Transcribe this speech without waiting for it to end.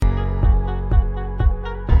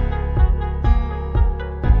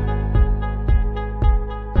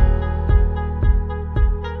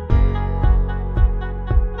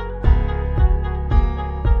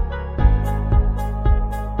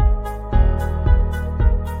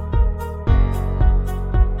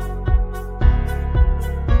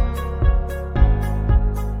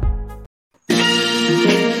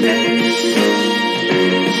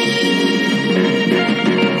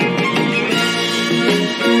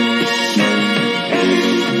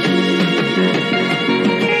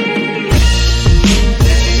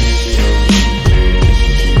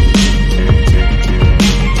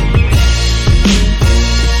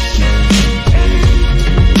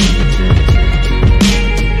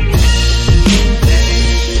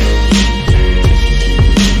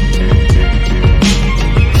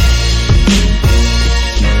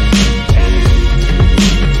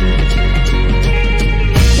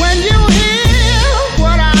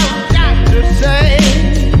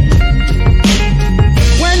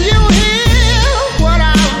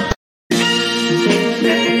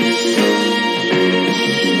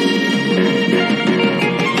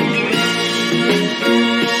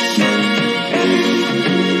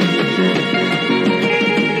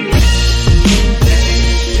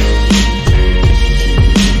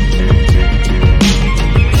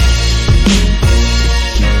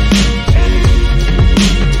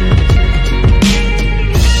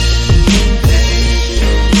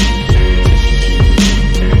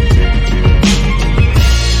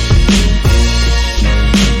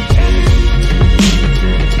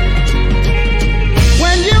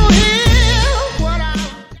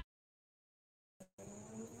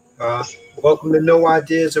Uh, Welcome to No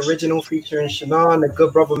Ideas Original featuring Shannon, the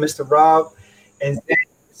good brother Mr. Rob, and Zach.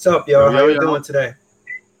 What's up, Yo, y'all? How you yo. doing today?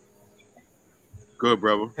 Good,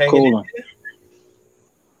 brother. Hanging in Cool. there?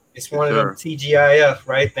 It's Yes, one of them sir. TGIF,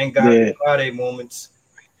 right? Thank God Yeah. for Friday moments.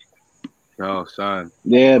 Yo, son.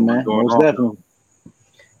 Yeah, What's man. going Most on? definitely.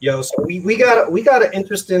 Yo, so we got an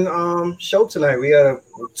interesting show tonight. We got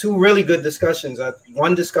two really good discussions.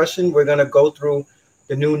 One discussion, we're gonna go through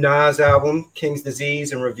the new Nas album, King's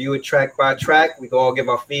Disease, and review it track by track. We can all give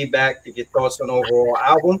our feedback to get thoughts on the overall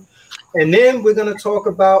album. And then we're gonna talk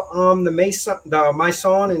about My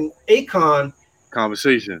Son and Akon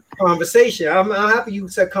Conversation. conversation. I'm happy you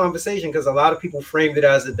said conversation because a lot of people framed it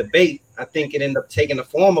as a debate. I think it ended up taking the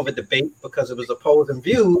form of a debate because it was opposing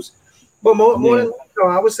views. But more Yeah.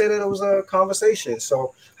 than I would say that it was a conversation.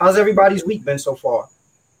 So, how's everybody's week been so far?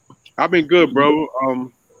 I've been good, bro.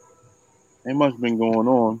 Ain't much been going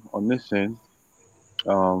on this end.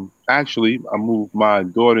 Actually, I moved my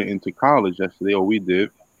daughter into college yesterday, or we did.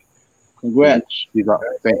 Congrats.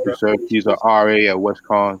 Thank you, sir. She's a RA at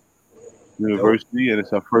Westcon University, and it's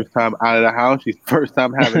her first time out of the house. She's first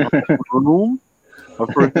time having her own room, her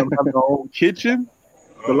first time having her own kitchen.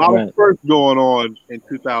 There's a lot Right. of firsts going on in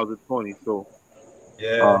 2020, so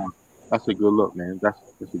Yeah. that's a good look, man. That's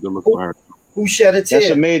a good look for her. Who shed a That's a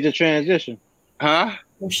tear? major transition. Huh?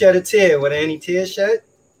 Who shed a tear? Were there any tears shed?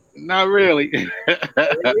 Not really.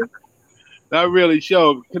 Not really.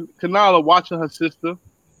 Show Kanala watching her sister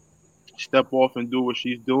step off and do what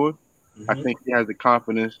she's doing. I think she has the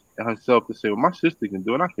confidence in herself to say, "Well, my sister can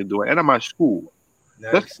do it. I can do it." And I'm at school.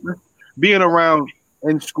 Nice. That's being around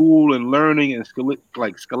in school and learning and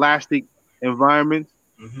scholastic environments.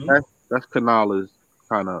 Mhm. That's Kanala's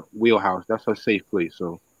kind of wheelhouse. That's her safe place.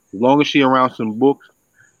 So as long as she around some books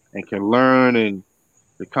and can learn and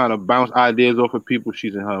to kind of bounce ideas off of people,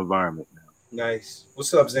 she's in her environment now. Nice.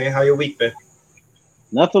 What's up, Zane? How your week been?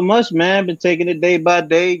 Nothing much, man. Been taking it day by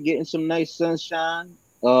day, getting some nice sunshine.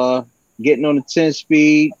 Getting on the 10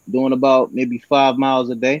 speed, doing about maybe 5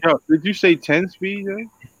 miles a day. Yo, did you say 10 speed? Eh?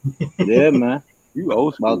 Yeah, man. You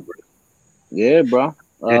old school, About- Yeah, bro.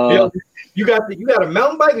 Yo, you got a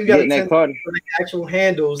mountain bike. Or you got a Getting that 10 car. like actual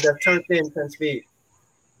handles that turned in 10 speed.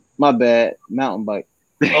 My bad. Mountain bike.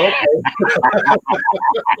 Okay.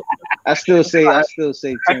 I still say 10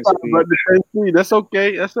 speed. But the 10 speed, that's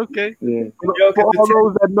okay. That's okay. Yeah. For all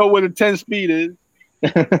those that know what a 10 speed is. Yo,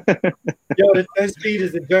 the 10 speed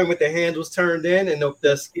is the joint with the handles turned in and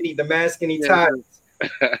the mad skinny tires.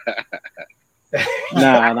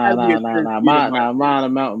 Nah. Mine a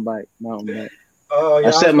mountain bike. Oh, yeah,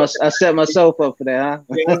 I set myself up for that, huh?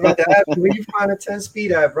 Yeah, I was about to ask you, where you find a 10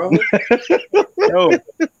 speed at, bro? Yo,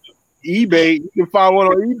 eBay. You can find one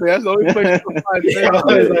on eBay. That's the only place you can find it.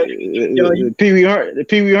 The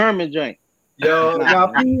Pee Wee Herman joint. Yo,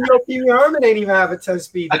 Pee Wee Herman ain't even have a 10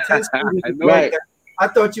 speed. The 10 speed is Right. I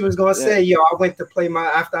thought you was gonna say, yo, I went to play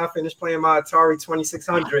after I finished playing my Atari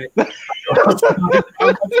 2600.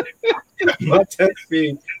 My 10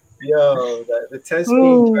 speed. Yo, the 10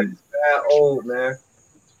 speed is that old, man.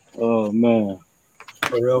 Oh man.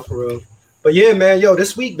 For real. But yeah, man, yo,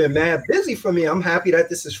 this week been mad busy for me. I'm happy that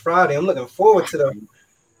this is Friday. I'm looking forward to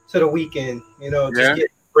the weekend. You know, just getting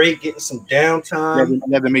a break, getting some downtime.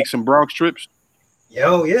 You had to make some Bronx trips.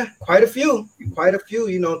 Yo, yeah, quite a few.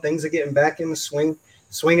 You know, things are getting back in the swing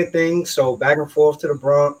of things. So back and forth to the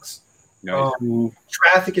Bronx. Nice.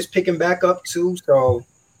 Traffic is picking back up too. So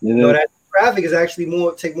you know that traffic is actually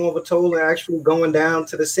take more of a toll than actually going down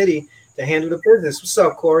to the city to handle the business. What's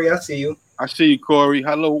up, Corey? I see you. I see you, Corey.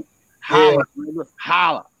 Hello. Holla.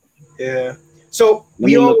 Holla. Yeah. So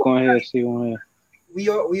we all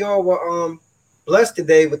were blessed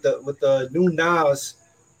today with the new Nas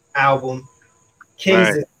album, King's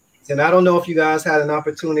Disease. And I don't know if you guys had an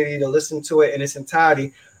opportunity to listen to it in its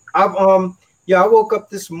entirety. I woke up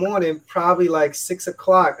this morning probably like 6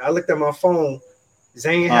 o'clock. I looked at my phone.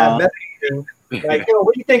 Zane had messaged me like, yo,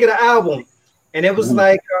 what do you think of the album? And it was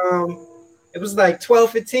like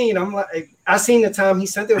 12:15. I'm like, I seen the time he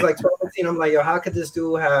sent it. It was like 12:15. I'm like, yo, how could this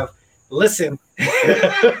dude have listened?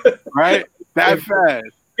 Right? That fast.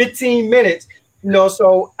 15 minutes. You know,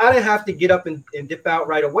 so I didn't have to get up and dip out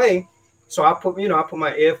right away. So I put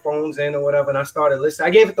my earphones in or whatever, and I started listening.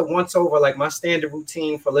 I gave it the once over. Like my standard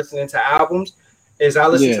routine for listening to albums is I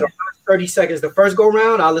listen to the first 30 seconds. The first go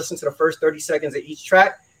round, I listen to the first 30 seconds of each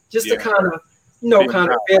track just to kind of feel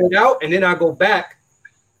it out, and then I go back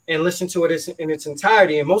and listen to it in its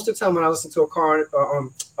entirety. And most of the time when I listen to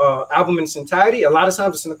a album in its entirety, a lot of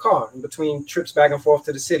times it's in the car in between trips back and forth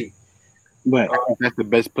to the city. Right. That's the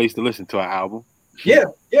best place to listen to an album. Yeah.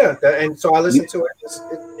 And so I listen to it in its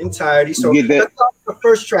entirety. So let's start with the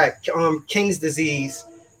first track, King's Disease,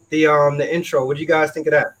 the intro. What do you guys think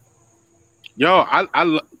of that? Yo,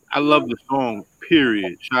 I love the song.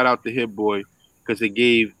 Period. Shout out to Hit Boy because it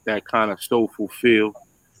gave that kind of soulful feel.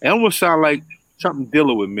 It almost sound like something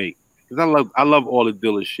Dilla would make. Cause I love all the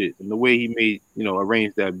Dilla shit and the way he made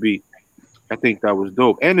arranged that beat. I think that was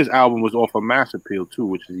dope. And this album was off of Mass Appeal too,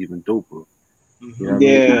 which is even doper. You know what I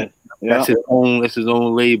mean? That's his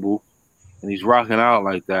own label, and he's rocking out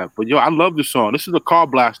like that. But yo, I love the song. This is a car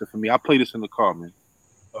blaster for me. I play this in the car, man.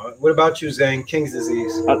 What about you, Zane? King's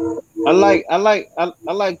Disease. I like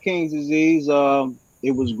King's Disease.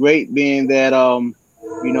 It was great being that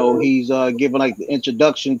he's giving like the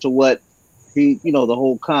introduction to what the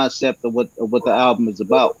whole concept of what the album is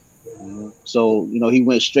about. So he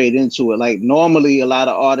went straight into it. Like normally, a lot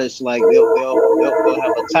of artists like they'll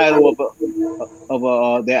have a title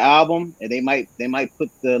of their album, and they might put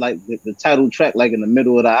the title track like in the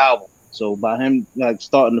middle of the album. So by him like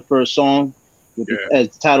starting the first song as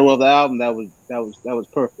the title of the album, that was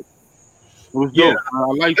perfect. It was dope. I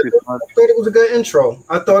liked it. I thought it was a good intro.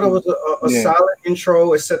 I thought it was a solid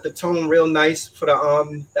intro. It set the tone real nice for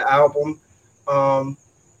the album.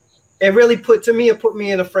 It really put me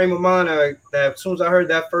in a frame of mind that as soon as I heard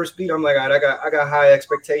that first beat, I'm like, all right, I got high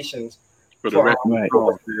expectations for the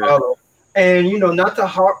record. And not to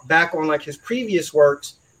harp back on like his previous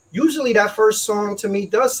works. Usually, that first song to me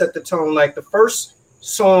does set the tone. Like the first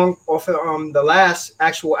song off of the last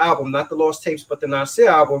actual album, not the Lost Tapes, but the Nasir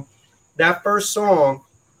album. That first song,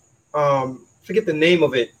 forget the name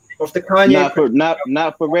of it, off the Kanye.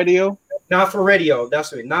 Not for radio. Not for radio.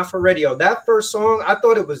 That's it. Not for radio. That first song, I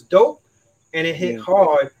thought it was dope, and it hit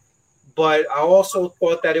hard. But I also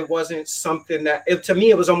thought that it wasn't something that, to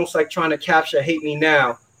me, it was almost like trying to capture "Hate Me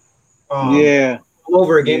Now." All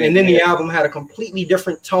over again. And then the album had a completely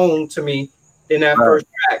different tone to me than that first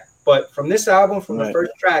track. But from this album, from the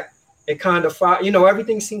first track, it kind of,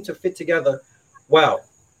 everything seemed to fit together well.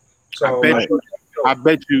 So I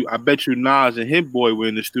bet you Nas and Hit Boy were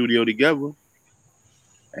in the studio together,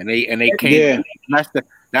 and they came. Yeah.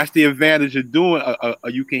 That's the advantage of doing.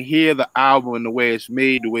 You can hear the album and the way it's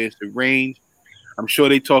made, the way it's arranged. I'm sure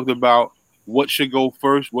they talked about what should go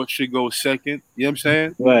first, what should go second. You know what I'm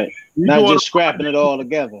saying? Right. Not just scrapping it all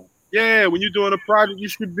together. Yeah, when you're doing a project, you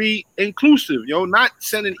should be inclusive, not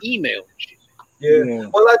sending emails. Yeah.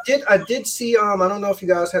 Well, I did see. I don't know if you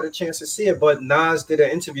guys had a chance to see it, but Nas did an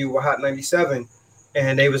interview with Hot 97,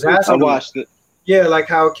 and they was asking. I watched it. Yeah, like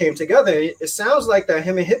how it came together. It sounds like that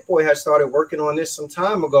him and Hit Boy had started working on this some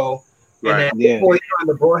time ago, and that Hit Boy kind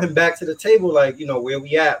of brought him back to the table. Like, where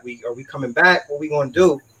we at? Are we coming back? What we gonna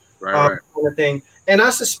do? Right. Kind of thing. And I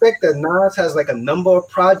suspect that Nas has like a number of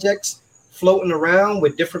projects floating around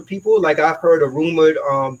with different people. Like I've heard a rumored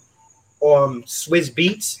Swizz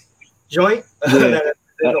Beats joint. Yeah.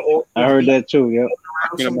 I heard that too. Yeah. I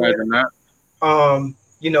can imagine that.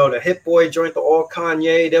 The Hit Boy joint, the All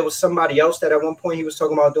Kanye. There was somebody else that at one point he was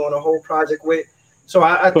talking about doing a whole project with. So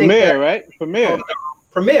I think Premier, right? Premier.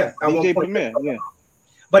 Premier. DJ Premier. Yeah.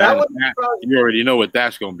 But I wouldn't be surprised. You already know what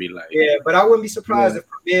that's gonna be like. Yeah, but I wouldn't be surprised if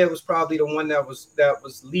Premier was probably the one that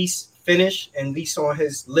was least finished and least on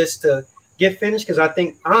his list to get finished. Because I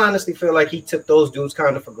honestly feel like he took those dudes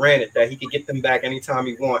kind of for granted that he could get them back anytime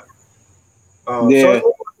he want.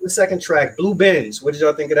 So the second track, Blue Benz. What did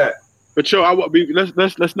y'all think of that? But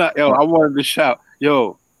let's not. I wanted to shout,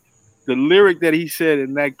 the lyric that he said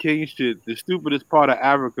in that King shit. The stupidest part of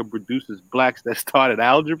Africa produces blacks that started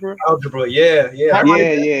algebra. Algebra, yeah. That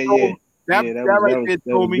right there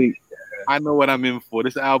told me, I know what I'm in for.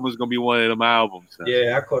 This album is gonna be one of them albums. Son.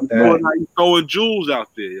 Yeah, I caught that. He's throwing jewels out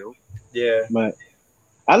there, yo. Yeah, but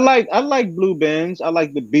I like Blue Benz. I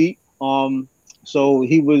like the beat. So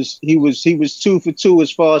he was 2 for 2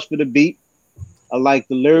 as far as for the beat. I like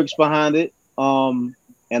the lyrics behind it.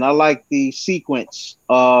 And I like the sequence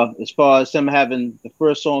as far as him having the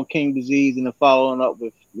first song King Disease and then following up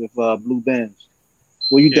with Blue Benz.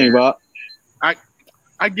 What do you think, Rob? I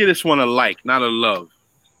give this one a like, not a love.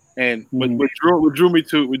 And what drew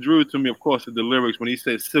to me, of course, is the lyrics when he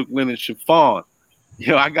said silk linen chiffon.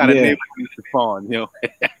 I got a name like chiffon,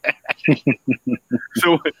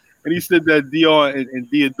 So and he said that Dior and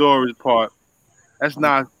Theodora's part, that's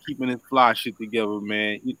Nas keeping his fly shit together,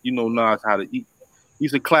 man. You know Nas how to eat.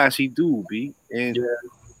 He's a classy dude, B. And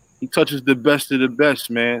he touches the best of the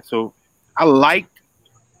best, man. So I liked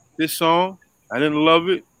this song. I didn't love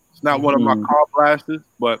it. It's not one of my car blasters,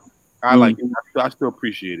 but I like it. I still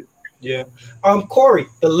appreciate it. Yeah. Corey,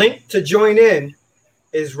 the link to join in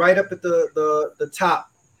is right up at the top.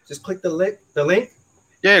 Just click the link.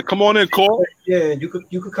 Yeah, come on in, Corey. Yeah,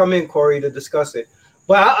 you could come in, Corey, to discuss it.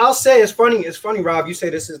 But I'll say it's funny. It's funny, Rob. You say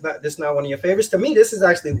this is not one of your favorites. To me, this is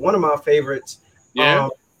actually one of my favorites. Yeah.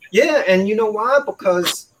 Yeah, and you know why?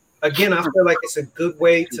 Because again, I feel like it's a good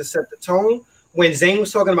way to set the tone. When Zane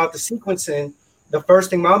was talking about the sequencing, the first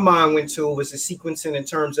thing my mind went to was the sequencing in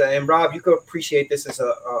terms of, and Rob, you could appreciate this as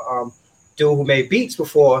a dude who made beats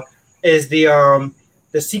before, is the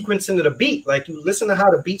sequencing of the beat. Like you listen to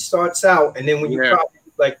how the beat starts out, and then when you probably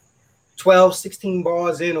like 12, 16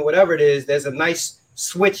 bars in or whatever it is, there's a nice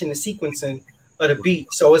switch in the sequencing of the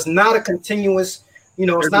beat. So it's not a continuous, it's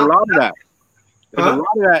There's not a lot of that. There's a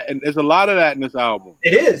lot of that, and there's a lot of that in this album.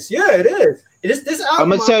 It is, yeah, it is. This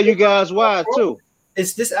album, I'm gonna tell you guys why too.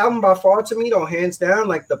 It's this album by far to me, though, hands down,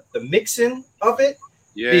 like the mixing of it,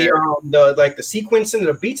 the sequencing of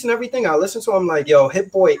the beats and everything. I listened to, I'm like, yo,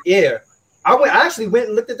 Hit Boy Air. I actually went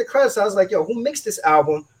and looked at the credits. I was like, yo, who mixed this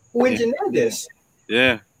album? Who engineered this?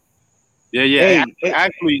 Yeah. Hey,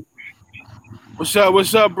 actually,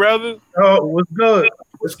 what's up, brother? Oh, what's good?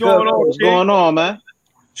 What's going on? What's going on, man?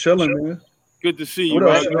 Chilling, man. Good to see you,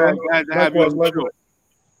 man. Glad to have you on the show.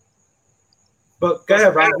 But go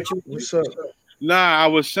ahead, Rob. What's up? Nah, I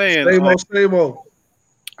was saying. Same old.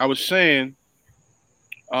 I was saying,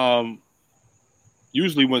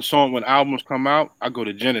 usually when albums come out, I go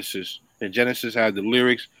to Genesis, and Genesis has the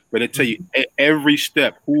lyrics, but they tell you every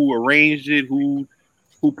step, who arranged it, who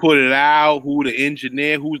put it out, who the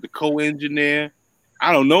engineer, who's the co-engineer.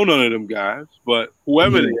 I don't know none of them guys, but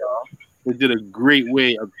whoever they are, they did a great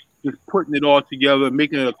way of just putting it all together,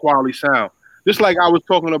 making it a quality sound. Just like I was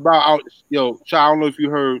talking about, Sha, I don't know if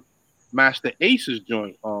you heard Master Ace's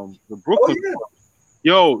joint, the Brooklyn. Oh, yeah.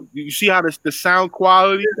 Yo, you see how the sound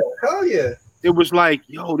quality? Yeah, hell yeah. It was like,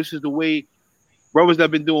 yo, this is the way brothers that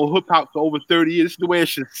have been doing hip hop for over 30 years. This is the way it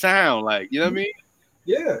should sound. Like, you know what I mean?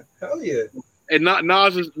 Yeah, hell yeah. And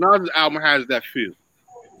Nas's album has that feel.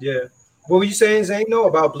 Yeah. What were you saying, Zane? No,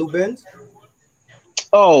 about Blue Benz?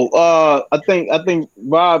 Oh, I think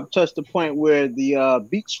Rob touched the point where the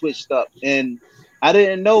beat switched up, and I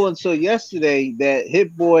didn't know until yesterday that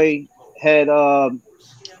Hit Boy had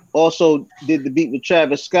also did the beat with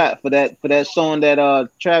Travis Scott for that song that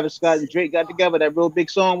Travis Scott and Drake got together, that real big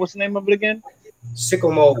song. What's the name of it again?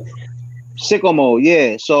 Sicko Mode. Sicko Mode,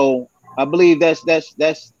 yeah. So I believe that's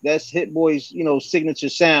Hit Boy's signature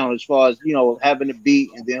sound as far as having the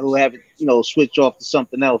beat and then he'll have it switch off to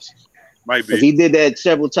something else. Might be. He did that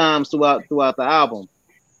several times throughout the album.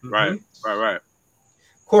 Right.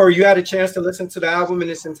 Corey, you had a chance to listen to the album in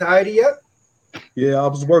its entirety yet? Yeah, I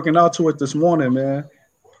was working out to it this morning, man.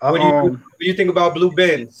 What do you think about Blue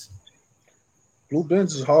Benz? Blue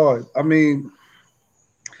Benz is hard. I mean,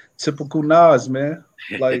 typical Nas, man.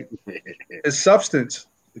 Like, it's substance.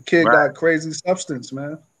 The kid got crazy substance,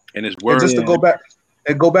 man. And his word. And just to go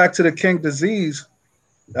back to the King Disease,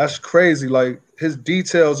 that's crazy. Like, his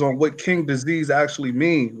details on what King Disease actually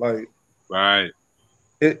mean, like,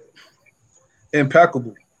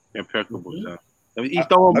 impeccable. Yeah. I mean, he's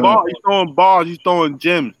throwing bars, he's throwing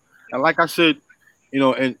gems. And like I said,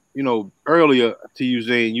 earlier to you,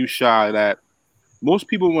 Zane, you Shy, that most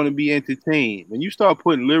people want to be entertained. When you start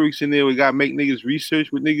putting lyrics in there, we got to make niggas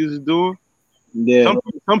research what niggas is doing. Yeah.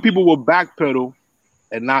 Some people will backpedal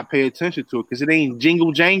and not pay attention to it because it ain't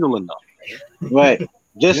jingle jangle enough. Right.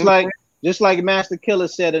 Just like Master Killer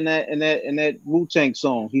said in that Wu-Tang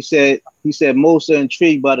song. He said most are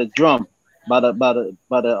intrigued by the drum, by the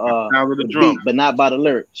drum, beat, but not by the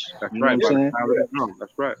lyrics. That's right.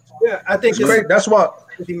 That's right. Yeah, I think it's great. That's why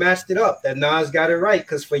he matched it up. That Nas got it right,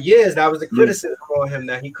 because for years that was the criticism on him,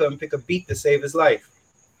 that he couldn't pick a beat to save his life.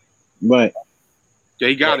 Right. Yeah,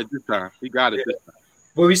 he got it this time. This time.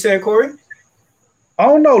 What were you saying, Corey? I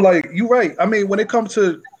don't know. Like, you're right. I mean, when it comes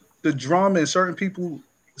to the drum and certain people,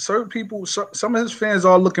 some of his fans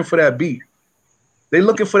are looking for that beat. They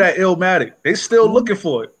looking for that Illmatic. They still looking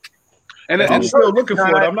for it. And I'm still looking for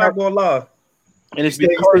it. I'm not gonna lie. And it's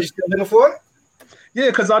because you're still looking for it? Yeah,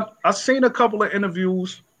 because I seen a couple of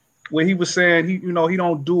interviews where he was saying he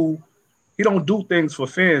don't do things for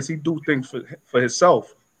fans. He do things for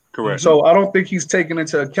himself. Correct. So I don't think he's taking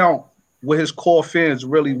into account what his core fans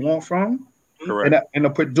really want from him. Correct. And the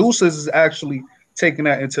producers is actually taking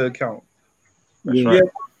that into account. That's right.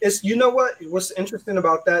 It's what's interesting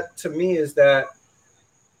about that to me is that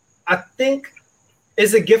I think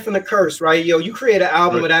it's a gift and a curse, right? You create an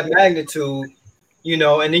album of that magnitude,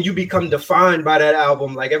 and then you become defined by that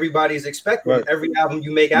album. Like everybody's expecting every album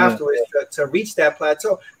you make afterwards to reach that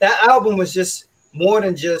plateau. That album was just more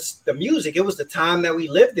than just the music. It was the time that we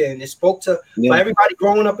lived in. It spoke to everybody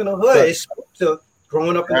growing up in the hood. It spoke to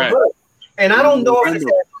growing up in the hood. And I don't know if it's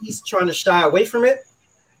that he's trying to shy away from it.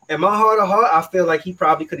 In my heart of heart, I feel like he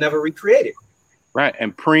probably could never recreate it. Right,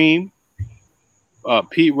 and Preem,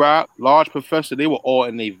 Pete Rock, Large Professor, they were all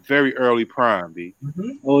in a very early prime, B.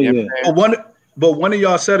 Mm-hmm. Oh yeah. But one of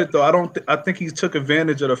y'all said it though. I think he took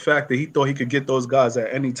advantage of the fact that he thought he could get those guys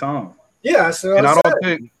at any time. Yeah, so And I don't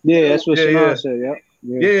think. Yeah, that's what Shannon Yeah. said.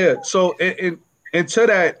 Yeah. So and to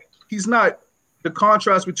that, he's not the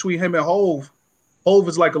contrast between him and Hove. Hove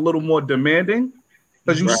is like a little more demanding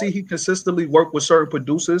because you see he consistently work with certain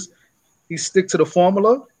producers. He stick to the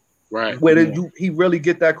formula, Right. where he really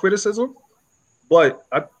get that criticism. But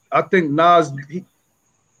I think Nas,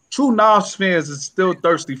 true Nas fans is still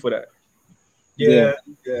thirsty for that. Yeah.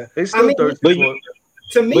 They still thirsty but for it.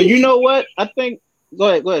 To me, But you know what? I think. Go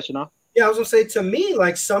ahead, Shannon. yeah, I was gonna say to me,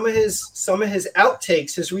 like some of his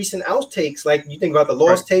outtakes, his recent outtakes, like you think about the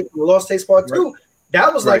Lost Tape, the Lost Tapes Part 2,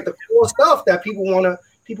 that was like the core stuff that people wanna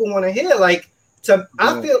hear. Like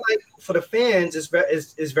I feel like for the fans,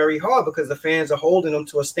 it's very hard because the fans are holding him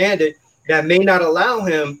to a standard that may not allow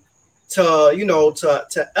him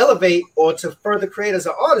to elevate or to further create as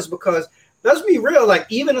an artist. Because let's be real, like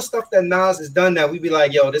even the stuff that Nas has done that we be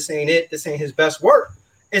like, yo, this ain't it, this ain't his best work.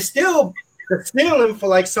 It's still stealing for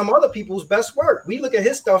like some other people's best work. We look at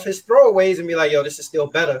his stuff, his throwaways, and be like, yo, this is still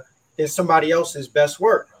better than somebody else's best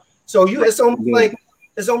work. So it's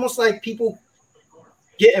almost like people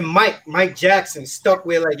getting Mike Jackson stuck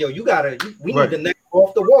with like, yo, we need the next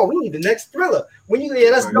Off the Wall, we need the next Thriller. When you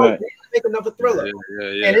let's go make another Thriller.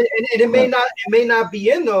 Yeah. And it may not be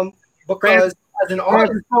in them because as an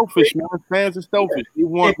artist, fans are selfish, man. Fans are selfish. They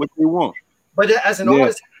want what they want. But as an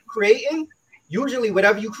artist creating, usually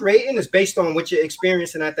whatever you creating is based on what you're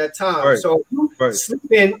experiencing at that time. Right. So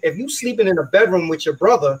if you sleeping in a bedroom with your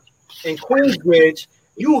brother in Queensbridge,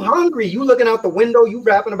 you hungry, you looking out the window, you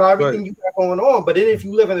rapping about everything you got going on. But then if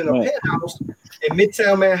you living in a penthouse in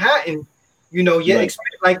Midtown Manhattan,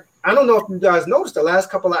 like I don't know if you guys noticed the last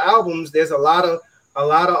couple of albums, there's a lot of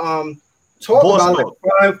talk about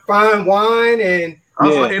like, fine wine and I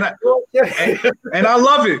love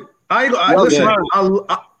it.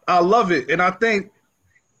 I love it, and I think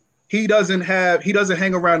he doesn't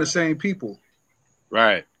hang around the same people.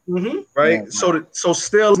 Right. Mm-hmm. Right. Yeah, so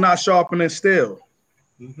Still's not sharpening Still.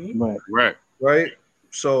 Mm-hmm. Right.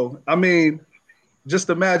 So I mean, just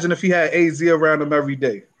imagine if he had AZ around him every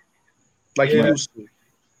day, like he used to.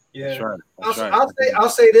 Yeah. That's right. I'll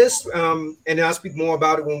say this, and then I'll speak more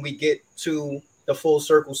about it when we get to the Full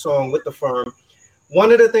Circle song with the Firm.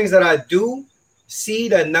 One of the things that I do see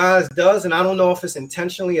that Nas does, and I don't know if it's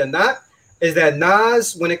intentionally or not, is that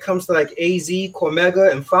Nas, when it comes to like AZ,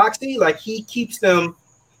 Cormega, and Foxy, like he keeps them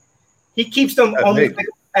almost like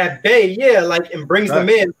at bay, and brings them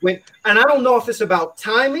in. And I don't know if it's about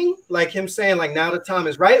timing, like him saying like now the time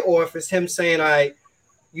is right, or if it's him saying I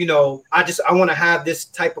want to have this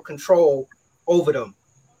type of control over them.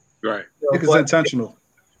 Right. I think it's intentional.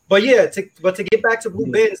 But yeah, to get back to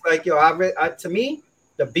Blue Benz, like yo, to me,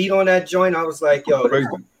 the beat on that joint, I was like, yo,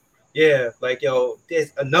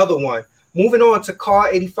 there's another one. Moving on to Car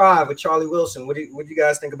 85 with Charlie Wilson. What do you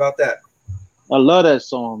guys think about that? I love that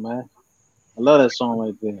song, man. I love that song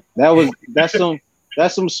right there.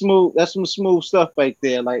 That's some smooth stuff right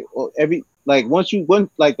there. Like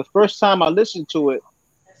the first time I listened to it,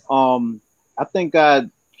 I think I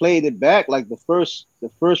played it back like the first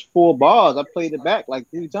 4 bars. I played it back like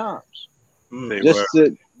 3 times,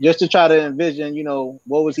 just to try to envision,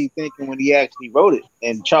 what was he thinking when he actually wrote it.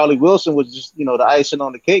 And Charlie Wilson was just, the icing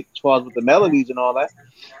on the cake as far as with the melodies and all that.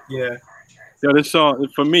 Yeah. Yeah, this song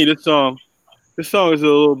for me, this song is a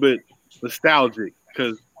little bit nostalgic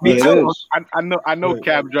because I know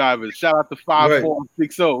cab drivers. Shout out to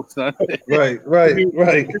 5460, son. Right.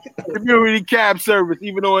 Community cab service,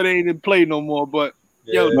 even though it ain't in play no more. But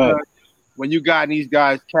son, when you got in these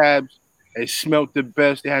guys' cabs, they smelt the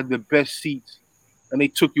best. They had the best seats, and they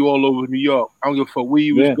took you all over New York. I don't give a fuck where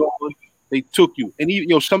you was going. They took you, and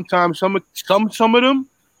even sometimes some of them,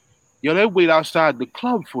 they wait outside the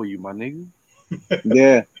club for you, my nigga.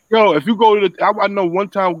 Yeah. Yo, if you go to I know one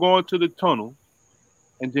time going to the tunnel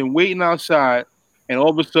and then waiting outside, and all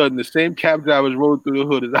of a sudden the same cab drivers rolling through the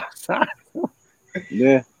hood is outside.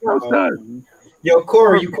 Yeah. Outside. Yo,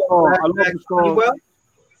 Corey, you call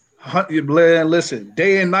Honeywell? Listen,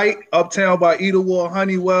 Day and Night, Uptown by Idlewild,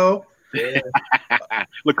 Honeywell. Yeah.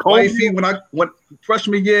 Wifey, when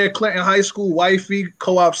freshman year, Clinton High School, Wifey,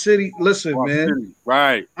 Co-op City. Listen, Co-op man. City.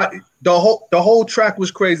 Right. The whole track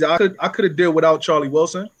was crazy. I could have did without Charlie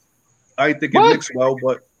Wilson. I didn't think it mixed well,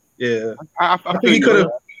 but yeah. I think he could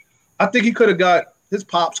have. I think he could have got his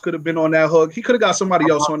pops could have been on that hook. He could have got somebody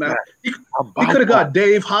else on that. He could have got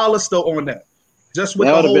Dave Hollister on that. Just with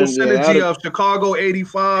the whole synergy of Chicago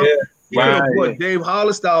 '85. Yeah. He could have put Dave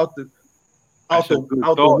Hollister out there. out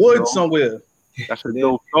the woods somewhere. That's a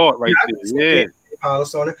dope thought right there. Yeah.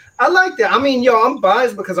 Palace on it. I like that. I mean, I'm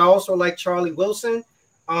biased because I also like Charlie Wilson.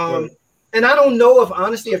 And I don't know if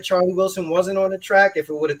honestly, if Charlie Wilson wasn't on the track, if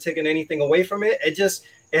it would have taken anything away from it. It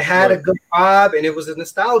had a good vibe and it was a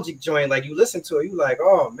nostalgic joint. Like you listen to it, you like,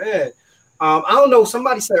 oh man. I don't know.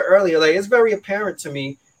 Somebody said earlier, like it's very apparent to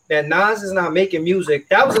me that Nas is not making music.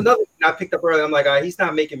 That was another thing I picked up earlier. I'm like, he's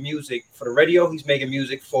not making music for the radio. He's making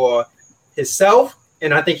music for himself.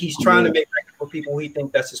 And I think he's trying to make records for people who he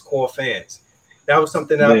think that's his core fans. That was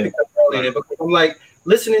something that I picked up earlier because I'm like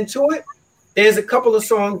listening to it. There's a couple of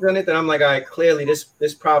songs in it that I'm like, all right, clearly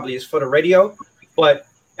this probably is for the radio. But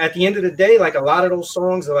at the end of the day, like a lot of those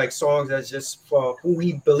songs are like songs that's just for who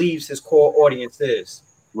he believes his core audience is.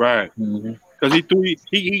 Right. Because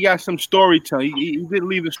he got some storytelling. He didn't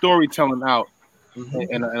leave the storytelling out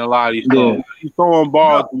in a lot of these songs. He's throwing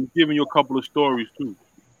bars and giving you a couple of stories too.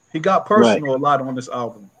 He got personal a lot on this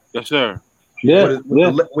album. Yes, sir. Yeah.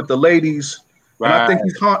 With the ladies. Right. And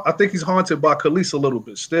I think he's haunted by Khalees a little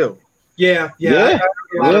bit still. Yeah. Nas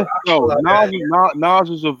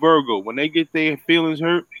is a Virgo. When they get their feelings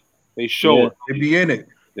hurt, they show it. They be in it.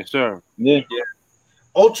 Yes, sir. Yeah.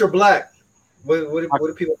 Ultra Black. What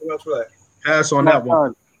do people think Ultra Black? Pass on that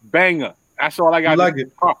one. Banger. That's all I got. You like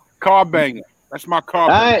it? Car banger. That's my car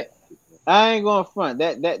banger. I ain't going front.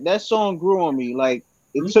 That song grew on me. Like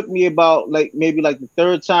it took me about maybe the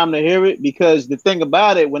third time to hear it because the thing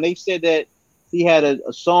about it, when they said that he had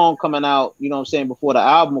a song coming out, you know what I'm saying, before the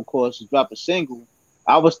album, of course, to drop a single,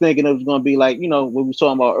 I was thinking it was going to be like, what we were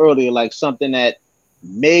talking about earlier, like something that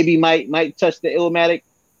maybe might touch the Illmatic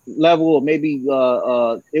level or maybe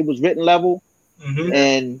it was written level.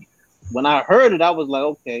 And when I heard it, I was like,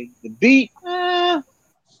 okay, the beat, I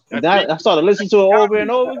started listening to it over and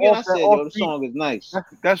over again. I said, yo, the song is nice.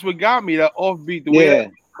 That's what got me, that offbeat, the way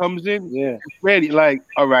it comes in, it's ready. Like,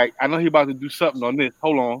 all right, I know he about to do something on this.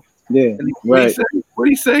 Hold on. Yeah, what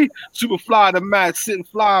he say? Super fly the mat, sitting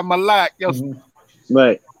fly on my lap. Yo,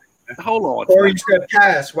 right. Hold on. Corey, you said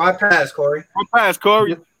pass. Why pass, Corey? Why pass,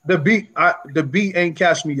 Corey? The beat ain't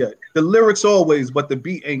catch me yet. The lyrics always, but the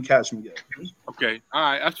beat ain't catch me yet. Okay, all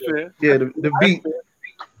right, that's fair. Yeah, the beat.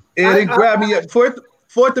 It didn't grab me yet. For it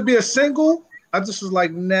to be a single, I just was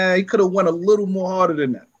like, nah, he could have went a little more harder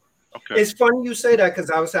than that. Okay. It's funny you say that because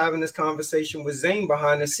I was having this conversation with Zane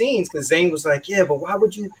behind the scenes because Zane was like, yeah, but why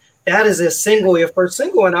would you? That is a single, your first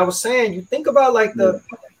single. And I was saying, you think about like the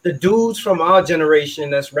dudes from our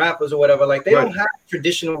generation that's rappers or whatever, like they don't have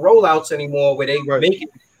traditional rollouts anymore where they make it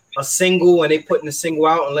a single and they putting the single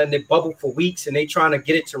out and letting it bubble for weeks and they trying to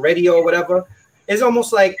get it to radio or whatever. It's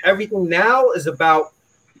almost like everything now is about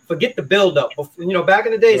forget the build up. Back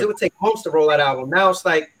in the days, it would take months to roll that album. Now it's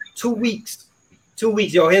like 2 weeks. 2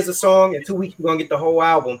 weeks, here's a song. In 2 weeks, we're going to get the whole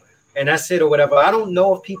album and that's it or whatever. I don't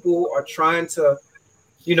know if people are trying to,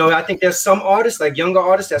 I think there's some artists, like younger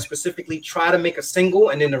artists, that specifically try to make a single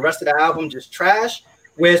and then the rest of the album just trash.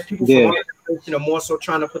 Whereas people from our generation are more so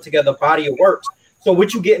trying to put together a body of works. So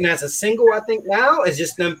what you're getting as a single, I think now, is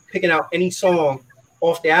just them picking out any song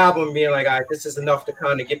off the album and being like, all right, this is enough to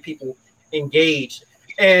kind of get people engaged.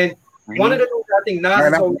 And one of the things I think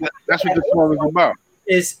Nas that's what this song is about.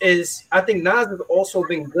 Is I think Nas has also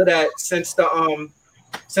been good at since the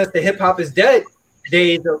hip hop is dead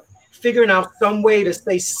days of figuring out some way to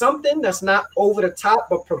say something that's not over the top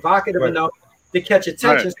but provocative enough to catch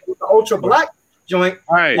attention. So the Ultra Black joint,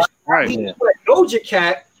 Doja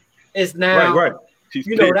Cat is now,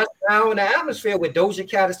 that's now in the atmosphere where Doja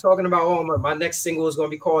Cat is talking about, oh, my next single is going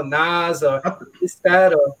to be called Nas or this,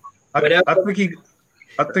 that, or whatever. I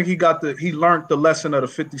think he learned the lesson of the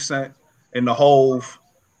 50 Cent and the whole,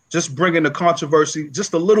 just bringing the controversy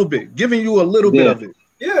just a little bit, giving you a little bit of it.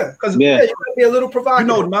 Yeah, because you gotta be a little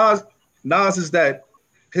provocative. Nas is that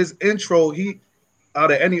his intro. He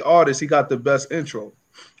out of any artist, he got the best intro.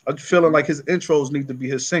 I'm feeling like his intros need to be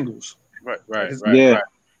his singles. Right.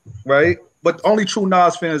 But only true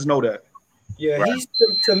Nas fans know that. Yeah, he's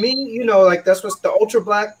to me, like that's what's the Ultra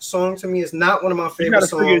Black song to me is not one of my favorite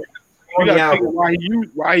songs. Why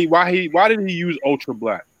did he use Ultra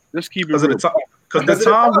Black? Let's keep it real. Because the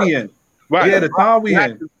time we in. Right. Yeah, the time we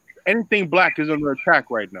in. Anything black is under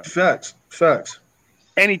attack right now. Facts.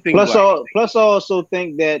 Anything plus black. Plus, I also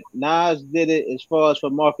think that Nas did it as far as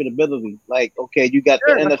for marketability. Like, okay, you got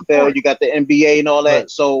the NFL, you got the NBA, and all that.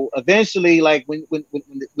 Right. So eventually, like when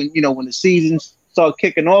the seasons start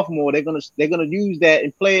kicking off more, they're gonna use that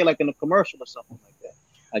and play it like in a commercial or something like that.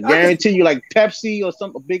 I guarantee you, like Pepsi or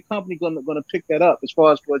a big company gonna pick that up as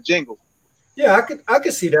far as for a jingle. Yeah, I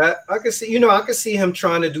could see that. I could see him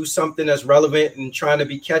trying to do something that's relevant and trying to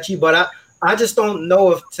be catchy. But I just don't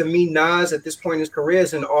know if, to me, Nas at this point in his career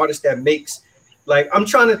is an artist that makes, like, I'm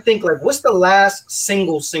trying to think, like, what's the last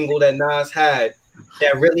single that Nas had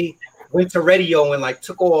that really went to radio and like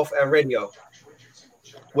took off at radio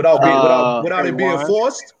without it being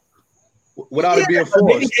forced. Without it being forced.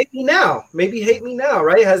 Maybe Hate Me Now,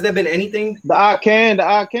 right? Has there been anything? The I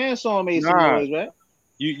Can song made some noise, right?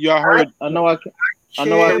 Y'all heard? I know I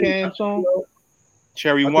Can song.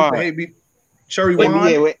 Cherry Wine. Cherry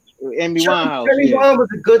Wine. Yeah, with Amy Winehouse.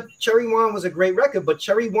 Cherry Wine was a great record, but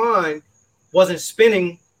Cherry Wine wasn't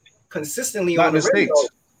spinning consistently on the radio.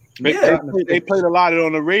 They played a lot of it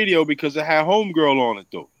on the radio because it had Homegirl on it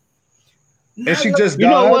though. And she just died. You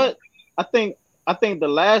know what? I think the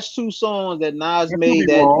last two songs that Nas made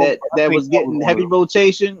that was getting heavy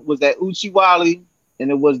rotation was that Uchiwali,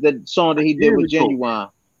 and it was the song that he did with Genuine.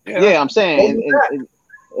 Yeah, I'm saying,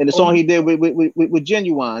 and the song he did with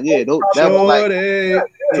Genuine. Yeah, that was like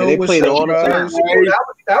they played it all the time.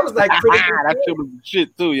 That was like pretty. That shit was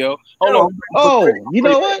shit too, yo. Hold on. Oh, you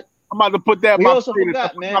know what? I'm about to put that. I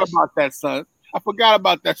forgot about that, son. I forgot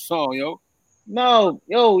about that song, yo. No,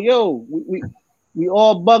 we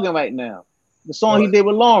all bugging right now. The song he did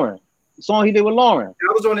with Lauren. That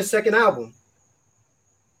was on his second album.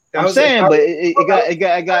 But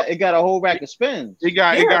it got a whole rack of spins.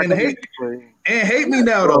 And Hate Me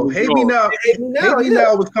Now though. Hate Me Now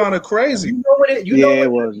was kind of crazy. You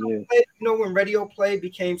know when radio play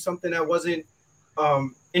became something that wasn't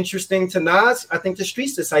interesting to Nas? I think the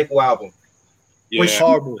Streets Disciple album. Yeah.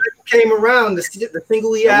 When came around, the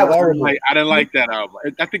single he had I didn't like that album.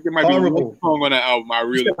 I think there might be one song on that album. I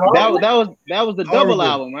really that was the double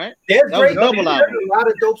album, right? There's a lot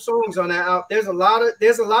of dope songs on that album. There's a lot of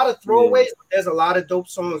throwaways. But there's a lot of dope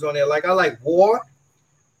songs on there. Like I like War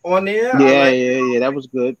on there. Yeah, that was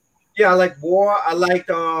good. Yeah, I like War. I liked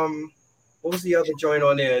what was the other joint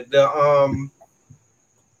on there? The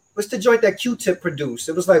what's the joint that Q-Tip produced?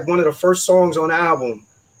 It was like one of the first songs on the album.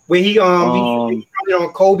 Where he on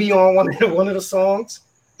Kobe on one of the songs.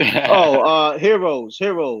 Heroes.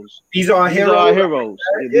 These are heroes.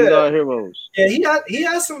 These are heroes. Yeah, he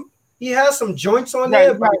has some joints on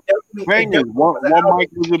there. Bangers. One mic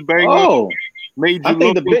was a banger. Oh, Made You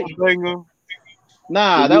Look was a banger.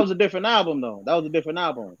 Nah, that was a different album though.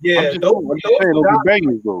 Yeah, those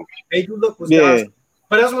bangers though. Made You Look was gospel.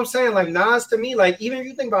 But that's what I'm saying. Like Nas, to me, like even if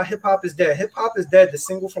you think about Hip Hop Is Dead, the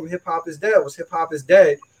single from Hip Hop Is Dead was Hip Hop Is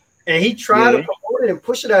Dead. And he tried to promote it and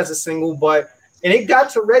push it as a single, and it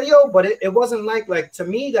got to radio, but it wasn't like to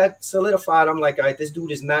me that solidified. I'm like, all right, this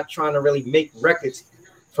dude is not trying to really make records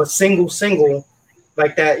for single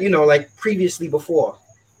like that, like previously before,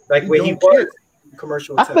 like where he was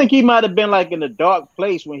commercial. I think he might have been like in a dark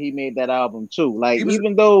place when he made that album too. Like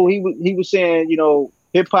even though he was saying,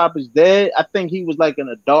 hip hop is dead, I think he was like in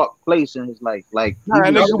a dark place in his life. Like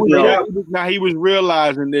he was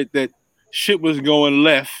realizing that shit was going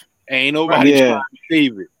left. Ain't nobody trying to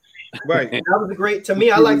save it. Right. That was a great, to me,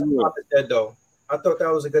 I liked Hip Hop Is Dead though. I thought that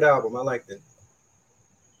was a good album. I liked it.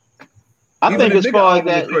 I think as far as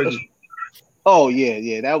that,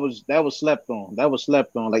 that was slept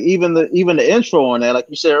on. Like even the intro on that, like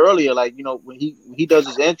you said earlier, like when he does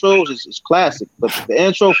his intros, it's classic. But the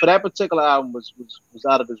intro for that particular album was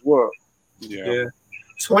out of this world. Yeah.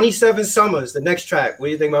 27 Summers, the next track. What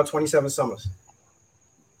do you think about 27 Summers?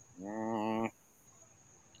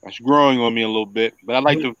 That's growing on me a little bit, but I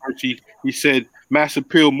like the verse. He said, "Mass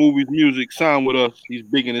Appeal Movies Music signed with us. He's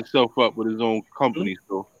bigging himself up with his own company."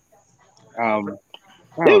 So,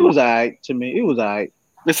 it was alright to me. It was alright.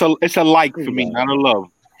 It's a like for me, not a love.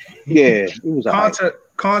 Yeah, it was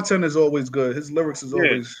content is always good. His lyrics is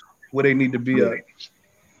always where they need to be at.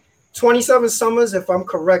 27 Summers, if I'm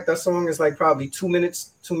correct, that song is like probably 2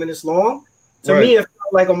 minutes long. To me, it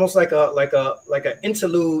felt like almost like a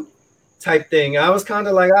interlude type thing. I was kind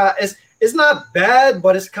of like, it's not bad,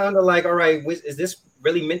 but it's kind of like, all right, is this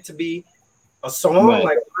really meant to be a song? Right.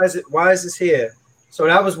 Like, why is this here? So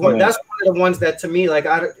that was one. Right. That's one of the ones that to me, like,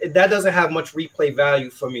 that doesn't have much replay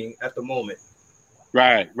value for me at the moment.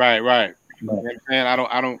 Right. And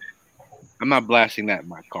I'm not blasting that in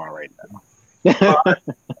my car right now.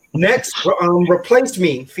 Next, Replace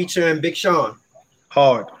Me featuring Big Sean.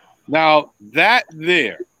 Hard. Now that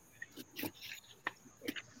there.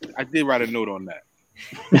 I did write a note on that.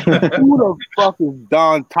 Who the fuck is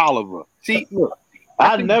Don Toliver? See, look,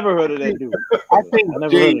 I never heard of that dude.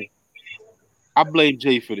 I blame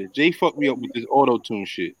Jay for this. Jay fucked me up with this auto-tune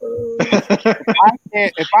shit.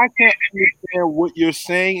 If I can't understand what you're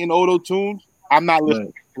saying in auto-tunes, I'm not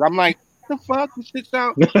listening. I'm like, what the fuck? This shit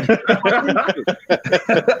sound.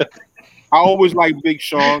 I always like Big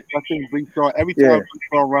Sean. I think Big Sean. Every time Big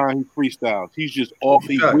Sean around, he freestyles. He's just off.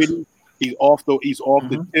 He's witty. He's off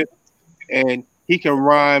the tip, and he can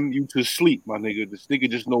rhyme you to sleep, my nigga. This nigga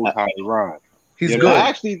just knows how to rhyme. He's good. I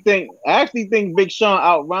actually think Big Sean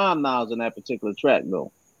out-rhymed Nas on that particular track,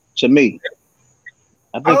 though. To me,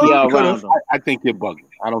 I think he out-rhymed him. I think you're bugging.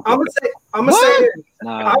 I don't. I'm gonna say this.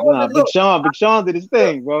 Nah, Big Sean did his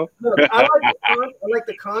thing, bro. Look, I like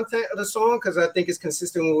the content of the song because I think it's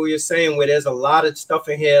consistent with what you're saying. Where there's a lot of stuff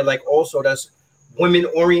in here, like also that's women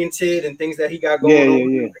oriented and things that he got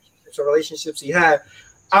going on. Relationships he had.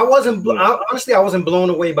 Honestly, I wasn't blown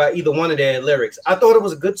away by either one of their lyrics. I thought it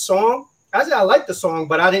was a good song. I liked the song,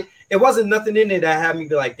 but it wasn't nothing in it that had me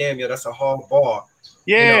be like, damn, yo, that's a hard bar.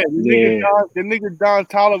 Yeah, the nigga Don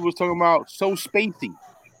Toliver was talking about so spacey.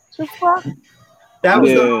 That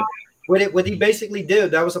was what he basically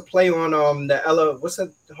did. That was a play on the Ella. What's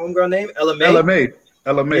the homegirl name? Ella May.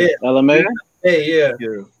 Ella May. Yeah.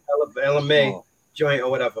 Ella May joint or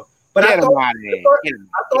whatever. But I thought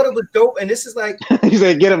it was dope, and this is like he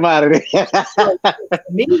said, "Get him out of there."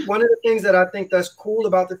 Me, one of the things that I think that's cool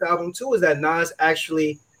about this album too is that Nas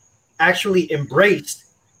actually embraced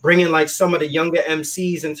bringing like some of the younger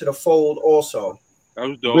MCs into the fold. Also, that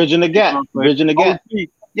was dope. Bridging the gap.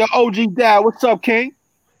 Yo, OG Dad, what's up, King?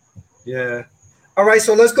 Yeah. All right,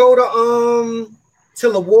 so let's go to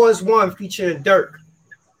Till the War Is Won featuring Dirk.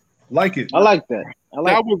 Like it. I like that.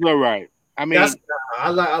 That was all right. I mean, I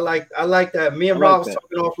like that. Me and Rob was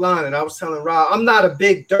talking offline, and I was telling Rob, I'm not a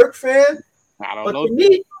big Dirk fan. I don't know.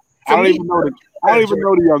 I don't even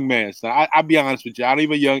know the young man. So I'll be honest with you. I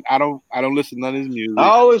don't listen to none of his music. I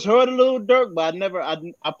always heard a little Dirk, but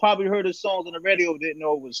I probably heard his songs on the radio, didn't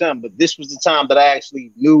know it was him. But this was the time that I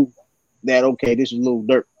actually knew that okay, this is Lil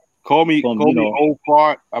Durk. Call me old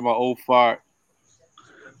fart. I'm an old fart.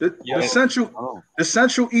 The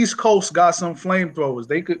Central East Coast got some flamethrowers.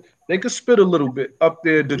 They could spit a little bit up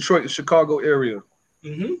there, Detroit, Chicago area.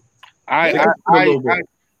 Mm-hmm.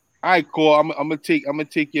 I call. I'm gonna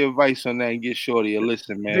take your advice on that and get Shorty a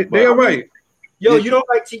listen, man. They're right. Yo, you don't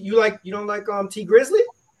like T Grizzly?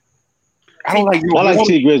 I don't like. I like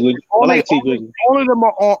T Grizzly. All of them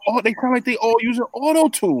are all. They sound like they all using auto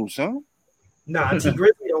tunes, huh? Nah, T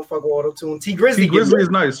Grizzly don't fuck with auto tune. T Grizzly is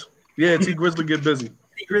nice. Yeah, T Grizzly get busy.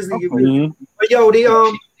 T Grizzly get busy. Mm-hmm. But yo,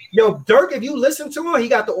 Dirk, if you listen to him, he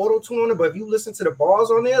got the auto tune on it. But if you listen to the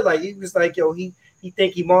bars on there, like he was like, yo, he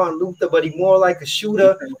think he Martin Luther, but he more like a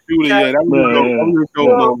shooter. Yeah, that was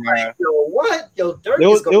dope, man. Yo, what? Yo, Dirk.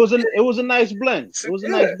 It was a nice blend. It was a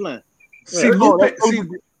nice blend. See,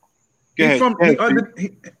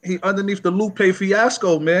 he underneath the Lupe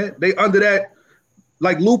fiasco, man. They under that,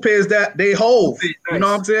 like Lupe is that they hold. You know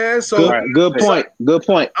what I'm saying? So good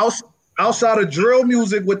point. Outside of drill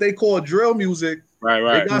music, what they call drill music,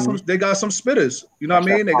 right. They got some spitters. You know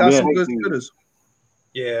what I mean? They got some good spitters.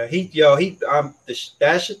 Yeah,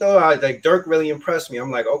 that shit though, like Dirk really impressed me.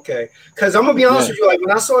 I'm like, okay, because I'm gonna be honest with you, like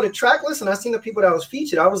when I saw the track list and I seen the people that was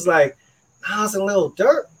featured, I was like, Nas and Lil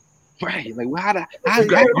Durk. Right, like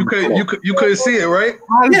you couldn't see it, right?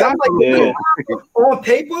 On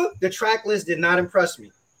paper, the track list did not impress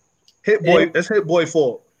me. That's Hit Boy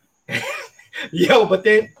fault. Yo, but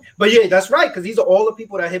yeah, that's right, because these are all the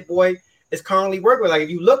people that Hit Boy is currently working with. Like if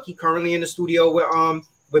you look, he currently in the studio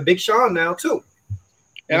with Big Sean now too.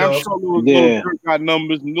 And I'm sure Lil Durk got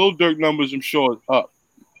numbers. Lil Durk numbers, I'm sure, is up.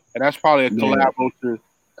 And that's probably a collab to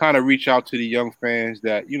kind of reach out to the young fans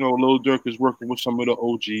that, Lil Durk is working with some of the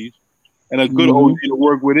OGs. And a good OG to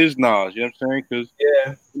work with is Nas. You know what I'm saying? Because,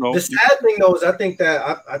 the sad thing, though, is I think that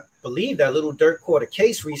I believe that Lil Durk caught a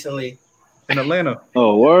case recently. In Atlanta.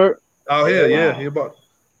 Oh, word? Oh, yeah.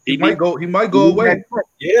 He might go away.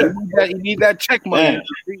 Yeah. He need that check money.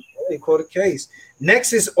 He caught a case.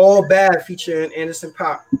 Next is All Bad featuring Anderson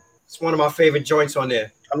 .Paak. It's one of my favorite joints on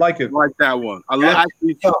there. I like it. I like that one. I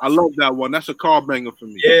love that one. That's a car banger for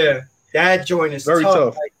me. Yeah, that joint is very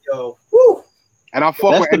tough. Like, yo, woo. And I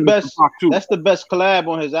fuck with the best. That's the best collab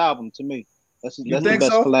on his album to me. That's the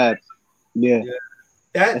best collab. Yeah.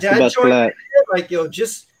 That joint, collab. Like yo,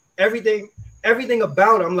 just everything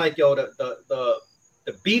about it. I'm like yo, the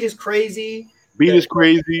beat is crazy. The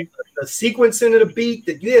sequencing of the beat,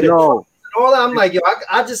 all that. I'm like, yo,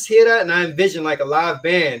 I just hear that and I envision like a live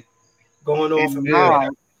band going on from there.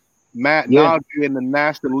 Nas being the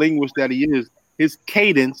master linguist that he is, his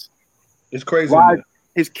cadence is crazy.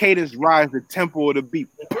 His cadence rides the tempo of the beat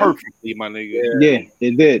perfectly, my nigga. Yeah,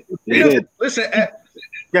 it did. Listen,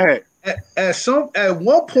 go ahead. At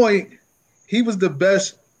one point, he was the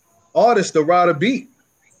best artist to ride a beat.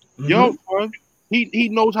 Yo, he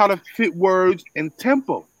knows how to fit words and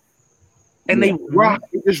tempo. and they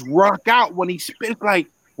just rock out when he spits. Like,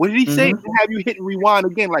 what did he say? Have you hit and rewind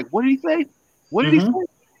again? Like, what did he say? What did he say?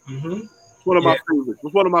 It's one of my favorites.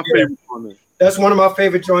 It's one of my favorites on this. That's one of my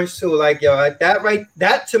favorite joints too. Like, yo,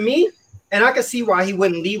 that to me, and I can see why he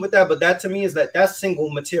wouldn't lead with that, but that to me is that's single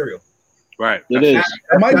material. Right. It is.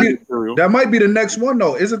 That might be the next one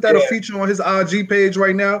though. Isn't that a feature on his IG page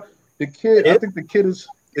right now? The kid, I think the kid is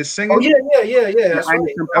singing. Oh, yeah. That's right.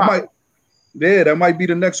 That might be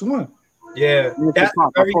the next one. Yeah, that's a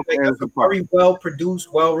very well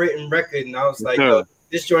produced, well written record, and I was like,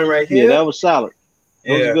 this joint right here. Yeah, that was solid.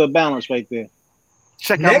 That was a good balance right there.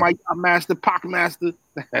 Check out my master, Pac Master.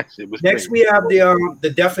 That shit was next, crazy. we have the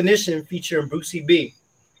Definition featuring Brucey B.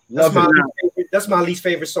 That's my least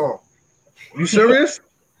favorite song. You serious?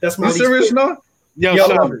 That's my least serious now? Yo,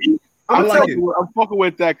 son, I like it. I'm fucking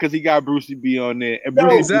with that because he got Brucey B on there. And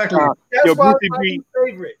exactly. That's why it's my least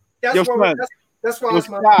favorite. That's why it's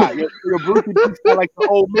my favorite. Your Brucey B sound like the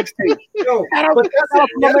old mixtape. Yo, shout out to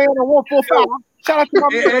my man on 145. Shout out to my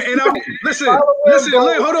man. And I'm listen.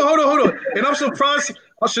 Hold on. And I'm surprised.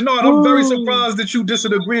 I'm very surprised that you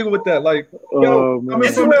disagree with that. Like,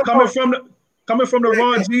 coming from the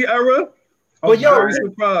Ron G era. I'm very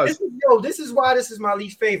surprised. This is why this is my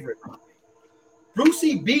least favorite.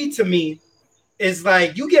 Brucey B to me is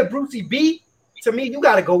like, you get Brucey B, to me, you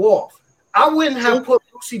got to go off. I wouldn't have put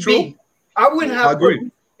Brucey B. I wouldn't have put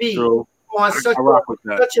Brucey B on such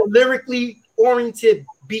a lyrically oriented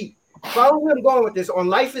beat. Follow where I'm going with this. On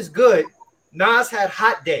Life is Good, Nas had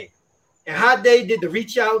Hot Day. And Hot Day did the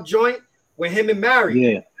Reach Out joint with him and Mary.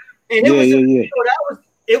 Yeah. And that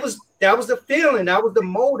was the feeling. That was the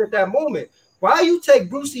mode at that moment. Why you take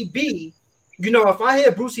Brucey B? If I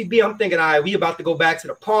hear Brucey B, I'm thinking, all right, we about to go back to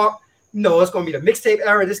the park. It's gonna be the mixtape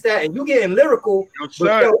era, this, that, and you getting lyrical.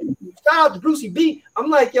 Shout out to Brucey B.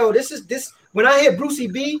 I'm like, this. When I hear Brucey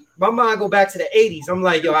B, my mind go back to the 80s. I'm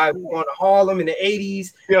like, I was going to Harlem in the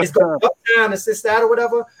 80s. It's going uptown and this, that, or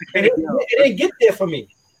whatever. And it didn't get there for me.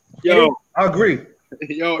 Yo, I agree.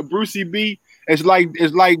 Yo, Brucey B, it's like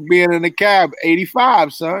being in the cab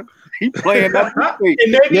 85, son. He playing that. And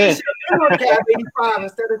maybe he should have been on cab 85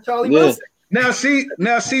 instead of Charlie Wilson. Now see,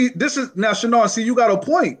 Shannon, see, you got a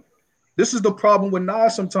point. This is the problem with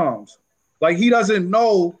Nas sometimes. Like, he doesn't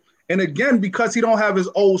know, and again, because he don't have his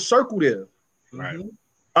old circle there. Right.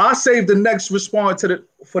 I saved the next response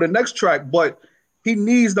for the next track, but he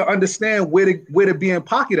needs to understand where to be in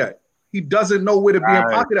pocket at. He doesn't know where to be in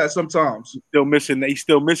pocket at sometimes. He's still missing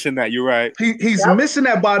that. You're right. He's missing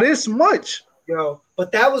that by this much.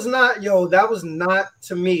 But that was not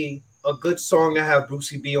to me a good song to have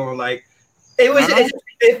Brucey B on. Like,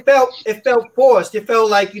 it felt forced. It felt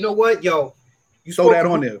like, you know what, you throw that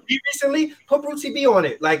on there. Recently, put Brucey B on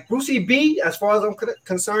it. Like, Brucey B, as far as I'm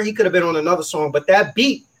concerned, he could have been on another song. But that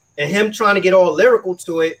beat and him trying to get all lyrical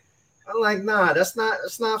to it, I'm like, nah, that's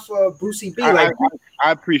not for Brucey B. I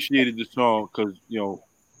appreciated the song because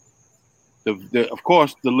of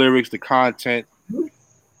course the lyrics, the content.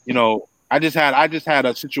 I just had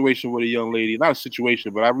a situation with a young lady, not a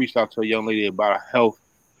situation, but I reached out to a young lady about her health,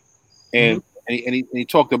 and he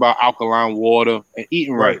talked about alkaline water and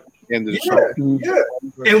eating right at the end of the song. Yeah.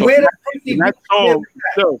 And where that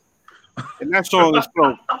song is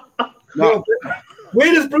from.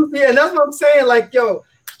 Where does Brucey? And that's what I'm saying. Like,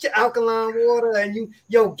 alkaline water and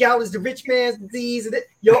gout is the rich man's disease. And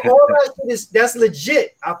all that shit that's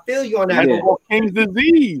legit. I feel you on that. That's all King's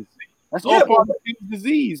disease. That's all part of King's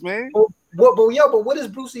disease, man. But what does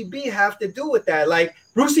Brucey B have to do with that? Like,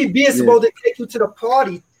 Brucey B is supposed to take you to the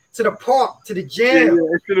party, to the park, to the jam. Yeah,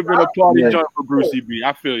 it should have been a party joint for Brucey B.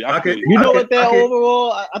 I feel you.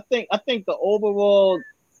 Overall, I think the overall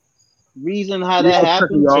reason how that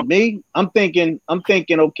happened to me, I'm thinking,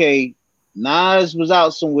 okay, Nas was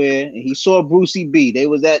out somewhere and he saw Brucey B. They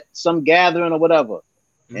was at some gathering or whatever.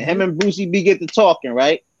 And him and Brucey B get to talking,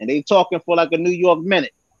 right? And they talking for like a New York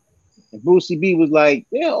minute. And Brucey B was like,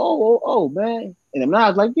 yeah, oh, man. And then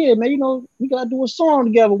Nas like, yeah, man, we got to do a song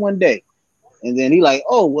together one day. And then he like,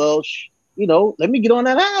 oh, well, let me get on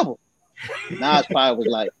that album. Nas probably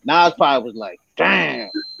was like, damn.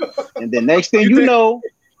 And then next thing you know,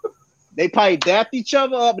 they probably dapped each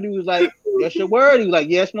other up and he was like, that's your word? He was like,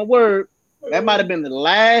 yes, my word. That might have been the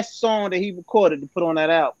last song that he recorded to put on that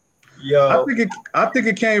album. I think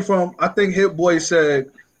it came from, I think Hit Boy said,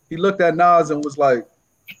 he looked at Nas and was like,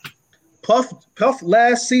 Puff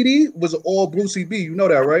last CD was all Brucey B. You know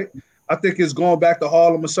that, right? I think it's going back to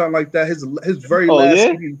Harlem or something like that. His very last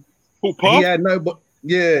CD. Who, Puff? He had nothing but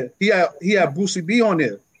he had Brucey B on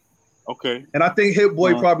there. Okay. And I think Hit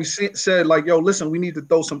Boy probably said like, yo, listen, we need to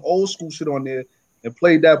throw some old school shit on there and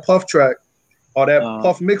played that Puff track. or that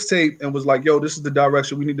Puff mixtape and was like, yo, this is the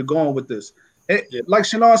direction we need to go on with this. Like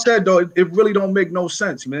Shannon said, though, it really don't make no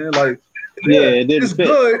sense, man. Like, it's fit.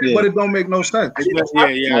 Good, but it don't make no sense.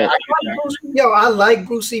 I like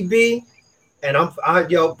Brucey B, and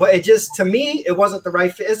but it just, to me, it wasn't the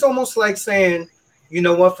right fit. It's almost like saying, you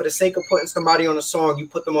know what, for the sake of putting somebody on a song, you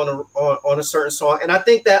put them on a certain song. And I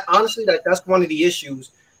think that honestly, that's one of the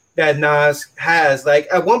issues that Nas has. Like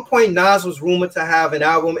at one point, Nas was rumored to have an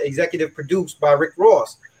album executive produced by Rick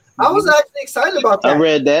Ross. I was actually excited about that. I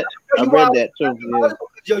read that too. Yeah.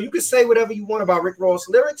 Joe, you can say whatever you want about Rick Ross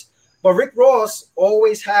lyrics, but Rick Ross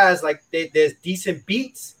always has like there's decent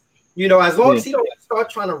beats. You know, as long as he don't start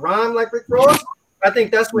trying to rhyme like Rick Ross, I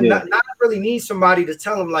think that's when not really needs somebody to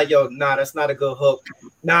tell him like, yo, nah, that's not a good hook.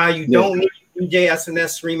 Nah, you don't need DJ SNS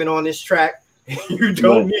screaming on this track. You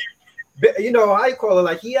don't need, you know, how you call it?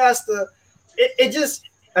 Like he has to. It just,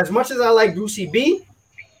 as much as I like Brucey B,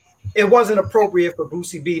 it wasn't appropriate for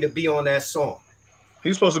Brucey B to be on that song.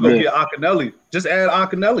 He's supposed to go get Akinelli. Just add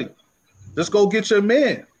Akinelli. Just go get your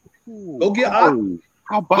man. Go get Akinelli.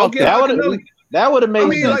 How about that? That would have made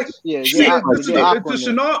sense. Like,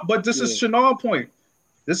 this is Shannon point.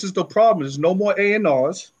 This is the problem. There's no more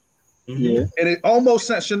A&Rs. And it almost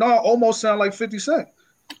sound like 50 Cent.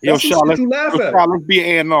 Yo, Shaw, let's be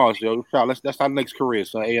A&Rs, yo. Shaw, that's our next career,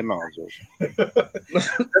 so A&Rs, yo. Let's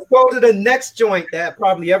go to the next joint that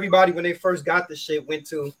probably everybody, when they first got this shit, went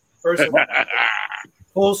to. First of all,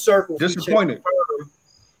 Full Circle. Disappointed.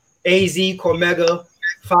 AZ, Cormega,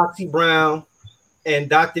 Foxy Brown, and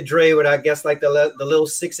Dr. Dre with, I guess, like the little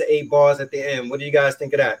 6 or 8 bars at the end. What do you guys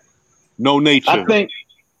think of that? No Nature.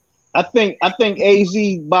 I think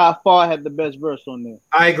AZ by far had the best verse on there.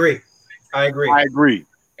 I agree.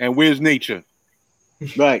 And where's Nature?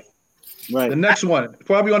 Right. The next one,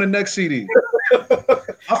 probably on the next CD.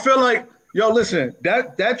 I feel like, yo, listen,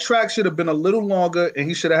 that track should have been a little longer, and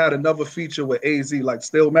he should have had another feature with AZ, like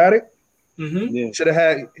Stillmatic. Should have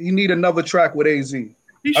had. He need another track with AZ.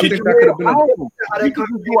 I think that could have been an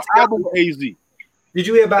album with AZ. Did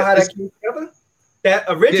you hear about how that came together? That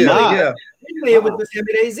originally, it was just him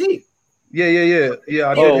and AZ. Yeah.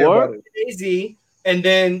 I did hear about it. AZ, and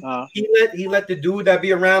then he let the dude that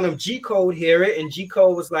be around him, G Code, hear it, and G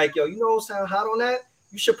Code was like, "Yo, you know what sound hot on that?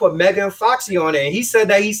 You should put Mega and Foxy on it." And he said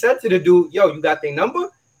to the dude, "Yo, you got their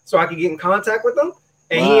number so I can get in contact with them."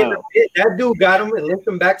 And that dude got him and linked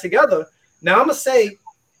them back together. Now I'm gonna say,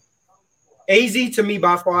 AZ to me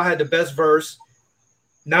by far had the best verse.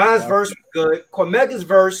 Nas' verse was good. Cormega's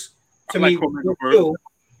verse to me was good too.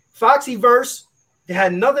 Foxy verse, it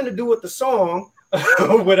had nothing to do with the song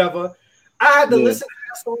or whatever. I had to listen to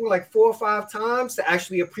that song like 4 or 5 times to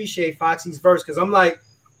actually appreciate Foxy's verse, because I'm like,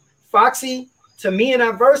 Foxy to me in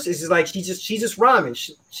that verse is just like she's just rhyming.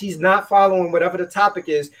 She's not following whatever the topic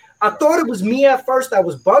is. I thought it was me at first that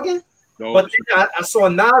was bugging. But then I saw a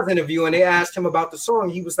Nas interview and they asked him about the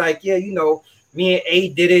song. He was like, yeah, you know, me and A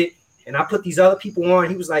did it and I put these other people on.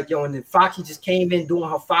 He was like, yo, and then Foxy just came in doing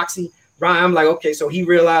her Foxy. Right? I'm like, okay, so he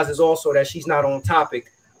realizes also that she's not on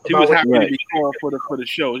topic. She was happy to be called for the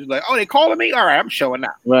show. She's like, oh, they calling me? All right, I'm showing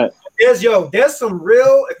up. Right. There's some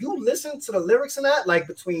real, if you listen to the lyrics in that, like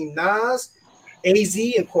between Nas, AZ,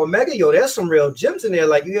 and Cormega, yo, there's some real gems in there.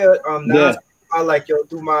 Like, Nas, I like, yo,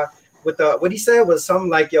 through my, with the, what he said was something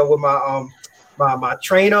like, yo, with my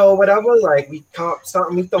trainer or whatever, like we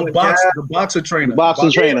something we throwing the boxer trainer.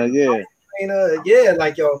 Yeah,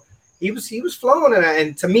 like, yo, he was flowing in that.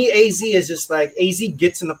 And to me, AZ is just like, AZ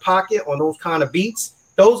gets in the pocket on those kind of beats.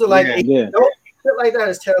 Those are like, shit like that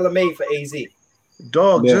is tailor-made for AZ.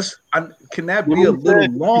 Dog, can that be a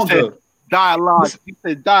little longer? He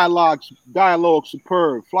said dialogue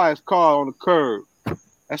superb, flyest car on the curb.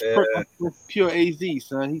 That's pure AZ,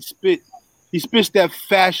 son. He spits that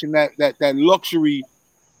fashion, that luxury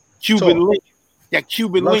Cuban link, that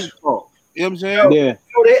Cuban link talk. You know what I'm saying? Yeah.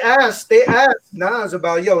 So they asked Nas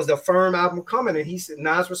about, yo, is the Firm album coming? And he said,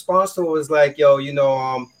 Nas' response to it was like, yo,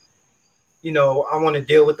 I want to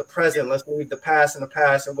deal with the present. Let's leave the past in the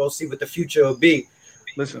past and we'll see what the future will be.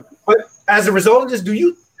 Listen. But as a result of this,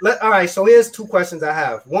 all right, so here's 2 questions I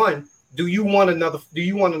have. One, do you want another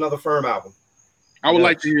Firm album? I would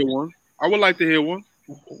like to hear one.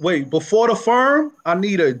 Wait, before the Firm, I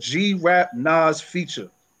need a G-Rap Nas feature.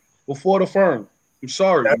 Before the Firm. I'm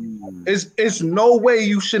sorry. It's no way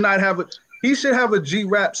you should not have he should have a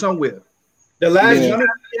G-Rap somewhere. The last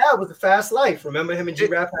G-Rap was the Fast Life. Remember him and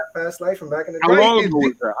G-Rap had Fast Life from back in the day? How long ago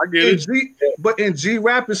was that? I get it. But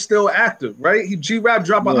G-Rap is still active, right? G-Rap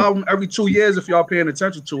drop an album every 2 years if y'all paying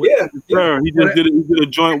attention to it. Yeah. He did a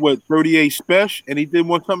joint with 38 Special, and he did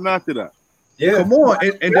something after that. Yeah. Come on.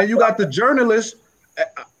 And then you got the journalist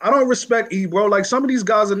I don't respect E, bro. Like some of these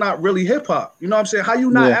guys are not really hip hop. You know what I'm saying? How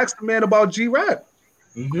you not ask the man about G-Rap?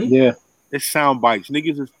 Mm-hmm. Yeah. It's sound bites.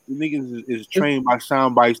 Niggas is trained by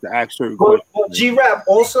sound bites to ask certain questions. Well,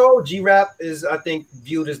 G-Rap is, I think,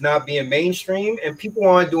 viewed as not being mainstream, and people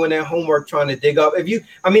aren't doing their homework trying to dig up. If you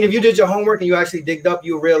did your homework and you actually digged up,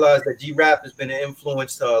 you realize that G-Rap has been an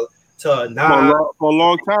influence to Nas for a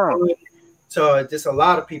long time. To just a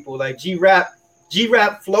lot of people. Like G-Rap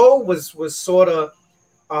flow was sort of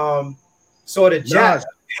jazz.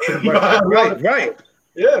 Right.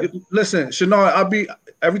 Yeah. Listen, Shannon,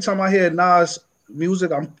 every time I hear Nas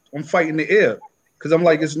music, I'm fighting the air because I'm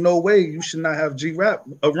like, there's no way you should not have G-Rap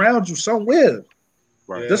around you somewhere.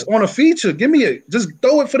 Right. Just on a feature, give me it. Just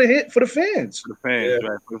throw it for the fans. For the fans,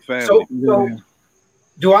 right? For the fans. So,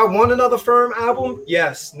 do I want another Firm album?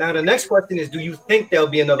 Yes. Now the next question is, do you think there'll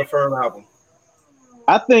be another Firm album?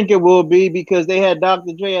 I think it will be because they had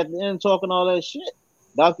Dr. Dre at the end talking all that shit.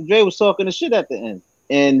 Dr. Dre was talking the shit at the end.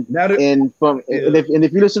 And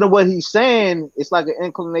if you listen to what he's saying, it's like an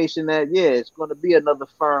inclination that it's going to be another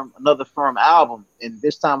firm album, and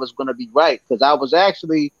this time it's going to be right. Because I was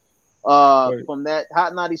actually from that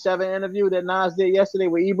Hot 97 interview that Nas did yesterday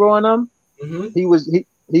with Ebro and them. Mm-hmm.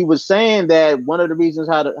 He was saying that one of the reasons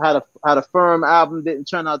how the Firm album didn't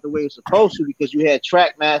turn out the way it was supposed to because you had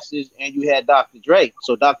Track Masters and you had Dr. Dre.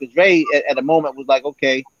 So Dr. Dre at the moment was like,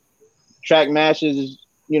 okay, Track Masters is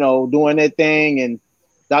doing their thing, and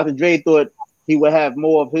Dr. Dre thought he would have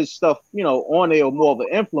more of his stuff, on there or more of an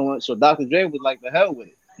influence. So Dr. Dre was like, the hell with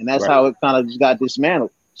it. And that's how it kind of just got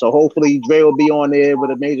dismantled. So hopefully Dre will be on there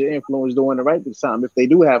with a major influence doing the right this time if they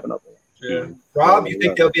do have another one. Yeah. Rob, you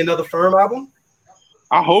think there'll be another Firm album?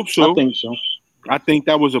 I hope so. I think so. I think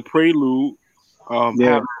that was a prelude.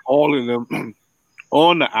 Having all of them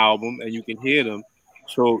on the album and you can hear them.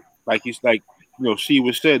 So she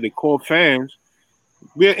was said, the core fans,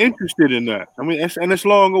 we're interested in that. I mean, it's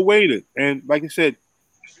long awaited. And like I said,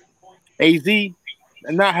 AZ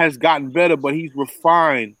not has gotten better, but he's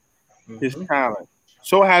refined his talent.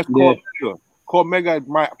 So has Cormega. Cormega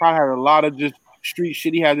probably had a lot of just street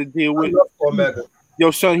shit he had to deal with. I love Cormega. Yo,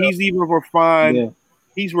 son, he's even refined. Yeah.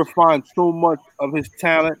 He's refined so much of his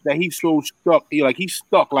talent that he's so stuck. He's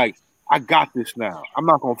stuck. Like, I got this now. I'm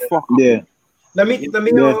not gonna fuck him. Yeah. Let me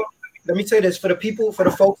say this for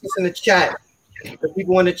the folks that's in the chat. The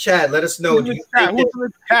people in the chat, let us know. Do you think in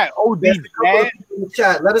the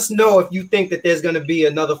chat, let us know if you think that there's going to be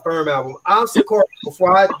another Firm album. Corey,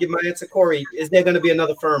 before I give my answer, Corey, is there going to be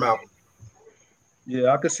another Firm album?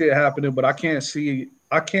 Yeah, I could see it happening, but I can't see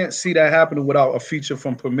that happening without a feature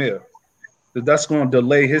from Premier. That's going to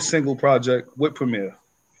delay his single project with Premier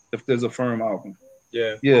if there's a Firm album.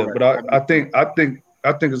 Yeah, but I think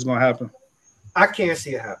it's going to happen. I can't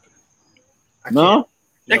see it happen. No.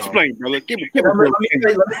 Explain, brother. Let me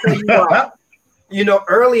tell you why.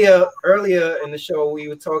 Earlier in the show, we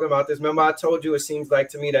were talking about this. Remember, I told you it seems like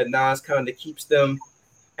to me that Nas kind of keeps them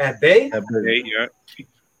at bay. Yeah.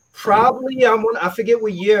 Probably, I forget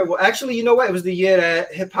what year. Well, actually, you know what? It was the year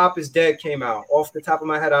that Hip Hop Is Dead came out. Off the top of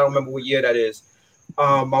my head, I don't remember what year that is.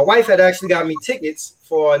 My wife had actually got me tickets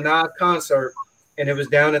for a Nas concert, and it was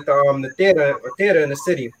down at the theater in the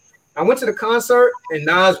city. I went to the concert, and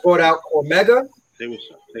Nas brought out Cormega. They was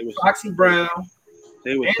Foxy Brown,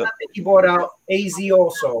 and I think he brought out AZ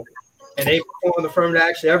also, and they performed the Firm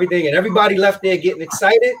Action, everything, and everybody left there getting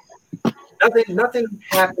excited. Nothing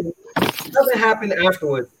happened. Nothing happened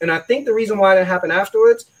afterwards, and I think the reason why that happened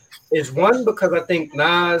afterwards is one because I think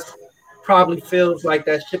Nas probably feels like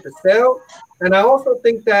that ship has sailed, and I also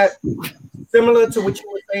think that similar to what you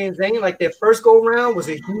were saying, Zane, like their first go round was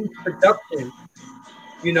a huge production.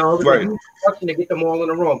 It was a huge production to get them all in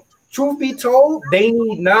the room. Truth be told, they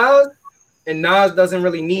need Nas, and Nas doesn't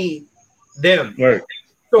really need them. Right.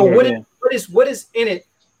 So what is in it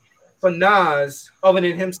for Nas other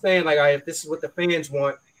than him saying like, if this is what the fans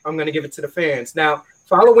want, I'm gonna give it to the fans. Now,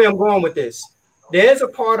 follow where I'm going with this. There's a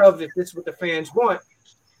part of if this is what the fans want,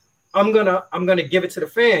 I'm gonna give it to the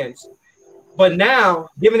fans. But now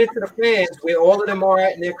giving it to the fans, where all of them are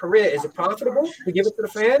at in their career, is it profitable to give it to the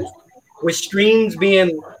fans? With streams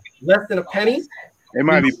being less than a penny. It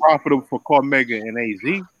might be profitable for Cormega and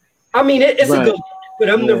AZ. I mean, it's a good for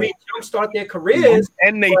them to jumpstart their careers.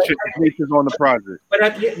 And Nature's on the project. But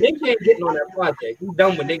Nature ain't getting on that project. He's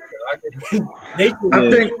done with Nature.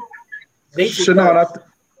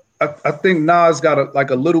 I think Nas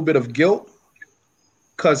got a little bit of guilt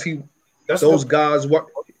because those guys were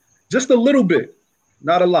just a little bit,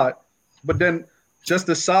 not a lot. But then just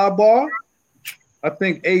a sidebar, I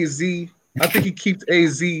think he keeps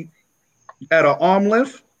AZ at an arm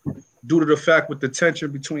length due to the fact with the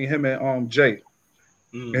tension between him and Jay.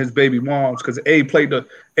 and his baby moms, because A played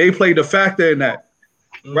the factor in that,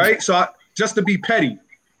 right? So just to be petty.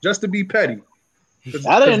 I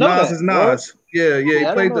didn't know Nas that. is Nas. Yeah,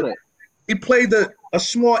 he played a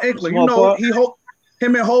small inkling.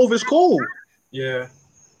 Him and Hove is cool. Yeah.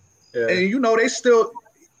 And they still,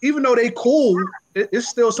 even though they cool, it's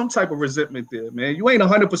still some type of resentment there, man. You ain't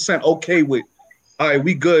 100% okay with, all right,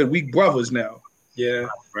 we good, we brothers now. Yeah.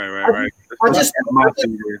 Right. I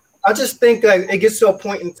just think that it gets to a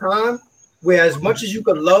point in time where, as much as you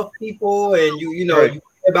could love people and you care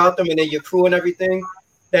about them and then your crew and everything,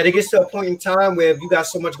 that it gets to a point in time where if you got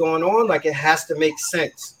so much going on, like it has to make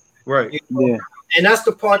sense. Right. Yeah. And that's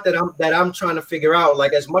the part that I'm trying to figure out.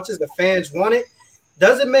 Like, as much as the fans want it,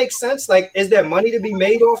 does it make sense? Like, is there money to be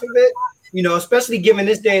made off of it? Especially given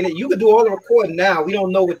this day that you could do all the recording now. We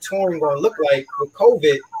don't know what touring going to look like with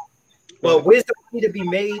COVID. But where's the money to be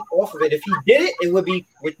made off of it? If he did it, it would be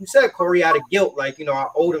what you said, Corey, out of guilt. Like, I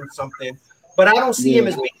owed him something. But I don't see him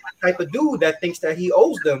as being the type of dude that thinks that he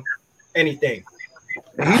owes them anything.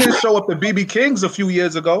 He didn't show up to BB King's a few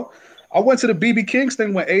years ago. I went to the BB King's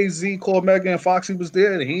thing when AZ, Cormega, and Foxy was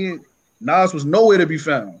there, and Nas was nowhere to be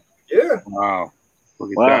found. Yeah. Wow.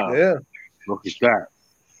 Look at that. Yeah. Look at that.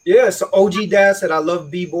 Yeah, so OG Dad said, I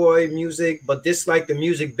love B-boy music, but dislike the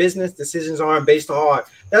music business. Decisions aren't based on art.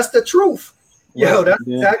 That's the truth. That's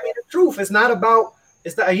exactly the truth. It's not,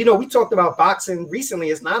 we talked about boxing recently.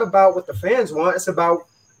 It's not about what the fans want. It's about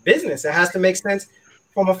business. It has to make sense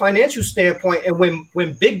from a financial standpoint. And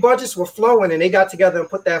when big budgets were flowing and they got together and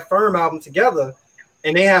put that Firm album together,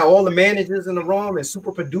 and they had all the managers in the room and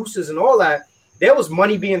super producers and all that, there was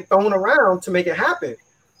money being thrown around to make it happen.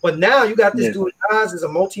 But now you got this dude, Nas is a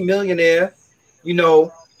multimillionaire.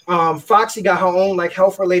 Foxy got her own like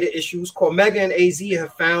health-related issues. Cormega and AZ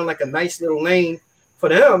have found like a nice little lane for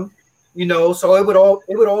them. So it would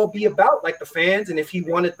all be about like the fans, and if he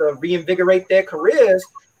wanted to reinvigorate their careers.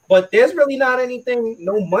 But there's really not anything,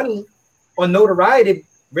 no money or notoriety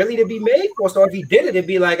really to be made for. So if he did it, it'd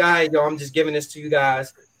be like, all right, I'm just giving this to you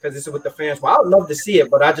guys because this is with the fans. Well, I would love to see it,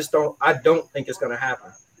 but I don't think it's gonna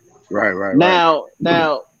happen. Right.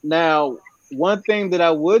 Now, one thing that I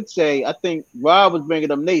would say, I think Rob was bringing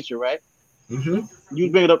up Nature, right? Mm-hmm. You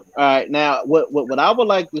bring it up. All right. Now, what I would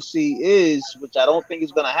like to see is, which I don't think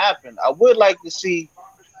is going to happen, I would like to see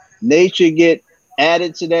Nature get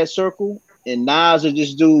added to that circle, and Nas will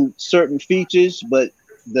just do certain features, but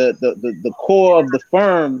the core of the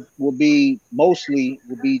Firm will be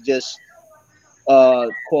just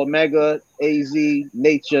Cormega, AZ,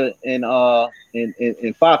 Nature,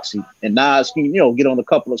 and Foxy, and Nas can get on a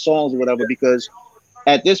couple of songs or whatever, because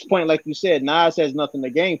at this point, like you said, Nas has nothing to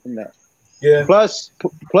gain from that. Yeah. Plus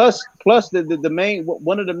the main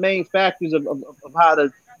one of the main factors of how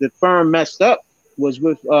the Firm messed up was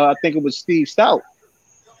with I think it was Steve Stout.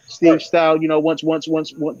 Steve Stout,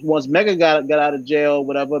 once Mega got out of jail,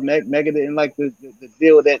 whatever, Mega didn't like the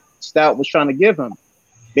deal that Stout was trying to give him.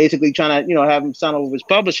 Basically trying to, have him sign over his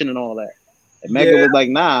publishing and all that. And Mega was like,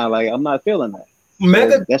 nah, like I'm not feeling that.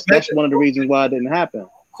 Mega, so that's one of the reasons why it didn't happen.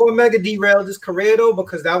 Cormega derailed his career though,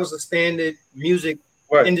 because that was a standard music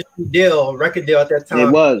industry deal, record deal at that time.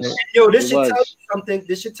 It was. And, this should tell you something.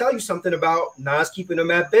 This should tell you something about Nas keeping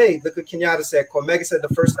them at bay. Look what Kenyatta said. Cormega said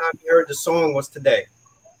the first time he heard the song was today.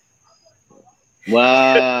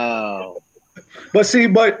 Wow.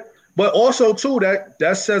 But also too,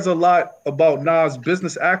 that says a lot about Nas'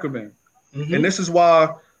 business acumen, and this is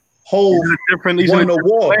why Hov won an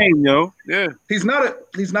award. Yeah, he's not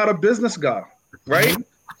a business guy, right?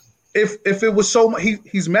 If it was so,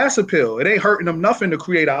 he's mass appeal. It ain't hurting him nothing to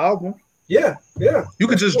create an album. Yeah. You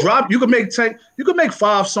could just drop. You could make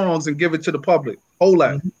 5 songs and give it to the public. Whole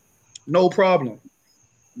lot, no problem.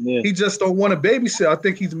 Yeah. He just don't want to babysit. I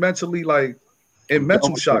think he's mentally like in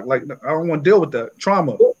mental shock. Like I don't want to deal with that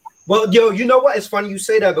trauma. Well, you know what? It's funny you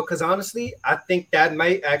say that, because honestly, I think that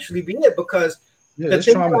might actually be it. Because the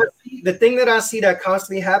thing that I see that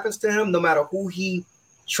constantly happens to him, no matter who he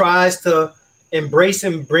tries to embrace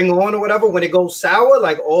and bring on or whatever, when it goes sour,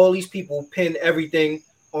 like all these people pin everything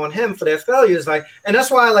on him for their failures. Like, and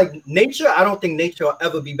that's why I like Nature. I don't think Nature will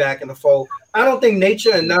ever be back in the fold. I don't think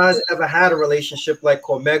Nature and Nas ever had a relationship like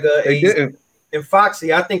Cormega and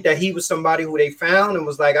Foxy. I think that he was somebody who they found and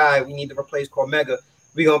was like, all right, we need to replace Cormega.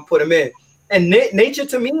 We're gonna put him in. And Nature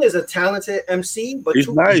to me is a talented MC, but he's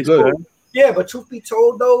nice, good. Yeah, but truth be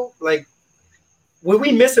told though, like, would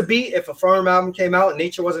we miss a beat if a Firm album came out and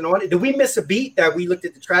Nature wasn't on it? Did we miss a beat that we looked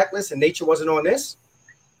at the track list and Nature wasn't on this?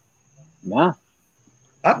 Nah.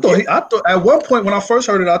 I thought at one point when I first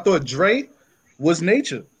heard it, I thought Dre was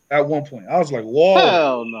Nature. at one point. I was like, whoa.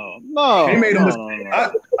 Hell no. They made him.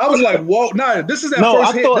 No. I was like, whoa. Nah, this is that No,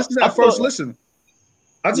 first I hit. thought- This is I that first thought- listen.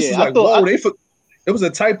 I just Yeah, was I like, thought- whoa. It was a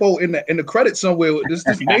typo in the credit somewhere. This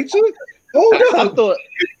nature. Hold up.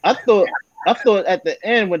 I thought at the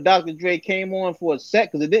end when Dr. Dre came on for a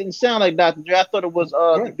sec, because it didn't sound like Dr. Dre. I thought it was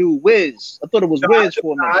the dude Wiz. I thought it was Wiz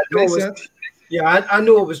for a minute. Makes sense. Yeah, I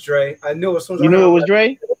knew it was Dre. I knew as soon as You knew it was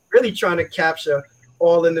Dre? Really trying to capture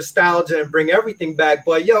all the nostalgia and bring everything back.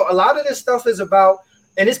 But yo, a lot of this stuff is about,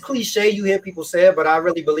 and it's cliche, you hear people say it, but I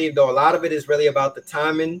really believe though a lot of it is really about the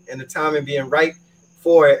timing and the timing being right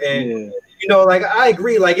for it. And you know, like I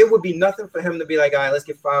agree, like it would be nothing for him to be like, all right, let's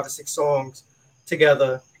get 5 or 6 songs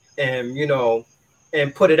together and you know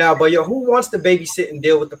and put it out. But yo, who wants to babysit and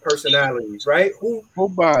deal with the personalities, right?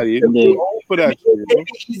 Nobody. For that it'd be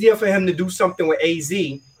easier for him to do something with AZ.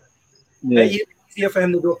 Yeah. Easier for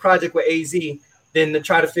him to do a project with AZ than to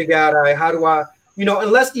try to figure out, all right, how do I, you know,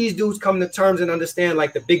 unless these dudes come to terms and understand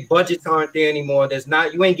like the big budgets aren't there anymore.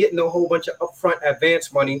 You ain't getting a whole bunch of upfront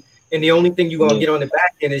advance money. And the only thing you're gonna get on the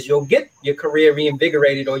back end is you'll get your career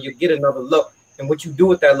reinvigorated or you'll get another look. And what you do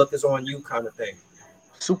with that look is on you, kind of thing.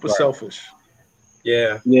 Super selfish.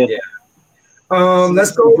 Yeah. Let's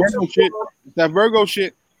Let's go Virgo shit. That Virgo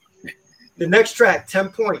shit. The next track, 10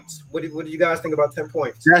 points. What do you guys think about 10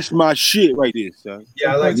 points? That's my shit right there, son.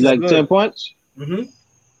 Yeah, I like You like 10 points? Mm-hmm.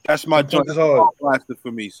 That's my 10 joint. points is hard. Blaster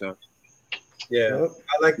for me, son. Yeah,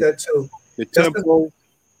 I like that too. The tempo,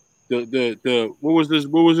 the what was this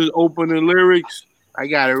opening lyrics? I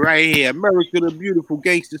got it right here. America the beautiful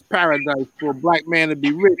gangster's paradise. For a black man to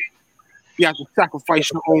be rich, you have to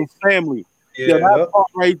sacrifice your own family. Yeah, that part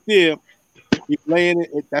right there, he's laying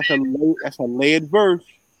it. That's a layered verse.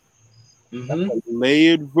 Mm-hmm. That's a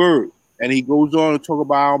layered verse. And he goes on to talk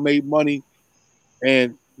about how I made money.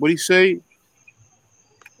 And what he say?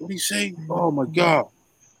 Oh my God.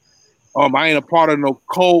 I ain't a part of no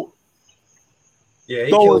cult. Yeah,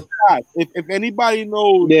 So if anybody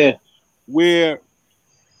knows where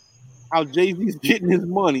how Jay-Z's getting his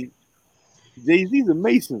money, Jay-Z's a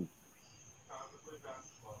Mason.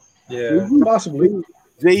 Yeah, possibly.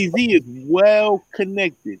 Jay-Z is well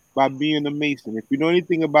connected by being a Mason. If you know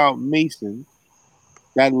anything about Mason,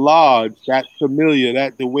 that lodge, that familiar,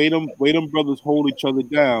 that the way them brothers hold each other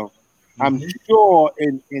down, I'm sure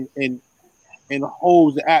in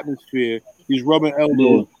holds the atmosphere, he's rubbing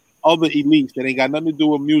elbows, other elites that ain't got nothing to do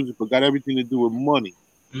with music, but got everything to do with money.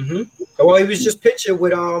 Mm-hmm. Well, he was just pictured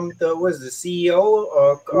with the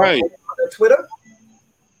CEO right Twitter.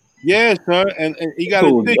 Yeah, sir, and he got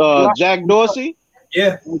a Jack Dorsey.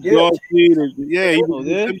 Yeah. Dorsey, he was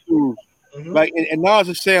Mm-hmm. like, and Nas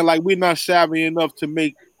is saying like we're not savvy enough to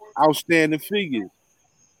make outstanding figures.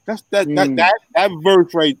 That's that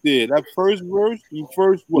verse right there. That first verse, the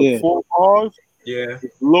first 4 bars, it's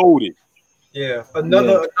loaded. Yeah,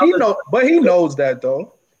 another. He knows that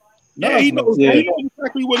though. Yeah, he knows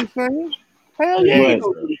exactly what he's saying. Hell yeah, he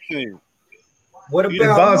knows what he's saying. What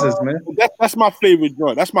about man? That's my favorite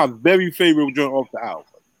joint. That's my very favorite joint off the album.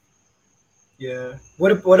 Yeah.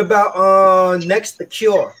 What about next The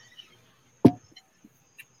Cure?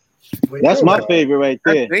 That's my favorite right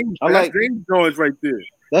there. I like James Jones right there.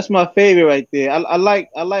 That's my favorite right there. I like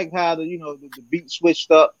how the beat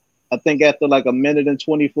switched up. I think after like a minute and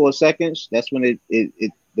 24 seconds, that's when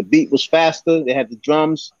the beat was faster. They had the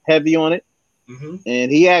drums heavy on it,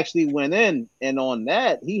 and he actually went in, and on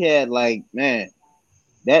that he had like, man,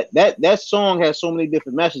 that song has so many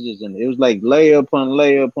different messages in it. It was like layer upon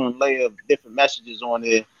layer upon layer of different messages on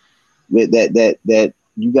there. With that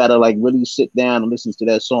you gotta like really sit down and listen to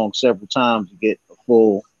that song several times to get a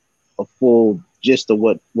full gist of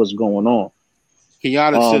what's going on.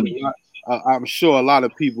 Kenyatta said, I'm sure a lot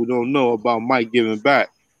of people don't know about Mike giving back.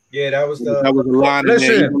 Yeah, that was a line in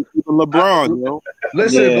there. Even LeBron, yo.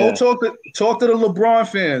 Listen, go talk to the LeBron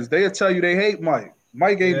fans. They'll tell you they hate Mike.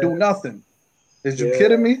 Mike ain't do nothing. Is you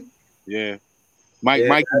kidding me? Yeah. Mike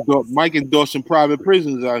endorsing private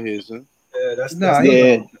prisons out here, son. Yeah, that's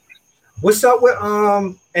What's up with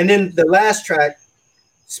and then the last track,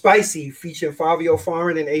 Spicy, featuring Fabio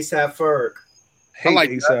Foreign and ASAP Ferg. I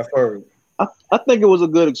like ASAP Ferg. I think it was a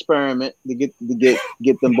good experiment to get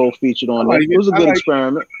them both featured on there. It was a good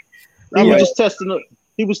experiment. He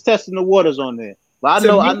was testing the waters on there. But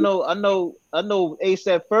I know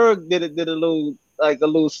ASAP Ferg did a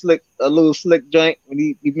little slick joint when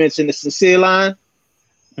he mentioned the sincere line.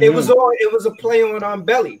 It was a play on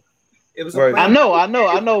Belly. It was I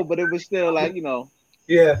know, but it was still like,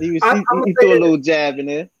 yeah. He threw a little jab in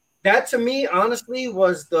there. That to me, honestly,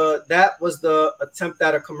 was the attempt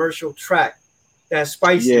at a commercial track. That's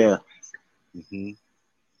Spicy. Yeah. Mm-hmm.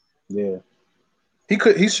 Yeah.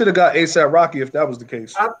 He should have got ASAP Rocky if that was the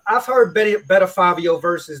case. I've heard better Fabio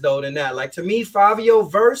verses though than that. Like to me, Fabio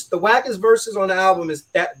verse, the wackest verses on the album is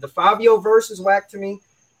that the Fabio verse is whack to me,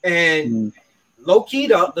 and low key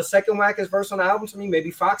the second wackest verse on the album to me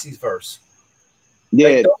maybe Foxy's verse.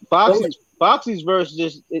 Yeah, like Foxy's verse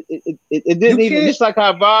just it didn't even, just like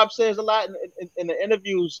how Bob says a lot in the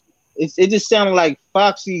interviews. It just sounded like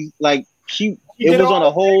Foxy, like it was on a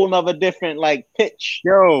whole nother different like pitch.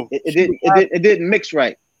 Yo, it didn't mix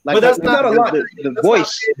right. Like, but that's not a lot. The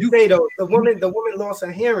voice. You say though, the woman lost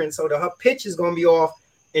her hearing, so her pitch is gonna be off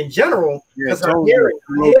in general because her hearing.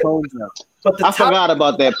 But I forgot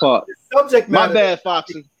about that part. The subject matter. My bad,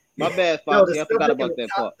 Foxy. My bad, Foxy. I forgot about that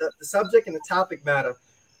part. The subject and the topic matter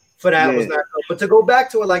for that was not good. But to go back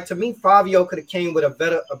to it, like to me, Fabio could have came with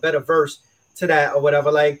a better verse to that or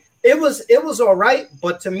whatever. Like it was all right,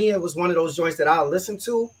 but to me, it was one of those joints that I'll listen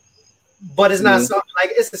to. But it's not something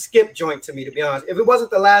like it's a skip joint to me, to be honest. If it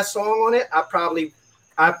wasn't the last song on it, I'd probably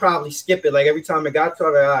skip it. Like every time it got to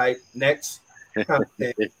it, all right, next. Man,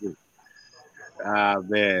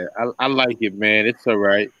 I like it, man. It's all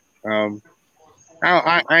right.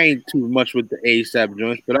 I ain't too much with the ASAP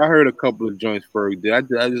joints, but I heard a couple of joints Ferg did. I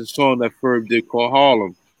did a song that Ferg did called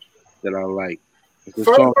Harlem that I like.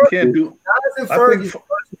 Ferg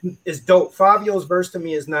is dope. Fabio's verse to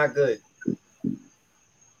me is not good.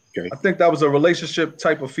 Okay. I think that was a relationship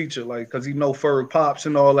type of feature, like because he know Ferg pops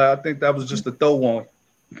and all that. I think that was just a throw on.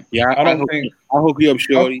 Yeah, I hook you up,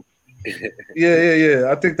 shorty.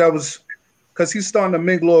 Yeah. I think that was because he's starting to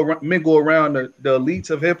mingle around the elites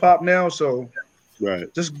of hip hop now. So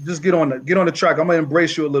right, just get on the track. I'm gonna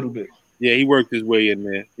embrace you a little bit. Yeah, he worked his way in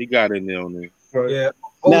there. He got in there on there. Right. Yeah.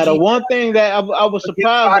 Now the one thing that I was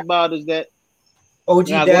surprised about is that OG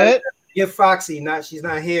Dad give Foxy she's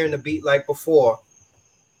not hearing the beat like before.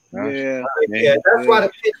 Yeah, that's why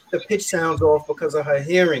the pitch sounds off because of her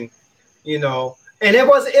hearing, you know. And it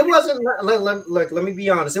wasn't. Let me be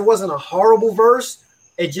honest. It wasn't a horrible verse.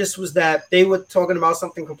 It just was that they were talking about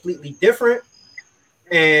something completely different,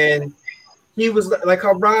 and he was like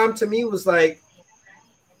her rhyme to me was like.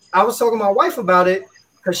 I was talking to my wife about it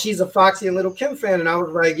because she's a Foxy and Lil' Kim fan, and I was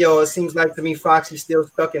like, "Yo, it seems like to me Foxy's still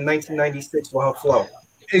stuck in 1996 with her flow."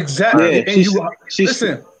 Exactly. Yeah,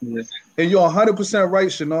 listen. And you're 100%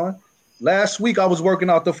 right, Shannon. Last week I was working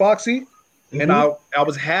out the Foxy, and I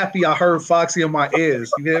was happy I heard Foxy in my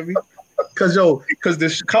ears. You get me? Because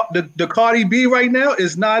the Cardi B right now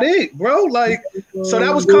is not it, bro. Like, so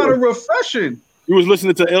that was kind of refreshing. You was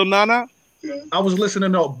listening to Il Nana? I was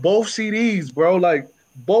listening to both CDs, bro. Like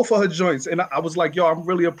both of her joints, and I was like, yo, I'm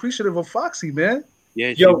really appreciative of Foxy, man.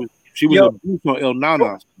 Yeah, she was a boost on Il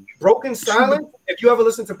Nana. Broken Silence. If you ever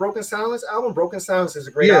listen to Broken Silence album, Broken Silence is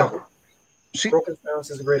a great album. Broken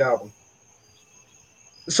Silence is a great album.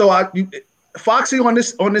 So Foxy on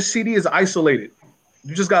this CD is isolated.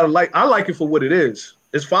 You just gotta I like it for what it is.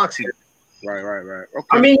 It's Foxy. Right. Okay.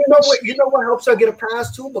 I mean, you know what helps her get a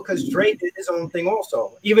pass too? Because Dre did his own thing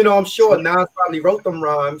also. Even though I'm sure Nas probably wrote them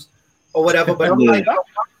rhymes or whatever, but I'm like,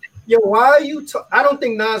 yo, why are you? I don't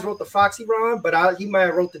think Nas wrote the Foxy rhyme, but he might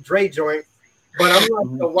have wrote the Dre joint. But I'm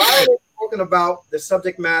like, so why are they talking about the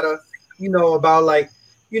subject matter? You know, about like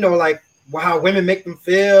how women make them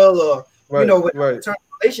feel, or with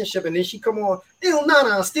relationship, and then she come on, Il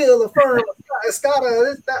Nana, still a firm, Escada,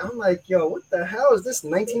 this, that. I'm like, yo, what the hell is this?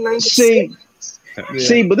 1996.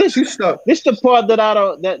 See, but this the part that I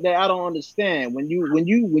don't understand. When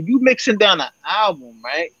you mixing down an album,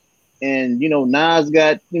 right? And Nas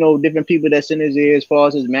got different people that's in his ear as far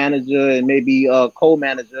as his manager and maybe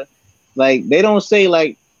co-manager. Like they don't say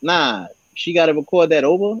like, nah, she got to record that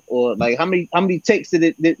over, or like how many takes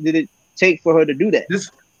did it take for her to do that?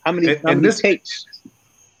 How many takes?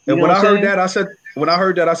 And when I heard that, I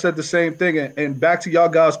said the same thing. And back to y'all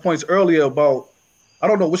guys' points earlier about, I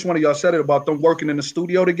don't know which one of y'all said it about them working in the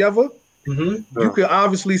studio together. Mm-hmm. You could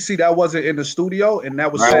obviously see that wasn't in the studio, and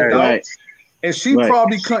that was sent out. And she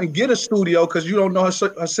probably couldn't get a studio because you don't know her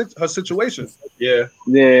situation. Yeah.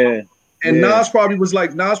 And Nas probably was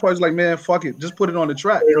like, man, fuck it, just put it on the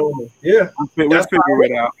track. Yeah, let's figure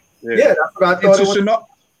it out. Yeah, that's what I thought.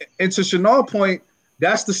 And to Chanel's point,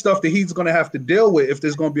 that's the stuff that he's going to have to deal with if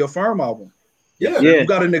there's going to be a firm album. Yeah. You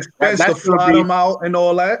got an expense to fly them out and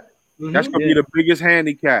all that. Mm-hmm. That's going to be the biggest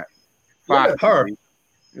handicap. Her.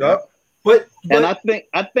 Yep. And I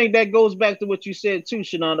think that goes back to what you said too,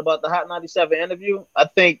 Shannon, about the Hot 97 interview. I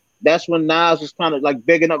think that's when Nas was kind of like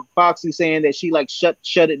bigging up Foxy, saying that she like shut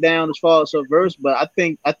it down as far as her verse. But I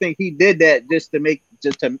think he did that just to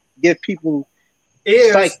give people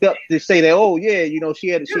psyched up to say that, oh yeah, she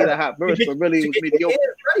had a hot verse, but really it was mediocre.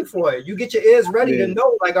 Ready for it. You get your ears ready to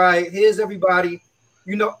know, like, all right, here's everybody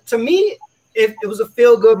you know, to me, it was a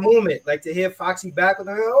feel good moment, like to hear Foxy back with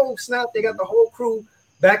her. Oh snap! They got the whole crew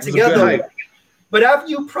back together. But after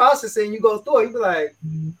you process it and you go through it, you be like,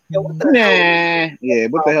 yo, what the hell? Yeah,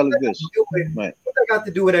 what the hell is this? What that got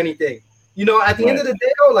to do with anything? You know, at the end of the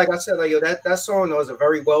day, though, like I said, like yo, that song was a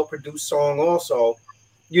very well produced song, also.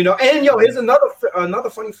 You know, and yo, here's another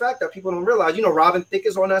funny fact that people don't realize. You know, Robin Thicke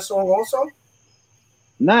is on that song also.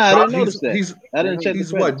 Nah, I didn't notice that. I didn't check.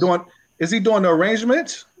 He's what doing? Is he doing the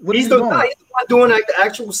arrangements? What he's is he doing? He's doing like the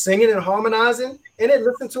actual singing and harmonizing, and then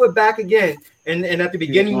listen to it back again. And at the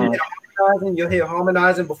beginning, you'll hear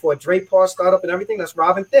harmonizing before Dre part start up and everything. That's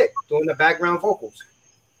Robin Thicke doing the background vocals.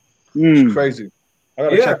 It's crazy. I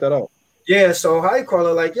gotta check that out. Yeah, so how you call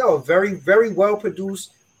it? Like, yo, very, very well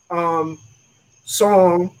produced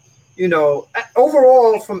song. You know,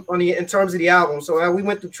 overall in terms of the album. So we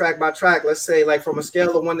went through track by track. Let's say, like, from a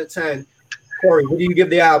scale of 1 to 10, Corey, what do you give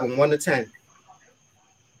the album? 1 to 10?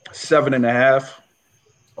 7.5.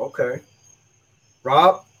 Okay.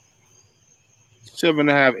 Rob?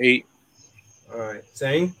 7.5, 8. All right.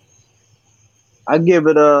 Zane? I give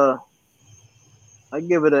it a 8. I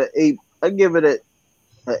give it a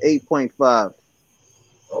 8.5.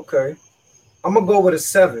 Okay. I'm gonna go with a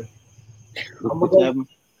 7. I'm gonna go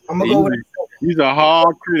with a 7. He's a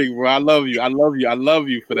hard critic, bro. I love you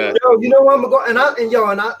for that. Yo, you know what? I'm gonna go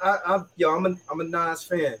I'm a Nas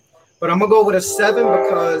fan, but I'm gonna go with a 7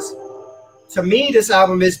 because to me this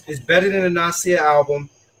album is better than the Nasir album,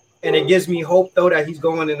 and it gives me hope though that he's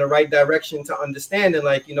going in the right direction to understanding,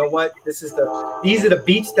 like, you know what, these are the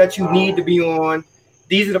beats that you need to be on.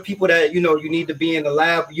 These are the people that, you know, you need to be in the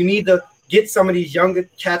lab. You need to get some of these younger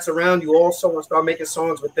cats around you also and start making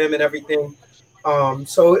songs with them and everything.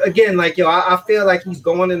 So again, like, yo, I feel like he's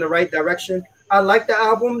going in the right direction. I like the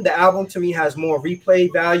album. The album to me has more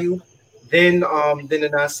replay value than the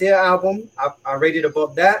Nasir album. I rate it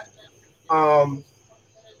above that. But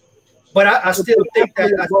I still think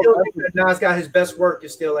that Nas got his best work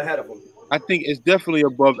is still ahead of him. I think it's definitely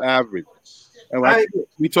above average. And like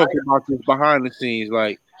we talked about this behind the scenes,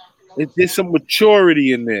 like there's some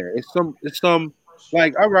maturity in there. It's some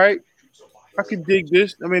like, all right, I can dig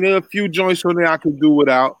this. I mean, there are a few joints on there I can do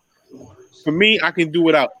without. For me, I can do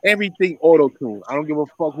without everything auto-tune. I don't give a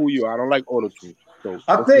fuck who you are. I don't like auto-tune. So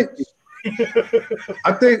I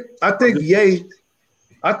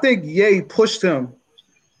think Ye pushed him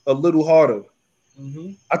a little harder.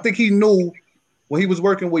 Mm-hmm. I think he knew when he was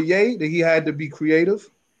working with Ye that he had to be creative.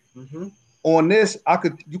 Mm-hmm. On this,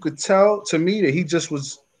 you could tell to me that he just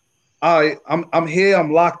was, I'm here,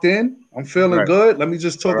 I'm locked in, I'm feeling good. Let me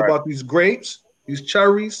just talk about these grapes, these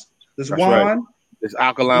cherries, this wine, this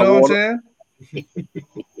alkaline water. What I'm saying?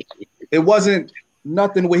 It wasn't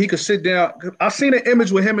nothing where he could sit down. I seen an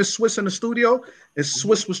image with him and Swiss in the studio, and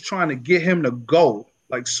Swiss was trying to get him to go.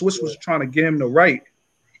 Like Swiss was trying to get him to write.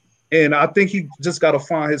 And I think he just got to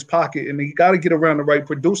find his pocket, and he got to get around the right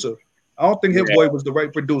producer. I don't think Hit Boy was the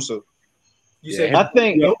right producer. You say I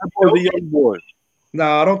think Hit Boy the young boy.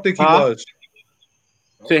 Nah, I don't think he was.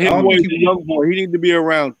 So Hit Boy is the young boy. He need to be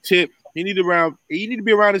around Tip. He need to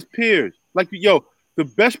be around his peers. Like, yo, the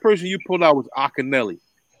best person you pulled out was Akinelli.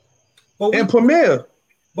 And Premier.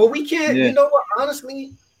 But we can't, you know what,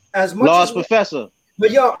 honestly, as much Lost as Professor.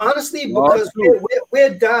 But yo, honestly, because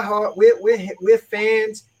we're diehard, we're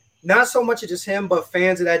fans, not so much of just him, but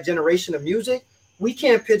fans of that generation of music. We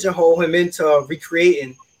can't pigeonhole him into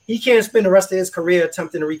recreating. He can't spend the rest of his career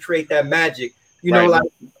attempting to recreate that magic. You know, like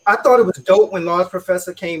I thought it was dope when Lost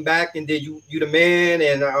Professor came back and did You the Man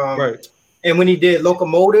and when he did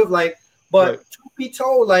Locomotive, like, but truth be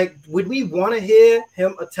told, like, would we want to hear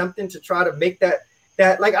him attempting to try to make that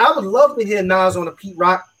like I would love to hear Nas on a Pete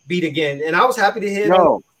Rock beat again, and I was happy to hear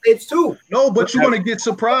tapes too. No, but you're gonna get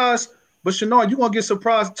surprised. But Shannon, you're gonna get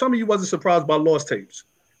surprised. Tell me you wasn't surprised by Lost Tapes.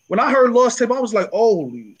 When I heard Lost Tape, I was like,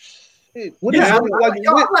 holy shit. I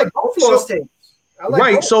like both Lost Tapes.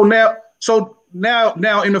 So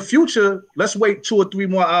now in the future, let's wait 2 or 3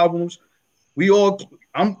 more albums.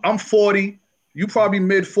 I'm 40. You probably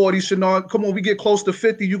mid-40s, Shannon. Come on, we get close to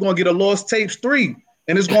 50. You're gonna get a Lost Tapes 3.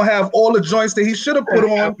 And it's gonna have all the joints that he should have put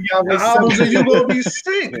on the albums, and you're gonna be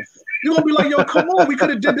sick. You're gonna be like, yo, come on, we could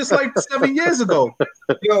have did this like 7 years ago.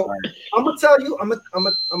 Yo, I'm gonna tell you,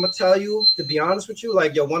 to be honest with you,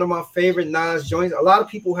 like, yo, one of my favorite Nas joints. A lot of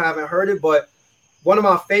people haven't heard it, but one of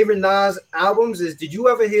my favorite Nas albums is. Did you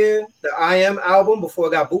ever hear the I Am album before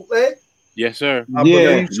it got bootleg? Yes, sir.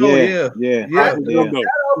 Yeah.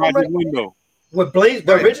 Project Window. With Blaze,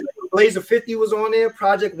 the original Blazer 50 was on there.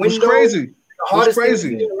 Project Window. It was crazy. The hardest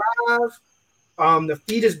thing alive. the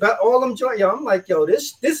feet is back, all them joint. Yo, I'm like, yo,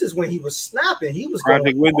 this is when he was snapping. He was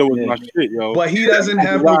Project going. Window was my shit, yo. But he doesn't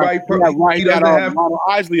have the right. He doesn't have Ronald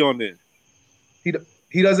Isley on this.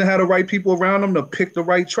 He doesn't have the right people around him to pick the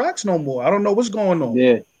right tracks no more. I don't know what's going on.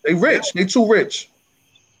 Yeah, they rich. They too rich.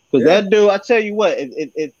 Because that dude, I tell you what,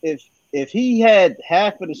 if he had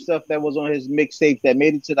half of the stuff that was on his mixtape that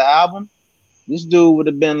made it to the album, this dude would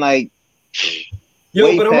have been like,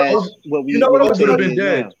 yo, but you know what would have been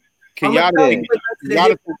dead. You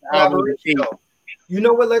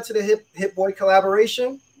know what led to the Hit Boy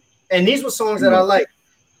collaboration? And these were songs that I like.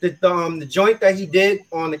 The joint that he did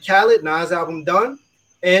on the Khaled Nas album, Done,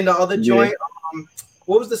 and the other joint.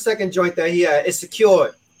 What was the second joint that he had? It's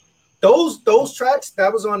Secured. Those tracks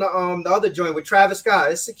that was on the other joint with Travis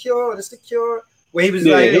Scott. It's Secure. Where he was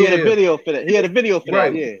like, he had a video for that. He had a video for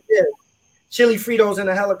that. Yeah. Chili Fritos in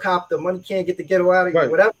a helicopter. Money can't get the ghetto out of you.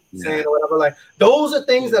 Whatever he's saying or whatever. Like those are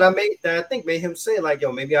things that I think made him say like,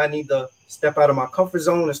 yo, maybe I need to step out of my comfort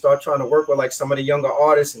zone and start trying to work with like some of the younger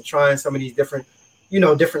artists and trying some of these different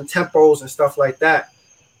tempos and stuff like that.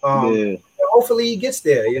 Hopefully he gets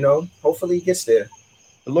there. Hopefully he gets there.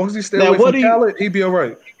 As long as he stay away from Khaled, he'd be all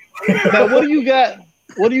right. Now, what do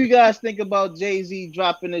you guys think about Jay-Z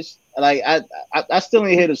dropping this? Like, I still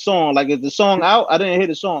ain't hear the song. Like, is the song out? I didn't hear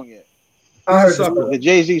the song yet. I heard the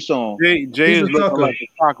Jay-Z song. Jay is looking like a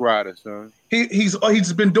cock rider, son.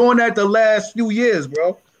 He's been doing that the last few years,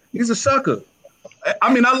 bro. He's a sucker.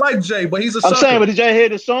 I mean, I like Jay, but he's a sucker. I'm saying, but did y'all hear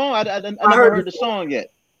the song? I never heard the song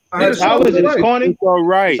yet. How is it? It's corny? It's all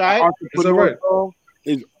right. It's all right.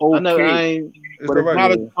 It's okay. But it's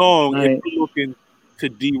not a song if you're looking to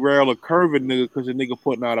derail a curving nigga because the nigga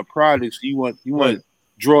putting out a project. So you want to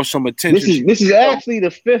draw some attention. This is actually the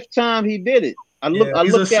 5th time he did it. I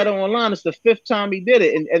looked at it online. It's the 5th time he did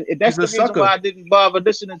it, and that's the reason why I didn't bother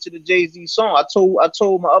listening to the Jay-Z song. I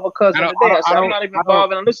told my other cousin today. I said I'm not even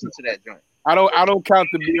bothering listening to that joint. I don't count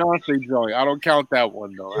the Beyonce joint. I don't count that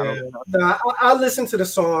one though. Yeah. I listened to the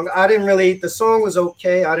song. The song was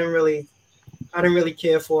okay. I didn't really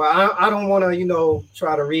care for it. I don't want to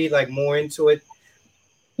try to read like more into it.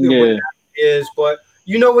 Yeah, but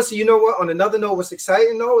you know what? On another note, what's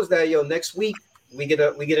exciting though is that next week we get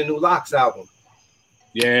a new Lox album.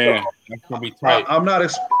 Yeah, that's gonna be tight. I'm not.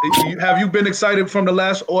 Have you been excited from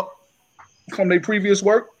from their previous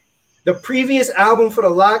work? The previous album for the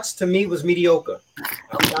Lox to me was mediocre.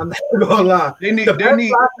 I'm not gonna lie. The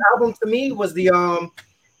best Lox album to me was the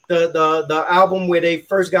album where they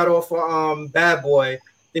first got off of Bad Boy,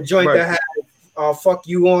 the joint that had "Fuck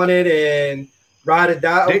You" on it and Ride or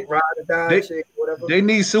Die, whatever. They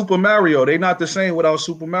need Super Mario. They're not the same without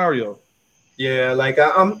Super Mario. Yeah, like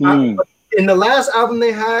I'm in the last album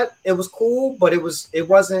they had, it was cool, but it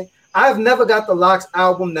wasn't. I've never got the Lox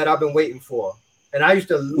album that I've been waiting for, and I used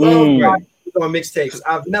to love on mixtapes.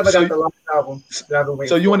 I've never got the Lox album that I've been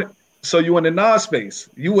waiting for. So you in the Nas space?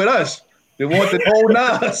 You with us? They want the whole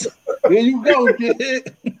Nas. There you go,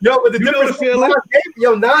 kid. Yo, but the difference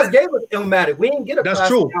Nas gave us Illmatic. We didn't get a That's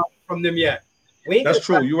true from them yet. That's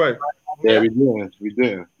true. You're right. Yeah, we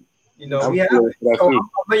did. We have it.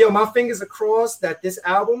 So, my fingers are crossed that this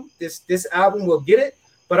album will get it.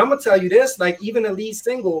 But I'm gonna tell you this: like, even the lead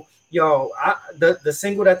single, the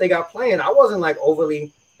single that they got playing, I wasn't like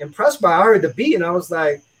overly impressed by. I heard the beat and I was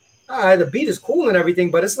like, all right, the beat is cool and everything,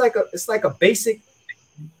 but it's like a basic,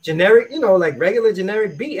 generic, like regular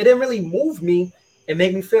generic beat. It didn't really move me and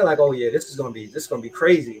make me feel like, oh yeah, this is gonna be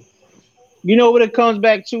crazy. You know what it comes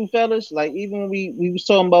back to, fellas? Like, even when we was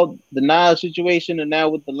talking about the Nas situation and now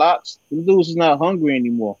with the Lox, the dudes is not hungry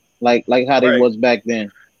anymore. Like how they was back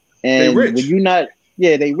then. And they rich. When you not,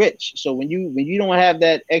 they rich. So when you don't have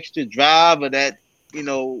that extra drive or that,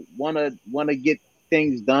 wanna get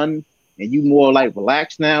things done, and you more like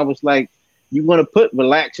relaxed now, it's like you want to put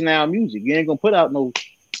relax now music. You ain't gonna put out no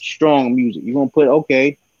strong music. You're gonna put,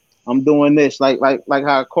 okay, I'm doing this, like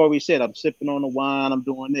how Corey said, I'm sipping on the wine, I'm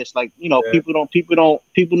doing this. Like, people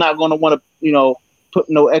not gonna want to, put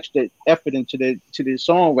no extra effort into their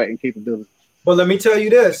songwriting capability. But let me tell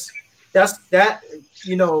you this, that's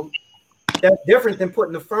different than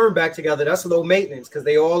putting the firm back together. That's low maintenance because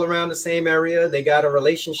they all around the same area. They got a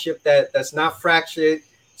relationship that's not fractured.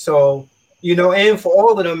 So, and for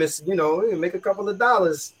all of them, it's, make a couple of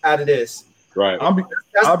dollars out of this. Right. I'll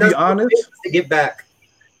be honest. To get back.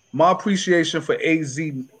 My appreciation for AZ,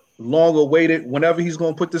 long awaited, whenever he's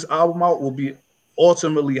going to put this album out, will be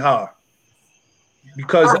ultimately high.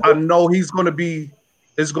 Because I know it's going to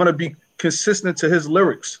be consistent to his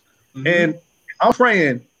lyrics. Mm-hmm. And I'm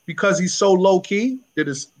praying, because he's so low key, that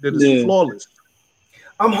is flawless.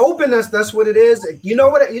 I'm hoping that's what it is. You know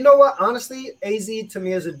what? Honestly, AZ to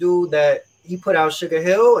me is a dude that he put out Sugar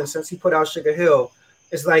Hill, and since he put out Sugar Hill,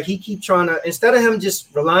 it's like he keep trying to, instead of him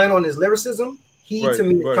just relying on his lyricism, he to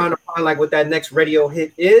me is trying to find like what that next radio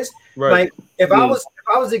hit is. Like if I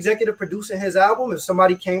was executive producing his album, if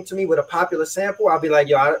somebody came to me with a popular sample, I'd be like,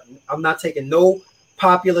 yo, I'm not taking no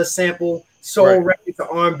popular sample, soul record to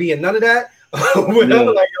R&B and none of that.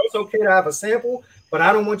 Whatever, like it's okay to have a sample, but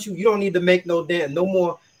I don't want you don't need to make no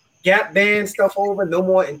more Gap Band stuff over, no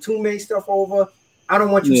more Entombed stuff over. I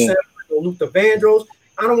don't want you sampling no Luther Vandross.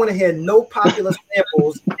 I don't want to hear no popular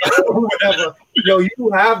samples or whatever. Yo,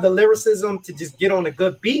 you have the lyricism to just get on a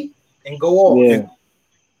good beat and go off.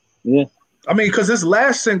 Yeah. I mean, because his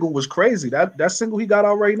last single was crazy. That single he got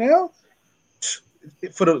out right now,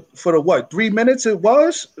 for the what, 3 minutes it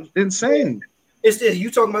was insane. It's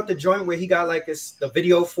you talking about the joint where he got like the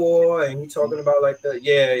video for, and he talking about like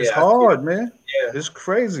it's hard, man. Yeah, it's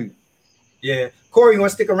crazy. Yeah, Corey, you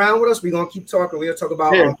want to stick around with us? We're gonna keep talking. We'll talk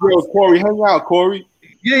about Corey, hang out, Corey.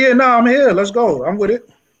 Nah, I'm here. Let's go. I'm with it.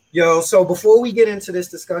 Yo, so before we get into this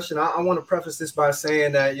discussion, I want to preface this by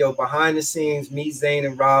saying that, behind the scenes, me, Zane,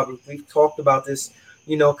 and Rob, we've talked about this,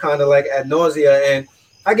 kind of like ad nausea. And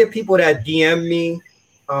I get people that DM me,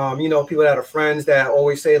 people that are friends that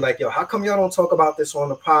always say like, yo, how come y'all don't talk about this on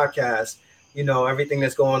the podcast? Everything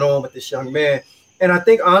that's going on with this young man. And I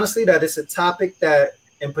think, honestly, that it's a topic that,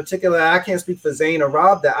 in particular, I can't speak for Zane or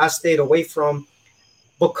Rob, that I stayed away from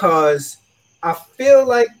because I feel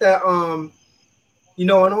like that, in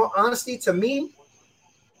all honesty, to me,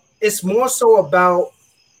 it's more so about,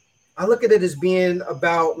 I look at it as being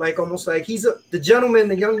about like almost like the gentleman,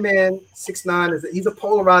 the young man, 6ix9ine, he's a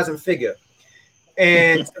polarizing figure.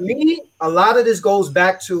 And to me, a lot of this goes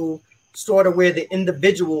back to sort of where the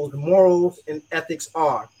individual's morals and ethics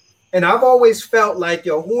are. And I've always felt like,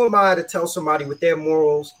 who am I to tell somebody what their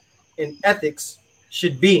morals and ethics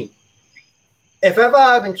should be? If ever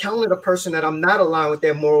I've encountered a person that I'm not aligned with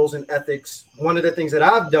their morals and ethics, one of the things that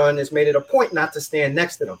I've done is made it a point not to stand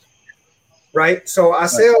next to them. Right. So I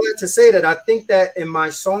say all that to say that I think that in my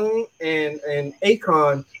song and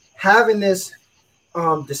Akon, having this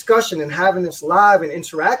discussion and having this live and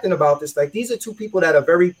interacting about this, like these are two people that are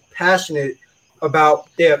very passionate about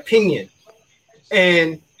their opinion.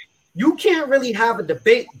 And you can't really have a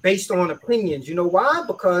debate based on opinions. You know why?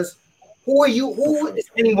 Because who is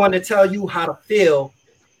anyone to tell you how to feel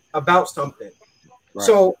about something? Right.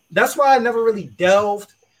 So that's why I never really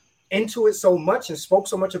delved into it so much and spoke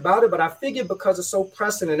so much about it. But I figured because it's so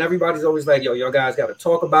pressing and everybody's always like, yo, y'all guys got to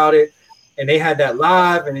talk about it. And they had that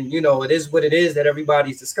live and, it is what it is that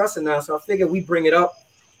everybody's discussing now. So I figured we bring it up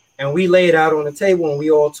and we lay it out on the table and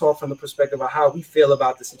we all talk from the perspective of how we feel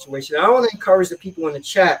about the situation. I want to encourage the people in the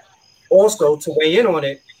chat also to weigh in on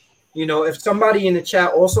it. If somebody in the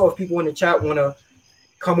chat, also, if people in the chat want to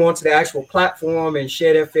come onto the actual platform and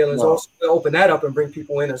share their feelings, also open that up and bring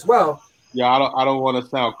people in as well. Yeah, I don't want to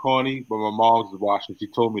sound corny, but my mom's watching. She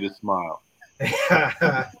told me to smile.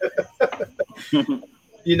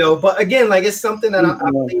 But again, like it's something that I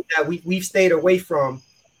think that we've stayed away from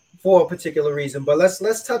for a particular reason. But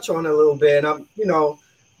let's touch on it a little bit. And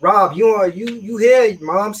Rob, you here?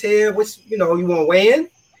 Mom's here. You want to weigh in?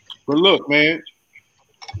 But look, man.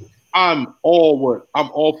 I'm all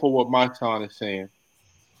for what my son is saying.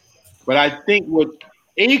 But I think what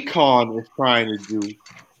Akon is trying to do,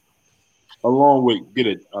 along with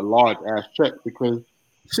get a large ass check, because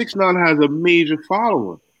 6ix9ine has a major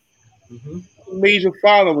following. Mm-hmm. Major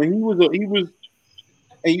following. He was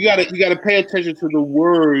and you gotta pay attention to the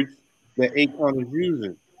words that Akon is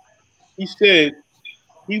using. He said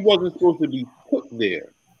he wasn't supposed to be put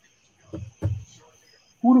there.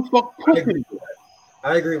 Who the fuck put him there?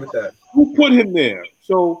 I agree with that. Who put him there?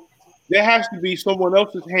 So there has to be someone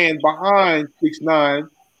else's hand behind 6ix9ine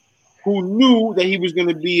who knew that he was going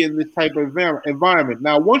to be in this type of environment.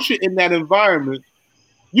 Now, once you're in that environment,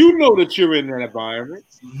 you know that you're in that environment.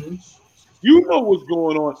 Mm-hmm. You know what's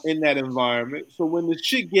going on in that environment. So when the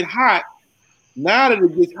shit get hot, now that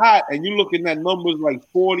it gets hot and you're looking at numbers like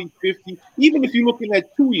 40, 50, even if you're looking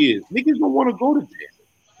at 2 years, niggas don't want to go to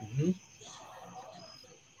jail. Mm-hmm.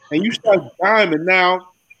 And you start diming now,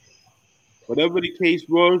 whatever the case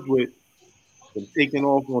was with them taking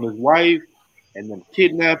off on his wife and them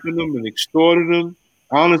kidnapping him and extorting him.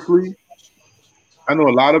 Honestly, I know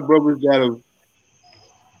a lot of brothers that have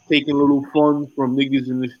taken little funds from niggas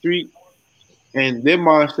in the street, and their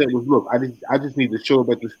mindset was, look, I just need to show up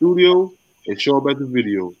at the studio and show up at the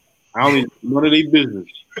video. I don't need none of their business.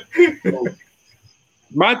 So,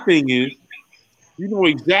 my thing is, you know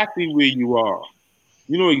exactly where you are.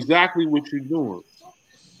 You know exactly what you're doing.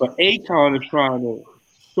 But Akon is trying to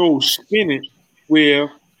so spin it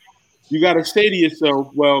where you got to say to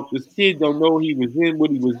yourself, well, this kid don't know he was in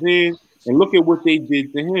what he was in, and look at what they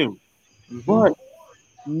did to him. But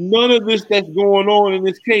none of this that's going on in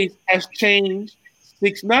this case has changed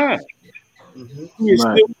 6ix9ine. He is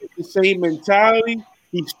still with the same mentality.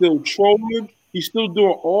 He's still trolling. He's still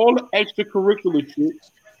doing all the extracurricular shit.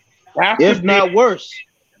 If not worse.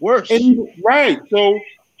 Right. So,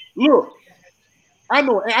 look, I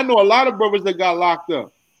know a lot of brothers that got locked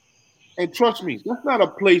up. And trust me, that's not a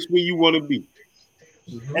place where you want to be.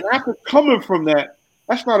 And after coming from that,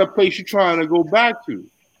 that's not a place you're trying to go back to.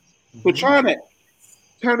 So trying to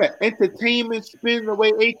turn the entertainment spin the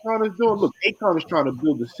way Akon is doing. Look, Akon is trying to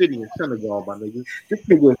build a city in Senegal, my nigga. This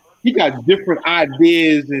nigga, he got different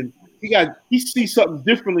ideas and he sees something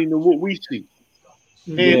differently than what we see.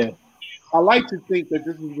 And I like to think that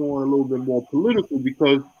this is going a little bit more political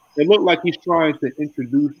because it looked like he's trying to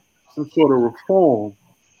introduce some sort of reform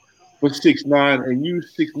for 6ix9ine and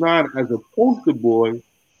use 6ix9ine as a poster boy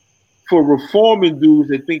for reforming dudes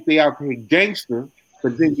that think they out here gangster,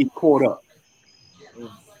 but then get caught up.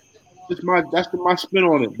 That's my spin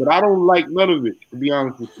on it. But I don't like none of it, to be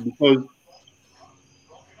honest with you, because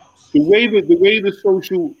the way the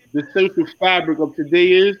social fabric of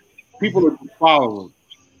today is, people are following.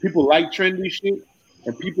 People like trendy shit,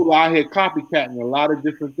 and people are out here copycatting a lot of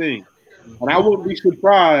different things. And I wouldn't be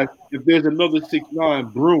surprised if there's another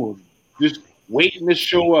 6ix9ine brewing, just waiting to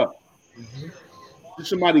show up. Just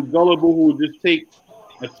somebody gullible who will just take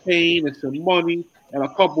a chain and some money and a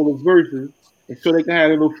couple of verses, and so they can have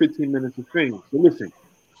a little 15 minutes of fame. So listen,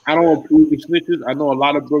 I don't approve the snitches. I know a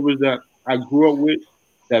lot of brothers that I grew up with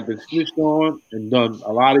that have been snitched on and done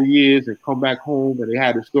a lot of years and come back home and they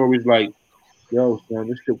had the stories like, yo, son,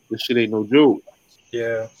 this shit ain't no joke.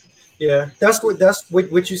 Yeah. That's what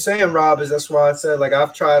you're saying, Rob, is that's why I said, like,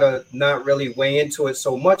 I've tried to not really weigh into it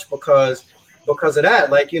so much because of that.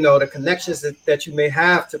 Like, you know, the connections that you may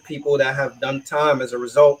have to people that have done time as a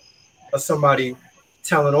result of somebody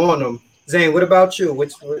telling on them. Zane, what about you?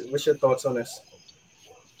 What's your thoughts on this?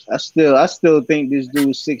 I still think this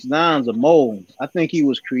dude 6ix9ine's a mole. I think he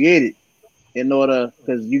was created in order,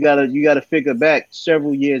 because you gotta figure back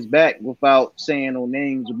several years back without saying no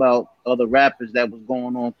names about other rappers that was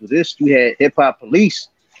going on through this. You had Hip Hop Police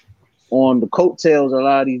on the coattails of a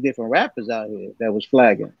lot of these different rappers out here that was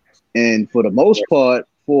flagging. And for the most part,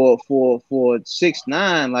 for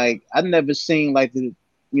 6ix9ine, like I never seen like the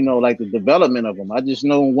development of him. I just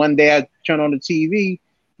know one day I turn on the TV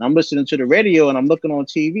and I'm listening to the radio and I'm looking on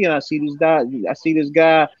TV and I see this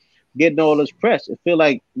guy getting all this press. It feel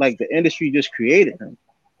like the industry just created him.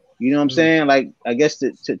 You know what I'm saying? Like, I guess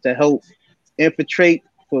to help infiltrate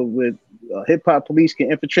with Hip Hop Police can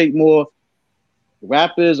infiltrate more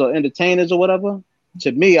rappers or entertainers or whatever.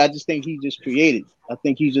 To me, I just think he just created. I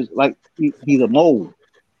think he's just like he's a mold.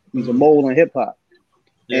 He's a mold in hip hop.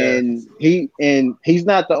 Yeah. And he's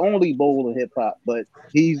not the only mold in hip hop, but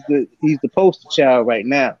he's the poster child right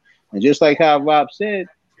now. And just like how Rob said,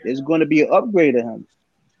 there's going to be an upgrade of him.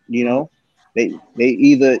 You know, they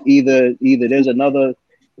either there's another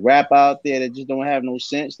rap out there that just don't have no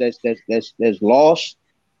sense that's lost,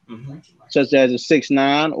 such as a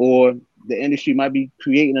 6ix9ine, or the industry might be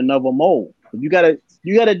creating another mold. You gotta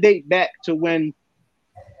date back to when,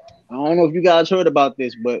 I don't know if you guys heard about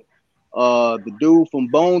this, but the dude from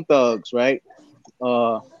Bone Thugs, right?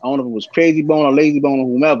 I don't know if it was Crazy Bone or Lazy Bone or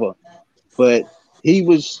whomever, but he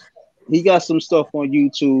got some stuff on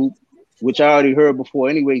YouTube, which I already heard before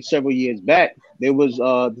anyway, several years back. There was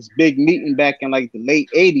this big meeting back in like the late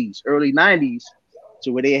 80s, early 90s,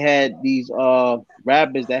 to where they had these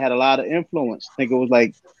rappers that had a lot of influence. I think it was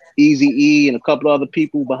like Eazy-E and a couple of other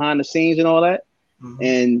people behind the scenes and all that.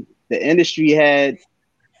 And the industry had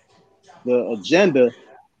the agenda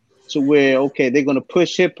to where, okay, they're going to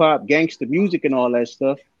push hip hop, gangster music and all that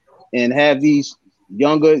stuff, and have these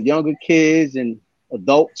younger kids and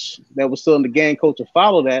adults that were still in the gang culture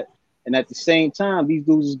follow that. And at the same time, these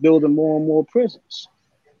dudes is building more and more prisons.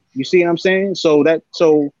 You see what I'm saying? So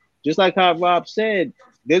just like how Rob said,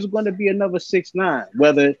 there's going to be another 6ix9ine,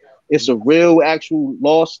 whether it's a real actual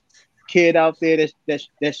lost kid out there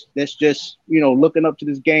that's just, you know, looking up to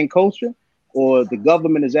this gang culture, or the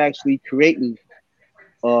government is actually creating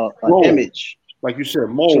an image. Like you said,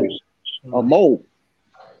 mold. A mold.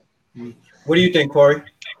 What do you think, Corey?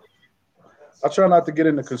 I try not to get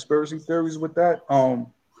into conspiracy theories with that.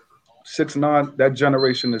 6ix9ine, that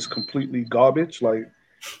generation is completely garbage. Like,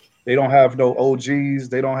 they don't have no OGs.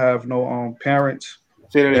 They don't have no parents.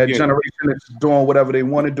 That generation is doing whatever they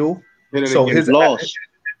want to do. So his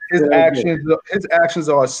actions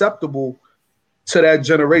are acceptable to that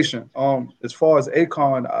generation. As far as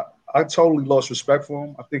Akon, I totally lost respect for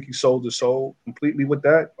him. I think he sold his soul completely with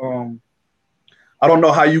that. I don't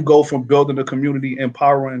know how you go from building a community,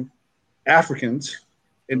 empowering Africans,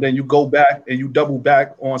 and then you go back and you double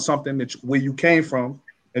back on something that where you came from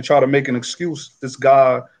and try to make an excuse. This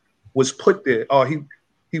guy was put there. Oh,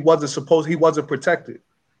 he wasn't protected.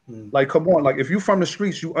 Like, come on, like if you're from the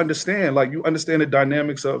streets, you understand the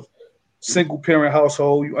dynamics of single parent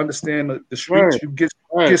household. You understand the streets. Right.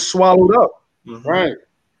 You get swallowed up. Right.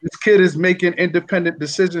 This kid is making independent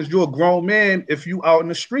decisions. You're a grown man if you out in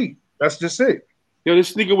the street. That's just it. Yo,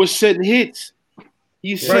 this nigga was setting hits.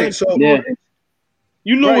 He's right. So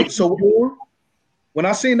you know right, what so doing. When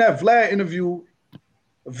I seen that Vlad interview,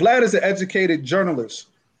 Vlad is an educated journalist.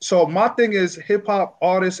 So my thing is hip hop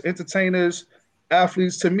artists, entertainers,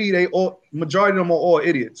 athletes, to me, majority of them are all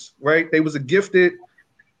idiots, right? They was gifted.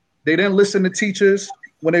 They didn't listen to teachers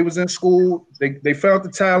when they was in school. They found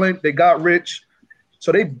the talent. They got rich.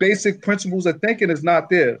 So they basic principles of thinking is not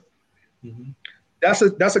there. That's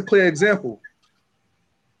a clear example.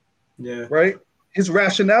 Yeah. Right? His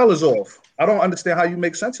rationale is off. I don't understand how you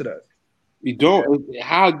make sense of that. You don't.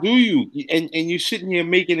 How do you? And you're sitting here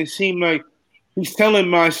making it seem like he's telling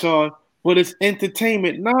my son, but it's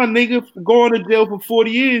entertainment. Nah, nigga, going to jail for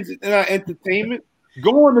 40 years is not entertainment.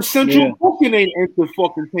 Going to Central Booking ain't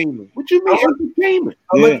entertainment. What you mean entertainment?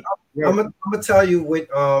 I'm gonna tell you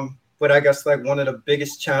what I guess like one of the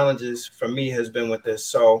biggest challenges for me has been with this.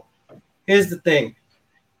 So here's the thing.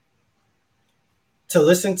 To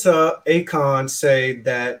listen to Akon say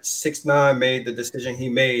that 6ix9ine made the decision he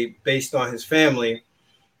made based on his family,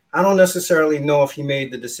 I don't necessarily know if he made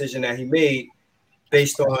the decision that he made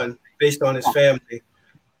based on his family.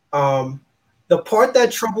 The part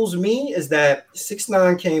that troubles me is that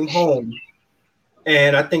 6ix9ine came home,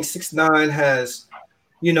 and I think 6ix9ine has,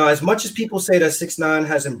 you know, as much as people say that 6ix9ine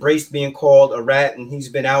has embraced being called a rat and he's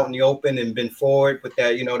been out in the open and been forward with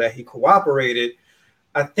that, you know, that he cooperated.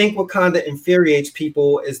 I think what kind of infuriates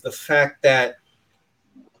people is the fact that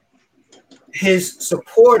his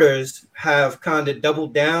supporters have kind of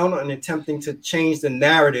doubled down on attempting to change the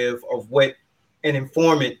narrative of what an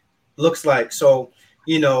informant looks like. So,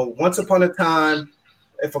 you know, once upon a time,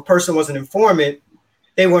 if a person was an informant,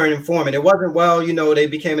 they were an informant. It wasn't, well, you know, they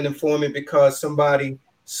became an informant because somebody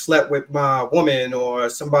slept with my woman or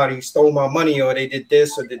somebody stole my money or they did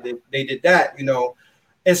this or they did that, you know.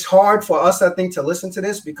 It's hard for us, I think, to listen to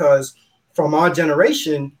this because from our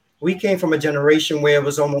generation, we came from a generation where it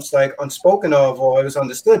was almost like unspoken of, or it was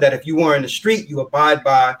understood that if you were in the street, you abide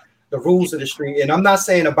by the rules of the street. And I'm not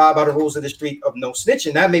saying abide by the rules of the street of no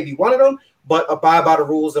snitching. That may be one of them, but abide by the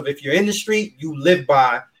rules of if you're in the street, you live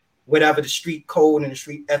by whatever the street code and the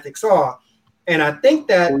street ethics are. And I think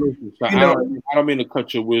that, I don't mean to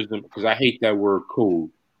cut your wisdom because I hate that word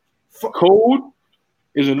code. Code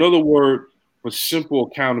is another word for simple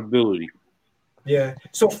accountability. Yeah.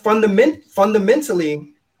 So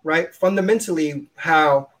fundamentally, right? Fundamentally,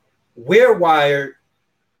 how we're wired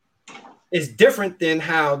is different than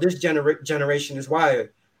how this generation is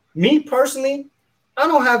wired. Me personally, I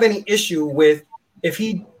don't have any issue with if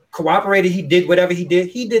he cooperated, he did whatever he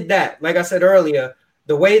did that. Like I said earlier,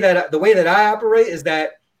 the way that I operate is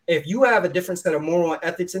that if you have a different set of moral and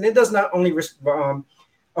ethics, and it does not only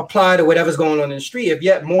apply to whatever's going on in the street. If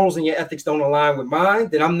your morals and your ethics don't align with mine,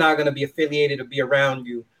 then I'm not going to be affiliated or be around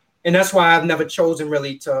you. And that's why I've never chosen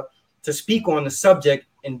really to speak on the subject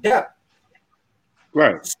in depth.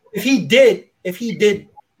 Right. So if he did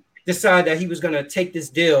decide that he was going to take this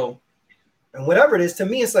deal and whatever it is, to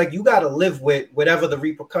me, it's like you got to live with whatever the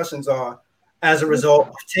repercussions are as a result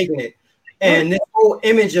of taking it. And this whole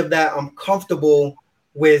image of that, I'm comfortable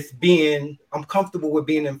with being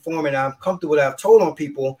an informant. I'm comfortable that I've told on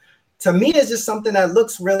people. To me, it's just something that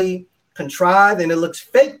looks really contrived and it looks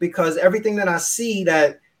fake because everything that I see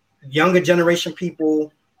that younger generation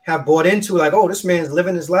people have bought into, like, oh, this man's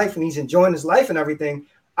living his life and he's enjoying his life and everything.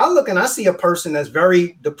 I look and I see a person that's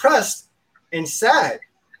very depressed and sad,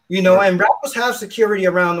 you know, and rappers have security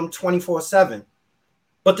around them 24/7.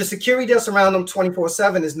 But the security that's around them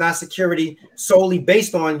 24/7 is not security solely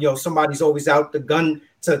based on, somebody's always out the gun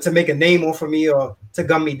to make a name off of me or to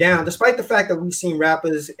gun me down, despite the fact that we've seen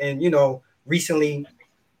rappers and, recently,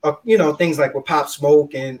 things like with Pop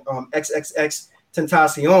Smoke and XXX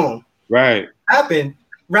Tentacion happen.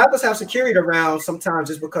 Rappers have security around sometimes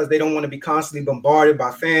just because they don't want to be constantly bombarded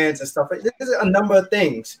by fans and stuff. There's a number of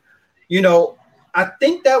things. I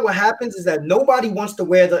think that what happens is that nobody wants to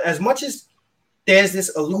wear as much as there's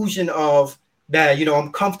this illusion of that,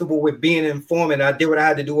 I'm comfortable with being an informant. I did what I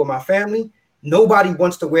had to do with my family. Nobody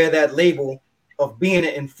wants to wear that label of being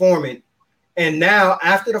an informant And now,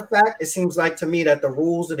 after the fact, it seems like to me that the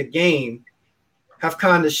rules of the game have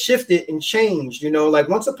kind of shifted and changed. You know, like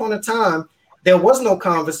once upon a time, there was no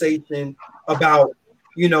conversation about,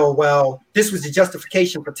 you know, well, this was the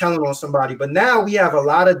justification for telling on somebody. But now we have a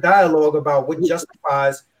lot of dialogue about what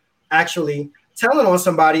justifies actually telling on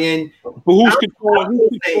somebody. And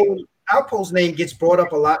Alpo's name gets brought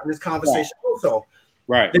up a lot in this conversation also.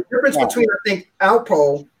 Right. The difference between, I think,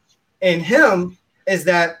 Alpo and him is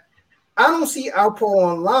that I don't see Alpo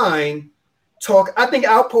online talk. I think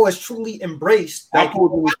Alpo has truly embraced that.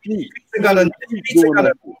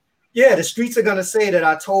 The streets are gonna say that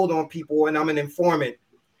I told on people and I'm an informant.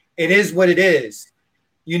 It is what it is,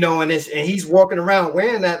 you know, and he's walking around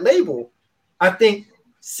wearing that label. I think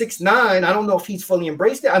 6ix9ine, I don't know if he's fully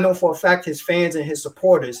embraced it. I know for a fact his fans and his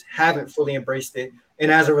supporters haven't fully embraced it.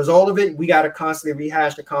 And as a result of it, we got to constantly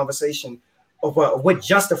rehash the conversation of what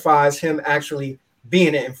justifies him actually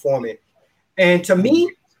being an informant. And to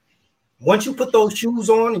me, once you put those shoes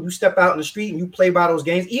on and you step out in the street and you play by those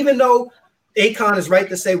games, even though Akon is right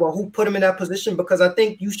to say, well, who put him in that position? Because I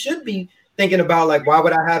think you should be thinking about, like, why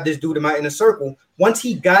would I have this dude in my inner circle? Once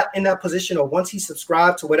he got in that position, or once he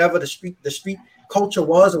subscribed to whatever the street culture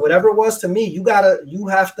was, or whatever it was, to me, you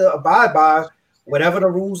have to abide by whatever the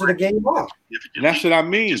rules of the game are. And that's what I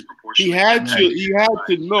mean. He had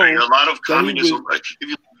to know a lot of communism.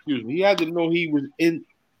 He had to know he was in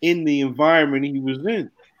the environment he was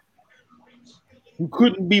in. You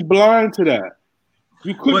couldn't be blind to that.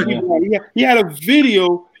 You couldn't be blind. He had a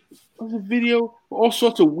video. What was a video? All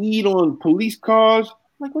sorts of weed on police cars.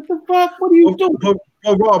 Like, what the fuck? What are you doing?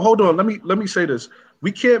 Rob, hold on. Let me say this.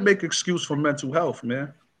 We can't make excuse for mental health,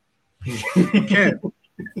 man. We can't.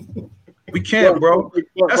 We can't, bro.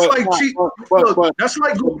 That's like cheap. That's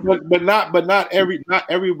like. But not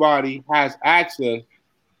everybody has access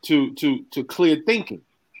to clear thinking.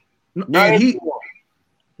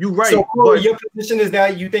 You're right. So your position is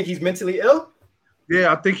that you think he's mentally ill?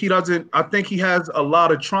 Yeah, I think he doesn't. I think he has a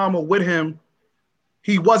lot of trauma with him.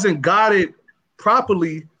 He wasn't guided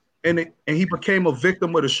properly, and he became a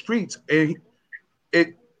victim of the streets. And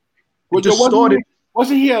it just started.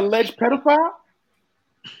 Wasn't he an alleged pedophile?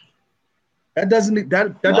 That doesn't make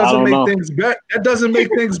things better. That doesn't make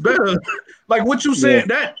things better. Like what you saying,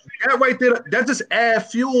 that right there, that just add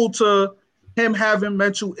fuel to him having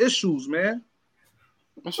mental issues, man.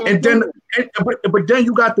 And then, but then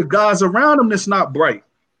you got the guys around him that's not bright.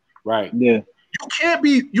 Right. Yeah.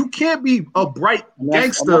 You can't be a bright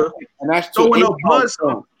gangster and that's throwing up blood.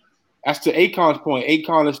 That's to Akon's point.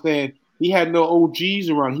 Akon is saying he had no OGs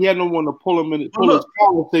around. He had no one to pull him in, pull his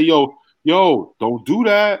car and say, yo, don't do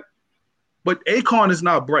that. But Akon is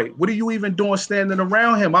not bright. What are you even doing standing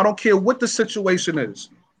around him? I don't care what the situation is.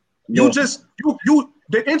 Yeah.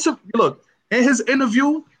 Look, in his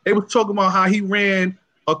interview, they were talking about how he ran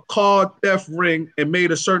a car theft ring and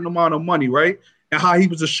made a certain amount of money, right? And how he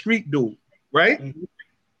was a street dude, right? Mm-hmm.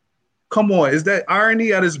 Come on, is that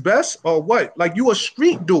irony at its best or what? Like, you a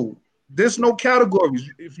street dude. There's no categories.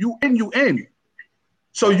 If you in, you in.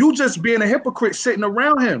 So you just being a hypocrite sitting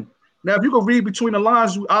around him. Now, if you can read between the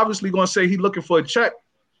lines, you obviously going to say he looking for a check.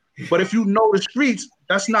 But if you know the streets,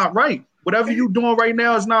 that's not right. Whatever you doing right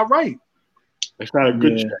now is not right. It's not a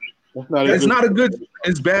good check.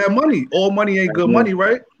 It's bad money. All money ain't good money,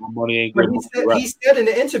 right? All money ain't good. He said in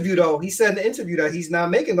the interview, though, that he's not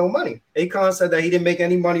making no money. Akon said that he didn't make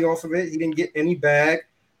any money off of it. He didn't get any bag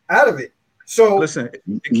out of it. So listen,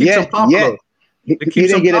 it keeps him popular. He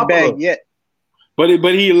didn't get a bag yet. But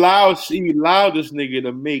he allowed this nigga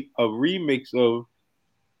to make a remix of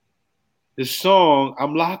the song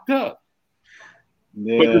 "I'm Locked Up."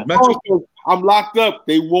 Yeah, but the song says, "I'm locked up.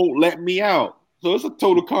 They won't let me out." So it's a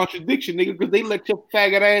total contradiction, nigga, because they let your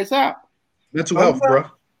faggot ass out. Mental health, bro.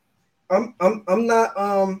 I'm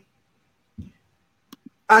not.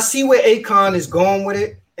 I see where Akon is going with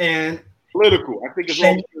it, and political. I think it's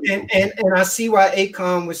all and I see why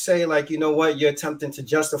Akon would say, like, you know what, you're attempting to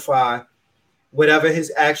justify whatever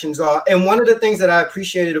his actions are. And one of the things that I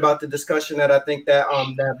appreciated about the discussion that I think that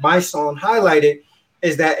my song highlighted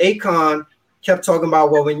is that Akon kept talking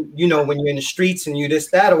about, well, when you're in the streets and you this,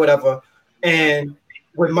 that, or whatever. And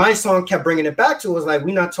what my song kept bringing it back to was like,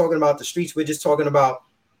 we're not talking about the streets. We're just talking about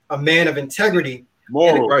a man of integrity,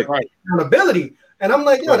 moral, and accountability. And I'm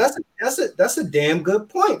like, yo, that's a damn good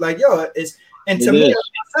point. Like, yo, to me,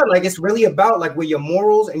 like, it's really about like where your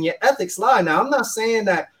morals and your ethics lie. Now, I'm not saying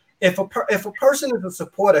that if a person is a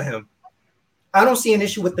supporter of him, I don't see an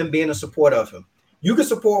issue with them being a supporter of him. You can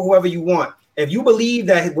support whoever you want. If you believe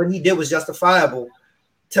that what he did was justifiable,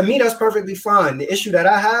 to me, that's perfectly fine. The issue that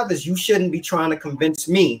I have is you shouldn't be trying to convince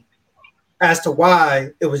me as to why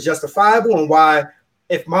it was justifiable and why,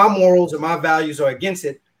 if my morals and my values are against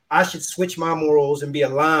it, I should switch my morals and be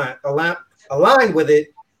aligned with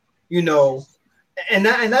it, you know. And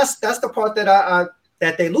that's the part that I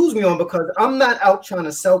that they lose me on, because I'm not out trying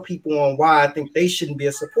to sell people on why I think they shouldn't be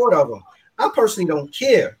a supporter of them. I personally don't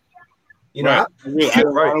care. You know, right. I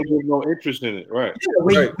don't have no interest in it. Right. Yeah,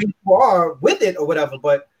 we are with it or whatever,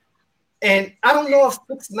 but and I don't know if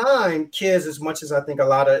 6ix9ine cares as much as I think a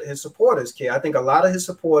lot of his supporters care. I think a lot of his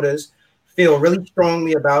supporters feel really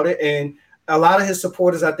strongly about it, and a lot of his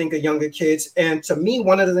supporters, I think, are younger kids. And to me,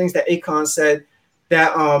 one of the things that Akon said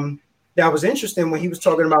that that was interesting when he was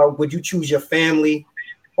talking about, would you choose your family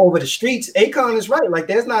over the streets? Akon is right. Like,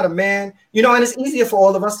 there's not a man, you know, and it's easier for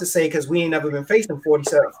all of us to say because we ain't never been facing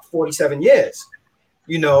 47 years.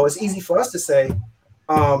 You know, it's easy for us to say.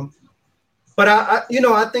 But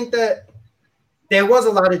I think that there was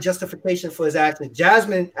a lot of justification for his action.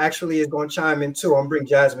 Jasmine actually is going to chime in too. I'm going to bring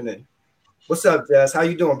Jasmine in. What's up, Jazz? How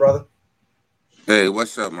you doing, brother? Hey,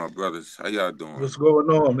 what's up, my brothers? How y'all doing? What's going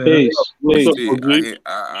on, man? Peace.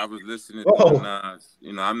 I was listening to Nas.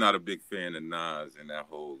 You know, I'm not a big fan of Nas and that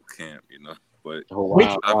whole camp, you know. But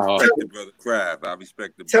I respect the brother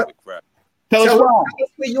Craft.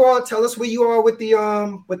 Tell us where you are with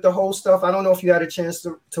the whole stuff. I don't know if you had a chance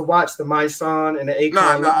to watch the My Son and the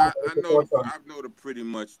Akon. I know pretty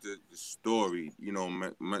much the story. You know,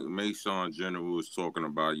 Mason General was talking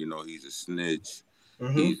about, you know, he's a snitch,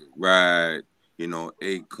 he's a ride. You know,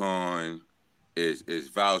 Akon is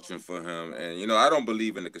vouching for him, and you know, I don't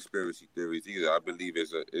believe in the conspiracy theories either. I believe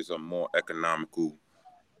it's a more economical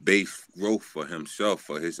base growth for himself,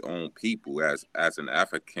 for his own people, as an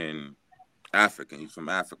African. He's from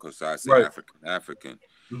Africa, so I say right. African.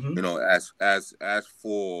 You know, as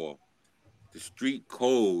for the street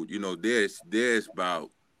code, you know, there's about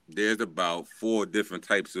 4 different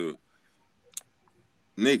types of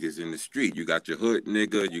niggas in the street. You got your hood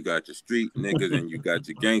nigga, you got your street niggas, and you got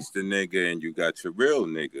your gangster nigga, and you got your real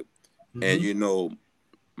nigga. And you know,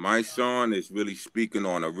 my son is really speaking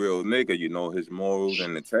on a real nigga, you know, his morals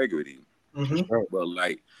and integrity. But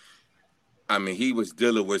like, I mean, he was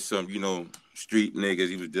dealing with some, you know, street niggas,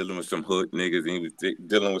 he was dealing with some hood niggas, and he was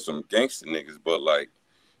dealing with some gangster niggas. But like,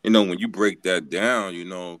 you know, when you break that down, you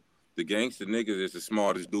know, the gangster niggas is the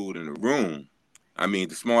smartest dude in the room. I mean,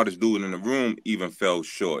 the smartest dude in the room even fell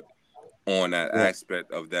short on that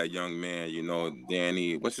aspect of that young man. You know,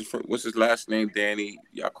 Danny. What's his last name? Danny.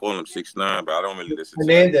 Y'all call him 6ix9ine, but I don't really listen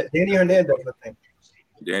to him. Danny Hernandez, I think.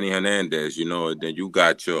 Danny Hernandez. You know, then you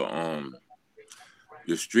got your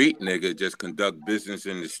street nigga just conduct business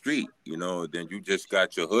in the street. You know, then you just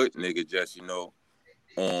got your hood nigga just, you know,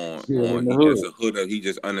 he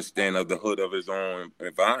just understand of the hood of his own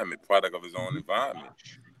environment, product of his own environment.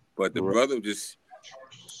 But the brother just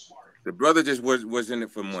was in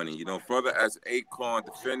it for money. You know, further as Akon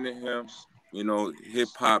defending him, you know, the hip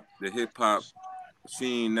hop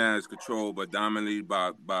scene now is controlled but dominated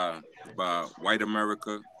by white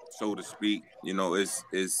America, so to speak. You know,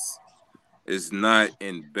 it's not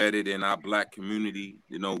embedded in our black community.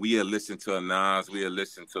 You know, we had listened to a Nas, we had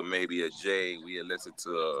listened to maybe a Jay, we had listened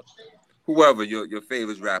to whoever your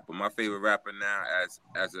favorite rapper. My favorite rapper now,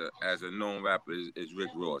 as a known rapper, is Rick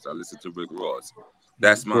Ross. I listen to Rick Ross.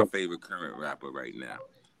 That's my favorite current rapper right now.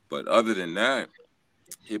 But other than that,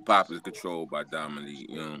 hip hop is controlled by dominantly,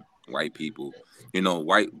 you know, white people. You know,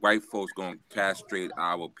 white folks gonna castrate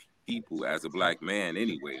our people as a black man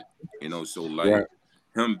anyway. You know, so like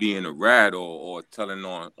him being a rat or telling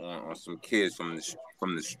on some kids from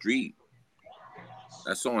the street,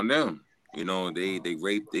 that's on them. You know, they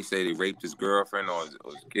say they raped his girlfriend or his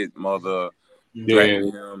kid's mother,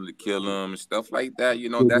 threatening him to kill him and stuff like that. You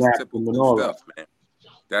know, that's typical stuff, man.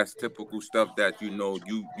 That's typical stuff that, you know,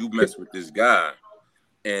 you mess with this guy.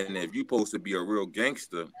 And if you're supposed to be a real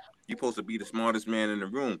gangster, you're supposed to be the smartest man in the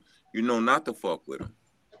room. You know not to fuck with him.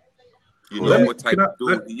 You know what type of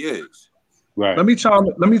dude he is. Right. Let me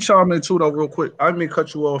chime in too though, real quick. I didn't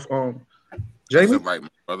cut you off. Jamie? That's right, my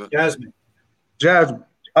brother. Jasmine.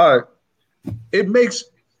 All right. It makes,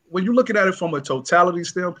 when you're looking at it from a totality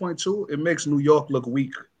standpoint too, it makes New York look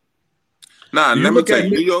weak. Nah, let me tell you,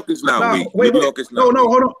 New York is not weak. Wait, New York is not weak.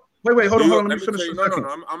 Hold on. Wait, hold on. Let me finish.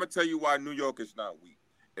 I'm gonna tell you why New York is not weak.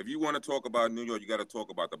 If you want to talk about New York, you got to talk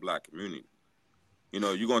about the black community. You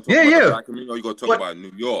know, you're going to talk about the black community, or you're going to talk about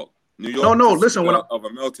New York. New York listen, of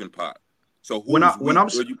a melting pot. So when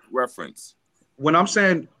you reference? When I'm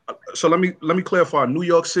saying, so let me clarify. New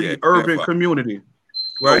York City urban community,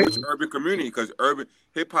 right? No, it's urban community because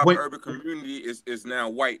hip hop urban community is now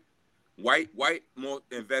white. White more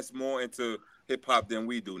invest more into hip hop than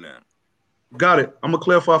we do now. Got it. I'm gonna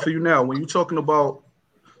clarify for you now. When you're talking about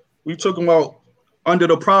under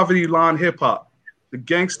the poverty line hip hop, the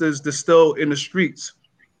gangsters that's still in the streets,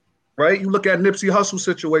 right? You look at Nipsey Hussle's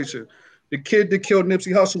situation. The kid that killed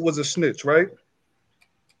Nipsey Hussle was a snitch, right?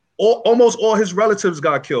 Almost all his relatives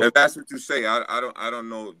got killed. If that's what you say, I don't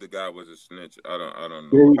know if the guy was a snitch. I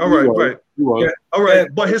don't know. All right. Yeah, all right.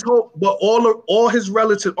 But all his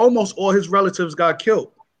relatives, almost all his relatives got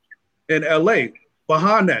killed in LA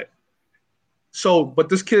behind that. So, but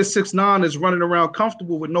this kid 6'9" is running around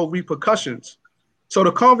comfortable with no repercussions. So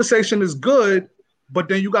the conversation is good, but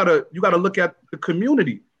then you gotta look at the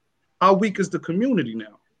community. How weak is the community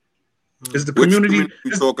now? Is the community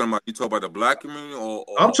you talking about? You talking about the black community, or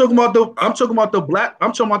I'm talking about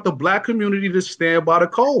the black community that stand by the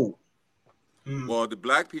code. Well, the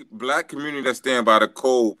black community that stand by the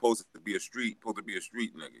code supposed to be a street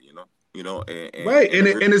nigga, you know,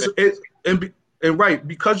 and right,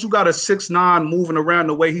 because you got a 6'9" moving around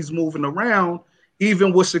the way he's moving around,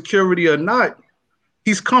 even with security or not,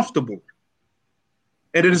 he's comfortable,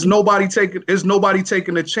 and there's nobody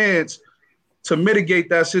taking a chance to mitigate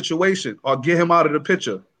that situation or get him out of the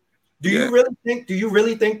picture. Do you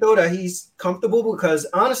really think though that he's comfortable? Because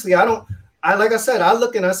honestly, like I said, I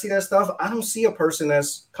look and I see that stuff. I don't see a person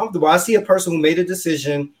that's comfortable. I see a person who made a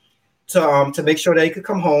decision to make sure that he could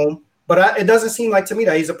come home. But it doesn't seem like to me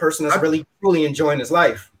that he's a person that's really truly enjoying his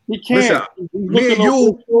life. He can't. Me and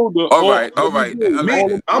you. All right.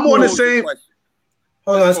 I'm on the same.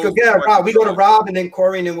 Hold on, let's go. Get Rob. We go to Rob and then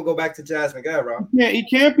Corey, and then we'll go back to Jasmine. Go ahead, Rob. He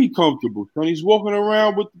can't be comfortable. Son. He's walking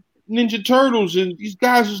around with Ninja Turtles, and these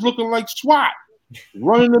guys is looking like SWAT,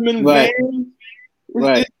 running them in vans.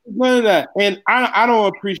 It's none of that. And I don't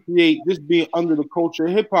appreciate this being under the culture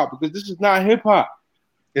of hip hop, because this is not hip hop.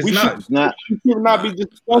 It's not. We should not be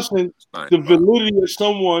discussing the validity of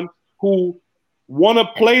someone who want to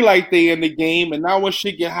play like they in the game, and now when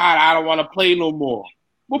shit get hot, I don't want to play no more.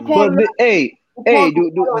 What part of that?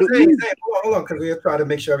 Hold on, because we're trying to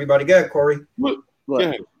make sure everybody get it, Corey.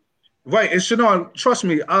 Right, and Shannon, trust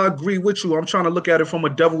me, I agree with you. I'm trying to look at it from a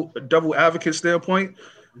devil advocate standpoint,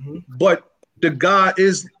 but the guy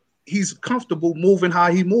he's comfortable moving how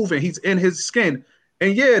he moving. He's in his skin,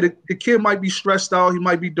 and yeah, the kid might be stressed out. He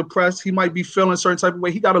might be depressed. He might be feeling a certain type of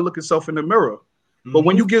way. He got to look himself in the mirror. But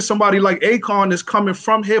when you get somebody like Akon that's coming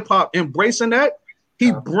from hip hop, embracing that,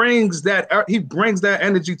 he brings that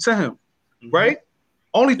energy to him. Right?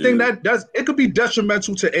 Only thing that does it could be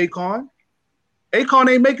detrimental to Akon.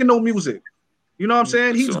 Akon ain't making no music. You know what I'm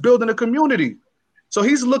saying? He's building a community. So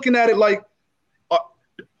he's looking at it like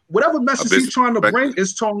whatever message he's trying to bring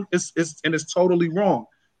is totally wrong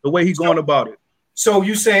the way he's going about it. So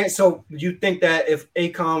you think that if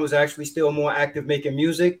Akon was actually still more active making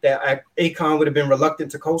music, that Akon would have been reluctant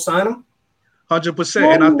to co-sign him?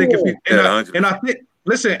 100%. And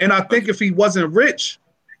I think if he wasn't rich,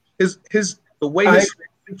 the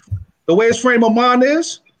way his frame of mind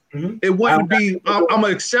is, it wouldn't be. I'm gonna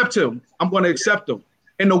accept him. I'm gonna accept him.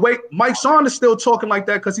 And the way Mike Son is still talking like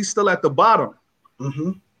that because he's still at the bottom,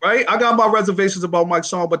 right? I got my reservations about Mike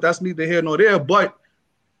Son, but that's neither here nor there. But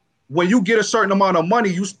when you get a certain amount of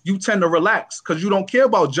money, you tend to relax because you don't care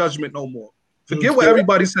about judgment no more. Forget what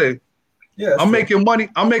everybody say. Yeah, I'm making money.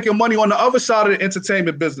 I'm making money on the other side of the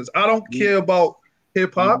entertainment business. I don't care about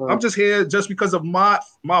hip hop. I'm just here just because of my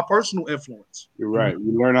personal influence. You're right.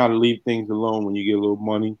 You learn how to leave things alone when you get a little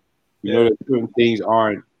money. You know that certain things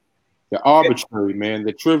they're arbitrary, man.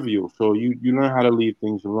 They're trivial. So you learn how to leave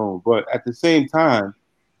things alone. But at the same time,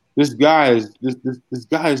 this guy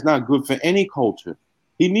is not good for any culture.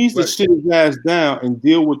 He needs to sit his ass down and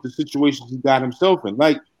deal with the situations he got himself in.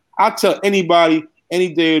 Like I tell anybody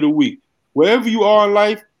any day of the week, wherever you are in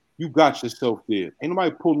life, you got yourself there. Ain't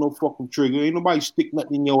nobody pull no fucking trigger. Ain't nobody stick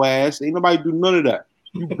nothing in your ass. Ain't nobody do none of that.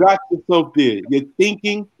 You got yourself there. You're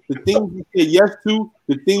thinking, the things you said yes to,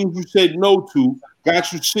 the things you said no to,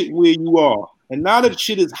 got you sitting where you are. And now that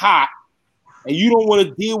shit is hot, and you don't want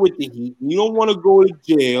to deal with the heat, and you don't want to go to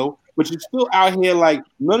jail, but you're still out here like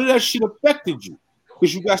none of that shit affected you.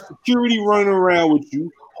 Because you got security running around with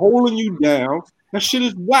you, holding you down. That shit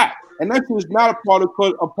is whack. And that shit is not a part of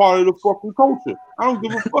the fucking culture. I don't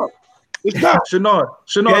give a fuck. It's not.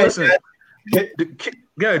 Shannon, listen.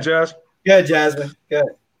 Yeah, Jazz. Yeah, Jasmine. Yeah.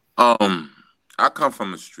 I come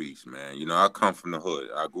from the streets, man. You know, I come from the hood.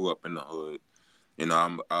 I grew up in the hood. You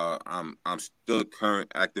know, I'm still a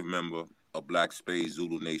current active member of Black Spades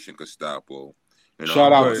Zulu Nation Gestapo. You know,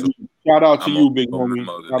 shout out to you, big homie.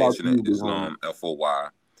 Shout out to you, Islam, FOY.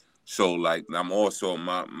 So, like, I'm also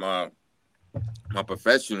my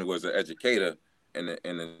profession was an educator in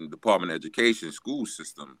the Department of Education school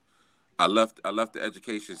system. I left the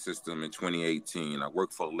education system in 2018. I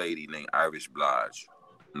worked for a lady named Irish Blige.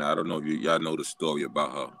 Now I don't know if y'all know the story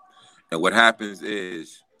about her. And what happens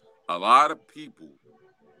is a lot of people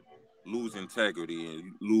lose integrity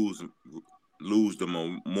and lose the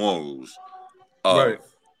morals of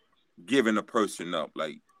giving a person up.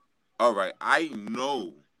 Like, all right, I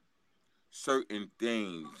know certain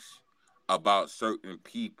things about certain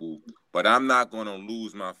people, but I'm not going to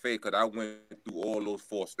lose my faith because I went through all those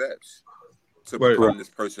 4 steps to become this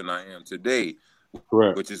person I am today,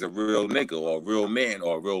 which is a real nigga or a real man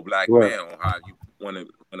or a real black man, or how you want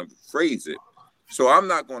to phrase it. So I'm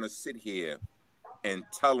not going to sit here and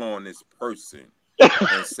tell on this person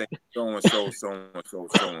and say so and so, so and so,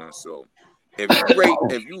 so and so. If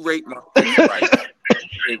you rate my life,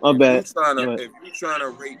 if you're trying to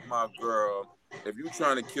rape my girl, if you're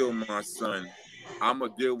trying to kill my son, I'm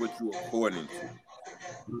gonna deal with you accordingly.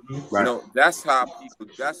 You know, that's why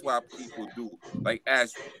people do. Like,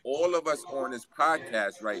 as all of us on this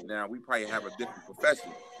podcast right now, we probably have a different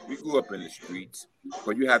profession. We grew up in the streets,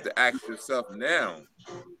 but you have to ask yourself now,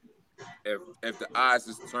 if the eyes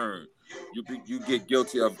is turned, you get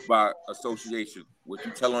guilty of by association. Would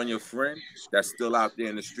you tell on your friend that's still out there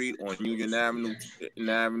in the street on Union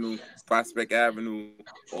Avenue, Prospect Avenue,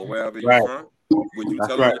 or wherever you're from? Would you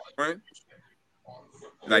tell on your friend?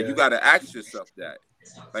 Like, you got to ask yourself that.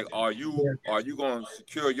 Like, are you going to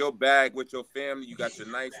secure your bag with your family? You got your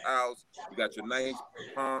nice house, you got your nice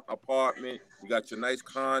apartment, you got your nice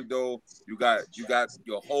condo, you got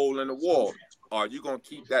your hole in the wall. Are you going to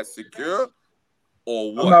keep that secure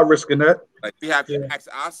or what? I'm not risking that. Like, we have to ask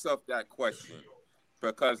ourselves that question,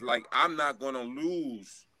 because, like, I'm not going to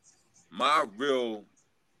lose my real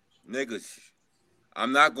niggas.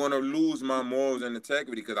 I'm not going to lose my morals and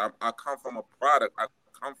integrity, because I come from a product. I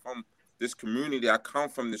come from this community. I come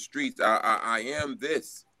from the streets. I am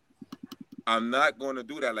this. I'm not going to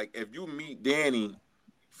do that. Like, if you meet Danny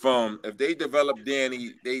if they developed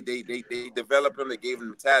Danny, they developed him, they gave him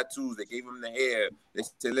the tattoos, they gave him the hair. They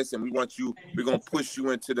said, listen, we're going to push you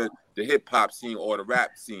into the hip hop scene or the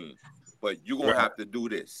rap scene, but you're going to have to do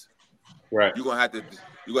this. Right. You're going to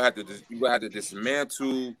have to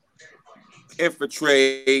dismantle,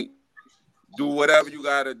 infiltrate, do whatever you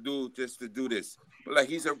got to do just to do this. But, like,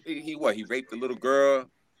 he raped a little girl.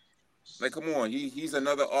 Like, come on, he's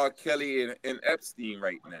another R. Kelly and Epstein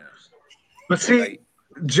right now. But see, like,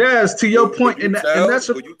 Jazz, to your point, and that's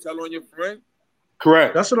would you tell on your friend?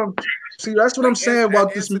 Correct. That's what I'm saying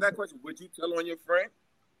about this. Answer that question. Would you tell on your friend?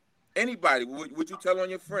 Anybody? Would you tell on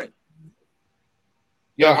your friend?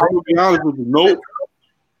 Yeah, I would be honest with you. Nope.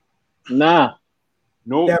 Nah.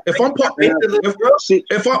 Nope. Yeah, if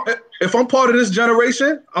I'm part of this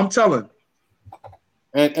generation, I'm telling.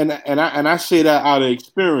 And I say that out of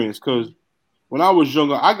experience, because when I was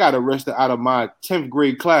younger, I got arrested out of my 10th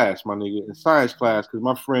grade class, my nigga, in science class, because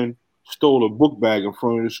my friend stole a book bag in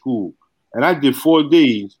front of the school. And I did 4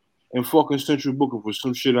 days in fucking Central Booking for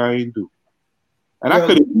some shit I ain't do. And I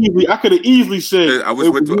could have easily said I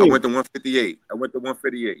went to 158. I went to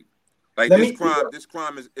 158. Like, this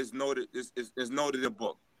crime is noted in a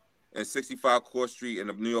book in 65 Court Street in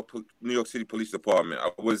the New York City Police Department.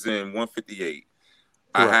 I was in 158.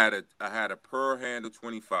 Correct. I had a Pearl handle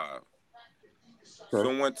 25. Okay.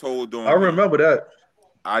 Someone told on I remember that.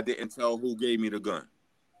 I didn't tell who gave me the gun.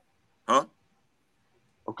 Huh?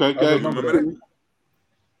 Okay. You remember that?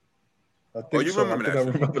 I think you remember that? I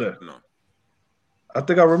remember that. No. I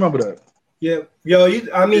think I remember that. Yeah. Yo,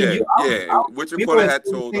 Which reporter had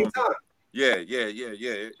told on? Yeah. He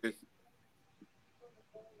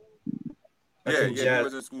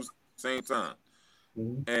was in school same time.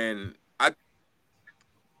 Mm-hmm. And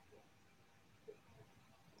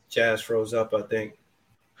Jazz froze up, I think.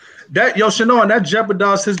 That Shanawn, that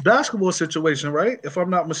jeopardized his basketball situation, right? If I'm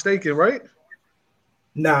not mistaken, right?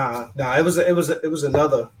 Nah. It was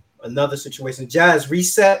another situation. Jazz,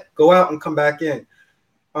 reset, go out and come back in.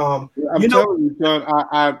 I'm telling you, son.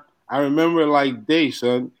 I remember like day,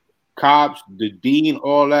 son. Cops, the dean,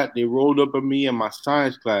 all that. They rolled up at me in my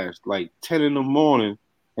science class like 10 in the morning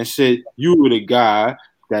and said, "You were the guy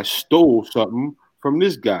that stole something from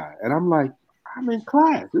this guy." And I'm like, I'm in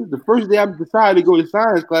class. This is the first day I've decided to go to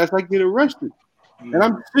science class. I get arrested. Mm-hmm. And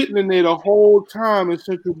I'm sitting in there the whole time in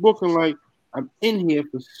Central Booking like, I'm in here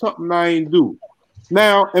for something I ain't do.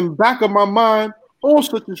 Now, in back of my mind, all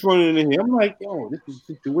sorts is running in here. I'm like, yo, this is a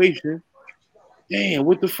situation. Damn,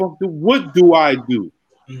 what the fuck what do I do?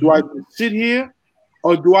 Mm-hmm. Do I just sit here?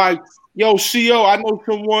 Or do I, CO, I know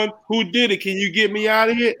someone who did it. Can you get me out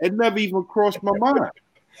of here? It never even crossed my mind.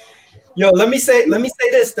 Yo, let me say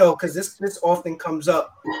this though, because this often comes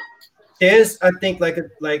up. there's I think like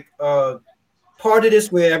part of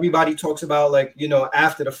this where everybody talks about like, you know,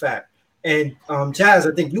 after the fact. And Jazz,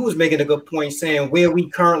 I think you was making a good point saying where we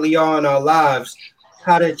currently are in our lives,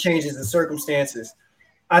 how that changes the circumstances.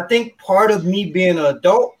 I think part of me being an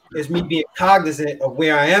adult is me being cognizant of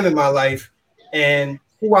where I am in my life and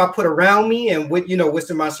who I put around me and what, you know,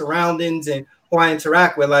 what's in my surroundings and who I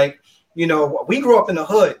interact with. Like, you know, we grew up in the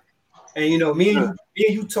hood, and you know, me and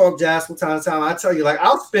you talk, Jazz, from time to time. I tell you, like,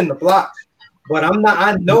 I'll spin the block. But I'm not,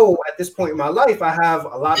 I know at this point in my life, I have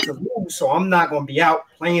a lot to lose. So I'm not going to be out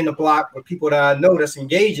playing the block with people that I know that's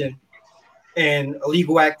engaging in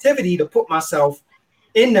illegal activity to put myself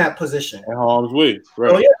in that position. In harm's way.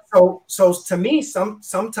 Right. So, yeah, so to me,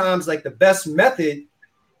 sometimes like the best method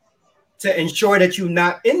to ensure that you're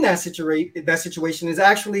not in that situation is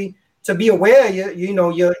actually to be aware of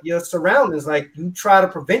your surroundings. Like you try to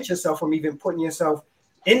prevent yourself from even putting yourself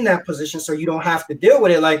in that position so you don't have to deal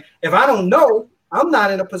with it. Like if I don't know, I'm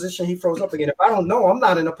not in a position, he froze up again. If I don't know, I'm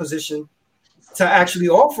not in a position to actually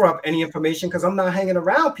offer up any information because I'm not hanging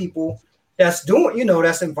around people that's doing, you know,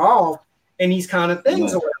 that's involved in these kind of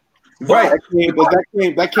things. Right.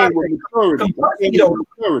 That came with maturity.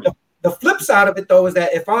 The flip side of it though is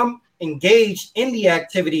that if I'm engaged in the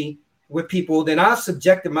activity with people, then I've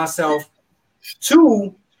subjected myself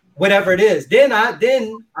to whatever it is. Then I'm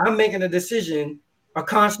making a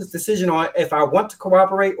conscious decision on if I want to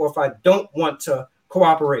cooperate or if I don't want to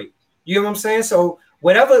cooperate. You know what I'm saying? So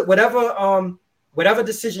whatever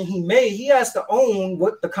decision he made, he has to own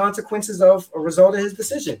what the consequences of a result of his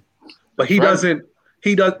decision. But he doesn't,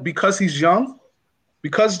 because he's young,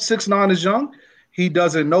 because 6ix9ine is young, he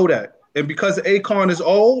doesn't know that. And because Akon is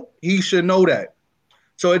old, he should know that.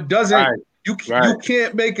 So it doesn't, you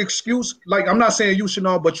can't make excuse. Like, I'm not saying you should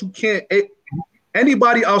know, but you can't,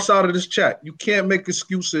 anybody outside of this chat, you can't make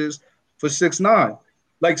excuses for 6ix9ine.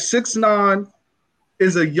 Like 6ix9ine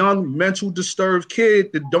is a young, mental disturbed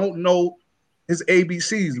kid that don't know his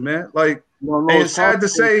ABCs, man. Like, and it's sad to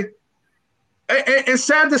say, it's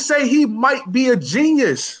sad to say he might be a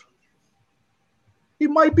genius. He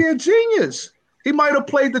might be a genius. He might have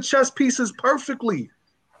played the chess pieces perfectly,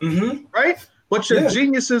 right? But your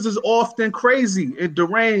geniuses is often crazy and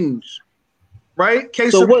deranged, right?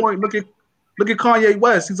 Case in point, look at Kanye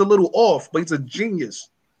West. He's a little off, but he's a genius,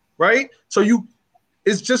 right? So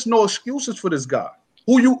it's just no excuses for this guy.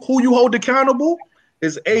 Who you hold accountable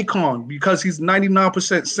is Akon because he's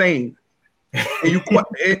 99% sane,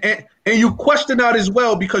 and you question that as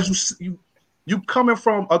well because you coming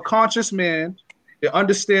from a conscious man that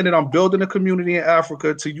understand that I'm building a community in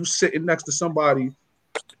Africa to you sitting next to somebody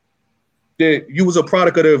that you was a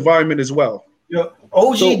product of the environment as well. Yeah,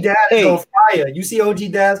 OG Dad is on fire. You see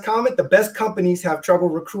OG Dad's comment? The best companies have trouble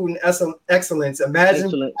recruiting excellence.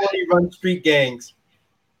 Imagine 40-run street gangs.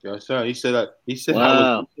 Yes, sir. He said that. He said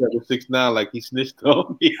I was 6ix9ine like he snitched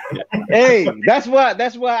on me. Hey, that's why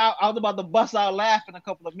I was about to bust out laughing a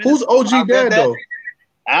couple of minutes. Who's OG Dad though?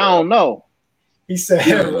 I don't know. He said.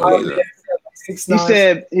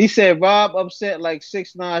 He said Rob upset like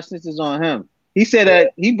 6ix9ine snitches on him. He said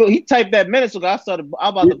that he typed that minutes ago. I'm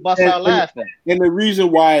about to bust out laughing. And the reason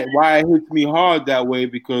why it hits me hard that way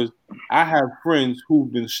because I have friends who've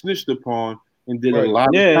been snitched upon and did a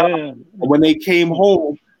lot of time. When they came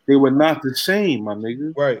home, they were not the same, my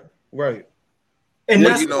nigga. Right. And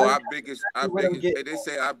that's, you know, our biggest they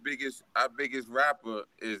say our biggest rapper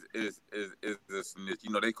is a snitch.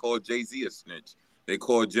 You know, they call Jay-Z a snitch. They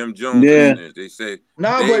call Jim Jones a snitch. They say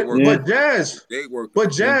but Jazz. They work.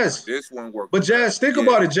 But Jazz. This one works. But Jazz, think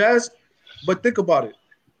about it, Jazz. But think about it.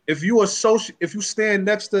 If you stand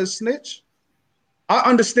next to a snitch, I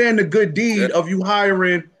understand the good deed of you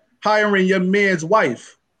hiring your man's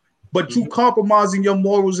wife, but you compromising your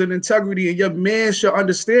morals and integrity, and your man should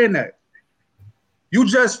understand that. You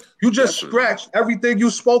just scratched everything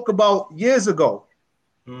you spoke about years ago,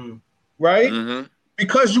 right? Mm-hmm.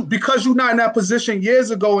 Because you're not in that position years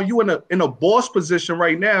ago, and you in a boss position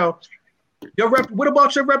right now. What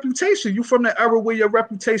about your reputation? You from the era where your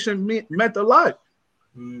reputation meant a lot.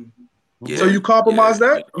 Yeah, so you compromise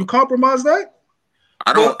that? You compromise that?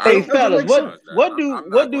 I don't. Hey, fellas, what do?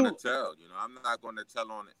 Tell, you know, I'm not going to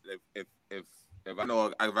tell on it. If I know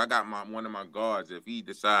if I got one of my guards, if he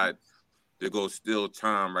decides to go steal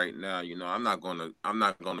time right now, you know, I'm not gonna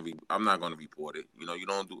report it. You know, you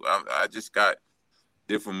don't do. I just got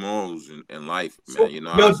different morals in life, man. You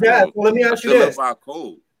know. Jazz, let me ask you this.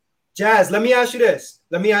 Jazz, let me ask you this.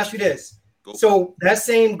 So that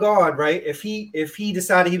same guard, right? If he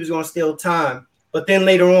decided he was going to steal time, but then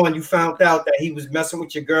later on you found out that he was messing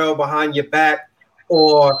with your girl behind your back,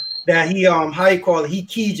 or that he he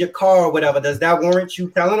keyed your car or whatever, does that warrant you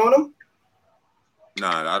telling on him?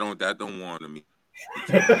 Nah, I don't. That don't warrant me.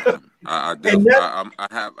 I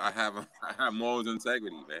have morals and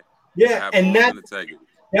integrity, man. Yeah, and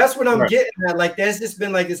that's what I'm getting at. Like, there's just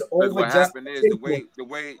been like this over. What happened is the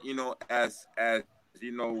way as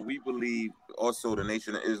we believe also the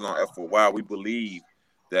Nation of Islam for a while we believe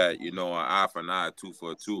that an eye for an eye, a tooth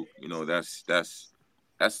for a tooth. That's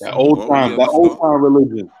that old time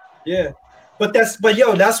religion. Yeah. That's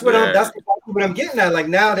what I'm getting at. Like,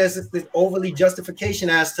 now there's this overly justification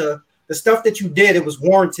as to the stuff that you did. It was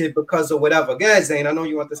warranted because of whatever. Go ahead, Zane. I know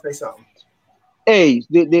you want to say something. Hey,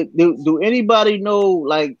 do anybody know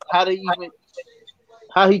like how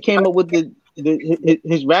he came up with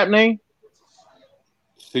his rap name?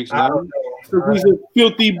 6ix9ine. He's a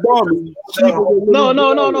filthy bum. No,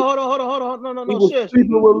 hold on. He was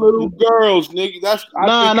sleeping with little girls, nigga.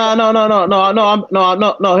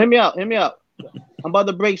 No. Hear me out. I'm about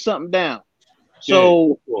to break something down.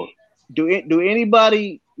 So, do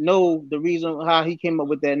anybody know the reason how he came up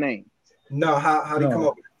with that name? No, how did he come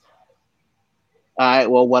up with it? All right.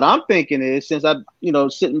 Well, what I'm thinking is, since I,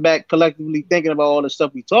 sitting back collectively thinking about all the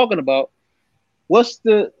stuff we're talking about, what's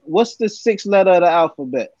the 6th letter of the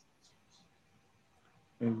alphabet?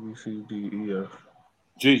 A, B, C, D, E, F.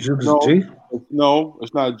 G. G? No,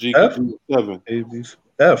 it's not G. F? 7. A, B, C,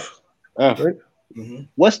 F. F. Right? Mm-hmm.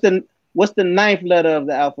 What's the 9th letter of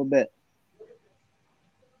the alphabet?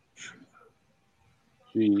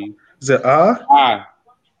 G. Is it I? I.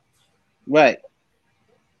 Right.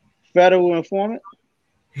 Federal informant.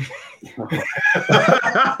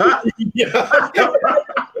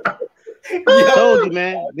 I told you,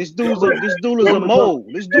 man. This dude is a mole.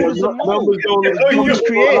 This dude is a mole. Dude is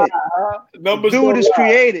created. Dude is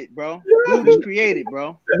created,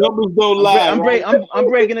 bro. Numbers don't lie. I'm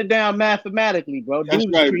breaking it down mathematically, bro. That's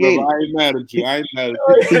Dude right, is created. bro. I ain't mad at you.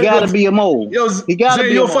 He gotta be a mole. He gotta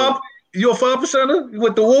be a mole. You a 5%er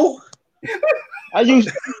with the woo? I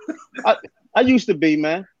used to be,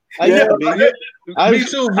 man. I used to be. Me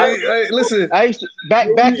too, man. Hey, listen. I used to back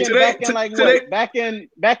in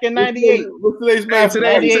 98. What's today's math?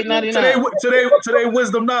 98, 99. Today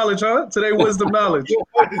wisdom knowledge, huh? Today wisdom knowledge.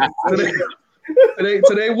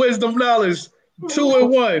 Today wisdom knowledge. 2 and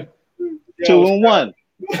 1. 2 and 1.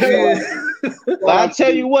 Yeah. But I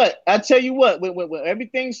tell you what, when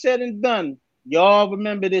everything's said and done, y'all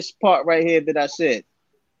remember this part right here that I said.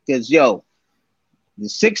 Because the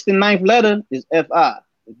 6th and 9th letter is F.I.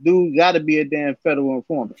 The dude got to be a damn federal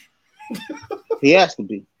informant. He has to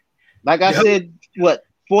be. Like I said,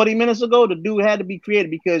 40 minutes ago, the dude had to be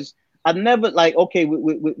created because I never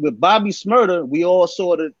with Bobby Shmurda, we all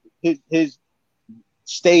saw his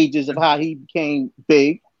stages of how he became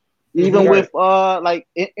big. Even with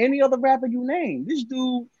any other rapper you name, this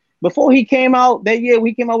dude before he came out that year,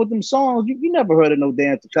 he came out with them songs. You never heard of no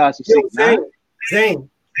damn Tekashi 6ix9ine. Zane,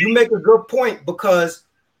 you make a good point because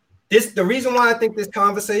the reason why I think this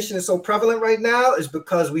conversation is so prevalent right now is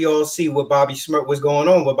because we all see what was going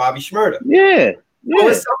on with Bobby Shmurda. Yeah. So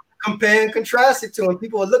it's something to compare and contrast it to, and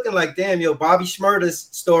people are looking like, damn, Bobby Shmurda's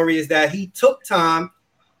story is that he took time,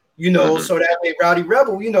 so that way Rowdy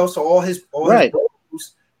Rebel, so all his roles,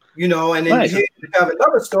 and then here you have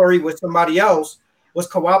another story where somebody else was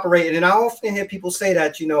cooperating, and I often hear people say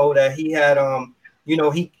that, that he had,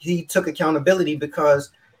 he took accountability because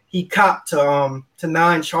he copped to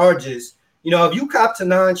 9 charges. If you cop to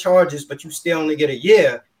 9 charges, but you still only get a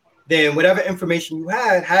year, then whatever information you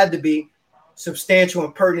had to be substantial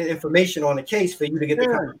and pertinent information on the case for you to get the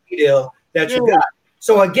kind of deal that you got.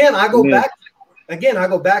 So again, I go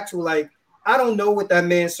back to like, I don't know what that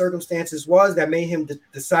man's circumstances was that made him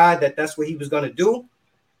decide that that's what he was going to do.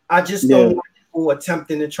 I just don't want people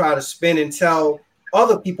attempting to try to spin and tell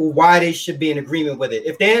other people why they should be in agreement with it.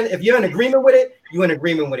 If you're in agreement with it, you're in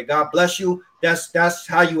agreement with it. God bless you. That's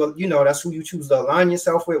how that's who you choose to align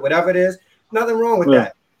yourself with, whatever it is. Nothing wrong with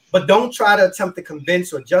that. But don't try to attempt to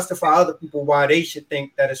convince or justify other people why they should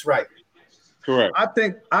think that it's right. Correct. I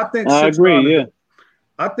think I agree. Yeah.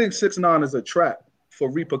 I think 6ix9ine is a trap for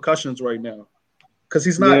repercussions right now, because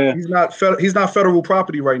he's not federal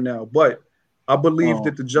property right now. But I believe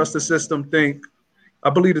that the justice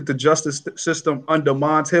system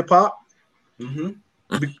undermines hip hop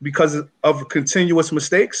because of continuous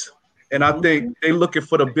mistakes, and I think they're looking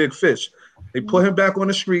for the big fish. They put him back on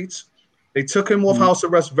the streets. They took him off house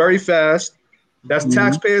arrest very fast. That's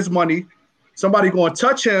taxpayers' money. Somebody going to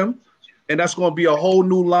touch him, and that's going to be a whole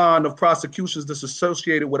new line of prosecutions that's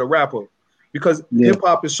associated with a rapper, because hip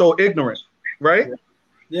hop is so ignorant, right?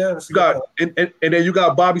 Yeah. You got and then you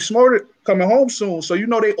got Bobby Shmurda coming home soon, so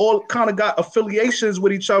they all kind of got affiliations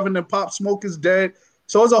with each other. And then Pop Smoke is dead,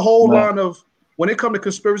 so it's a whole line of when it comes to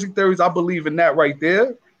conspiracy theories, I believe in that right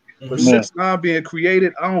there. But 6ix9ine being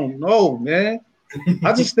created, I don't know, man.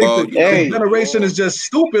 I just think the generation is just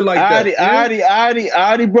stupid like that. I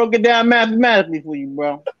already broke it down mathematically for you,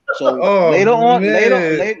 bro. So later on,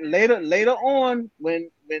 when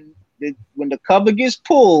the cover gets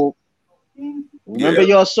pulled, remember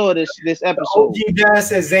y'all saw this episode. OG Dad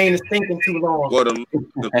says Zane is thinking too long. Well, the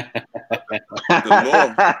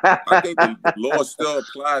law, I think the law still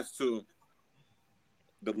applies to.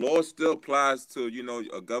 The law still applies to, you know,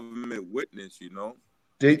 a government witness, you know.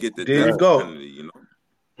 There you go. Penalty, you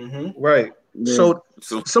know. Right. Yeah. So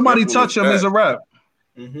somebody touch him is a rap.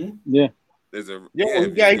 Yeah. There's a he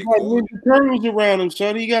got Ninja Turtles around him,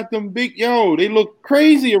 son. He got them big they look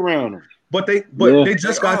crazy around him. But they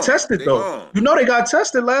just got tested though. You know they got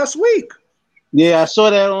tested last week. Yeah, I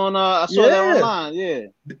saw that on that online. Yeah.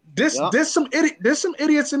 There's some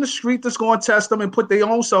idiots in the street that's going to test them and put their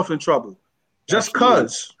own self in trouble. Just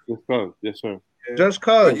cause. Yes, sir. Just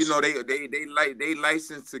cause. But, you know, they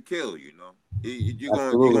license to kill, you know. You're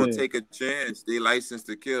gonna take a chance. They license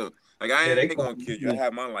to kill. Like I ain't gonna kill you. I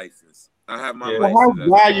have my license. How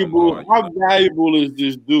valuable is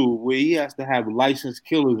this dude where he has to have licensed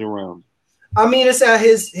killers around him? I mean, it's at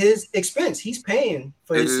his expense. He's paying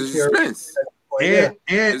for his security.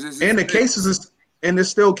 And the cases is, and there's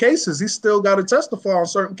still cases. He's still got to testify on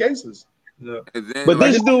certain cases. Then, but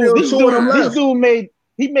this dude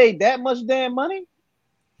made that much damn money.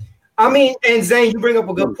 I mean, and Zane, you bring up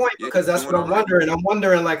a good point because that's what I'm wondering. I'm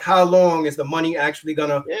wondering, like, how long is the money actually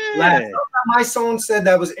gonna last? My son said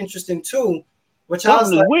that was interesting too, which I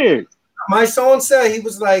was like, weird. My son said he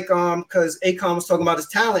was like, because Akon was talking about his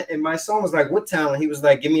talent, and my son was like, "What talent?" He was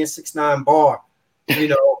like, "Give me a 6ix9ine bar." You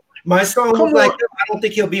know, my son was like, "I don't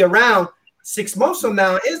think he'll be around 6 months from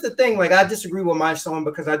now." Here's the thing: like, I disagree with my son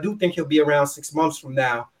because I do think he'll be around 6 months from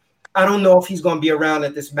now. I don't know if he's going to be around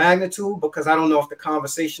at this magnitude because I don't know if the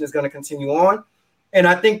conversation is going to continue on. And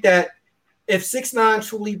I think that if 6ix9ine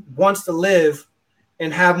truly wants to live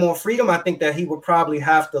and have more freedom, I think that he would probably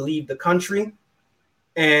have to leave the country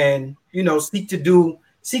and, you know, seek to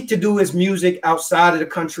do his music outside of the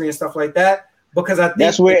country and stuff like that. Because I think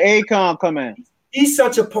that's where Akon come in. He's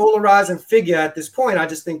such a polarizing figure at this point. I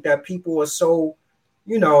just think that people are so,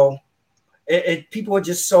 you know, people are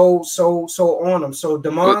just so on him. So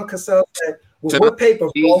Damon Cassell said, "Well, what paper,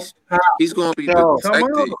 bro?" He's going to be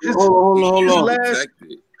protected. Hold on.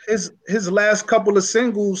 His last couple of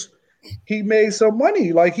singles, he made some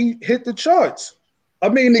money. Like he hit the charts. I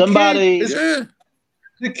mean, the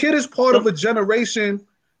kid is part of a generation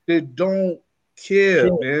that don't care,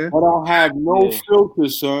 man. They don't have no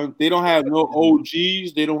filters, son. They don't have no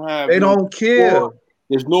OGs. They don't care. Support.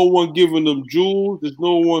 There's no one giving them jewels. There's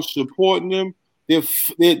no one supporting them.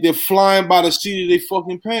 They're flying by the seat of their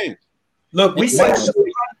fucking pants. Look, we said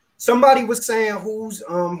somebody was saying who's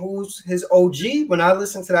his OG. When I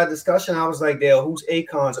listened to that discussion, I was like, "Dale, who's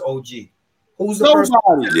Akon's OG? Who's the person?"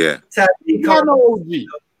 Tap Akon OG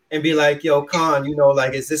and be like, "Yo, Con, you know,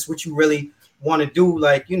 like, is this what you really want to do?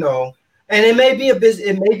 Like, you know." And it may be a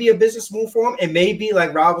business move for him. It may be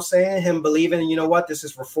like Rob was saying, him believing, you know what, this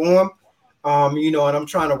is reform. You know, and I'm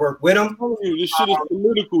trying to work with him. This shit is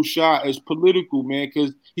political, shot. It's political, man.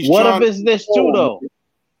 Because what if it's this too, though?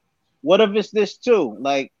 What if it's this too?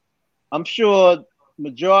 Like, I'm sure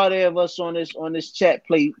majority of us on this chat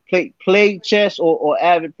play chess or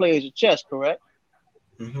avid players of chess, correct?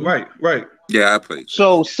 Mm-hmm. Right. Yeah, I play.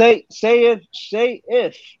 So say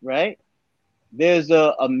if right, there's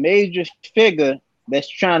a major figure that's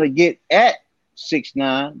trying to get at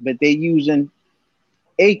 6ix9ine, but they using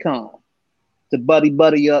Akon to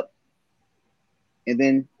buddy up, and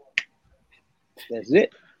then that's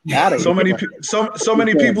it. So many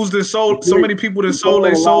people that sold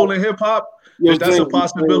their soul in hip hop. That's a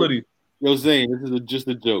possibility. Yo, Zane, this is just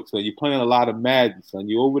a joke. So you're playing a lot of Madden, son.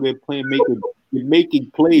 You over there playing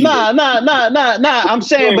making plays. Nah. I'm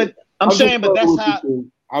saying, but that's how.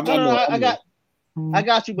 I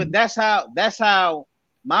got you, but that's how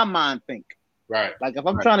my mind think. Right. Like if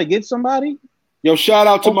I'm trying to get somebody. Yo, shout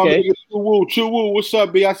out to my nigga Chill Woo. What's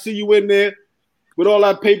up, B? I see you in there with all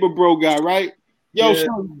that paper bro guy, right? Yo,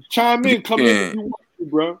 son, chime in, come in, you want,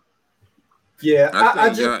 bro. Yeah, I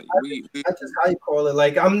just how you call it.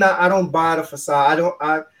 Like I don't buy the facade.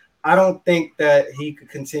 I don't think that he could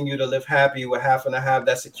continue to live happy with having to have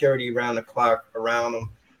that security around the clock around him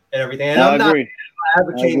and everything. And I'm not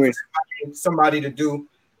advocating for somebody to do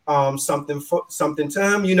something to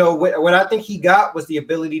him. You know, what I think he got was the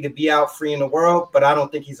ability to be out free in the world, but I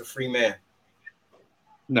don't think he's a free man.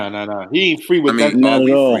 No. He ain't free with that. Not at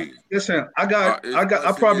all. Listen, I got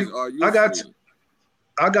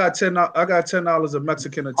I got $10 of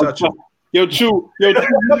Mexican to touch him. Yo, Chew,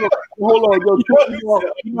 hold on, yo, Chew,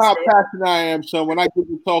 you know how passionate I am, son. When I get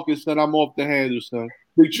to talking, son, I'm off the handle, son.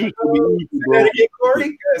 Big Chew's gonna be easy, bro. Say that again,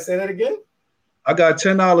 Corey. Say that again. I got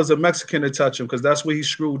 $10 of Mexican to touch him because that's where he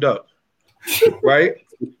screwed up. Right?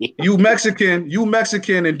 You Mexican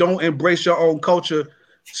and don't embrace your own culture.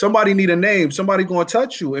 Somebody need a name. Somebody gonna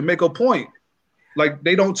touch you and make a point. Like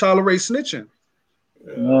they don't tolerate snitching.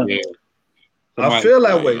 Yeah. I feel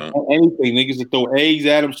that way. Anything, niggas that throw eggs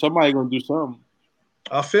at him, somebody gonna do something.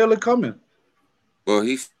 I feel it coming. Well,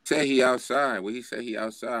 he said he outside. Well, he said he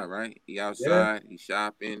outside, right? He outside. Yeah. He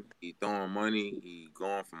shopping. He throwing money. He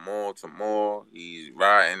going from mall to mall. He's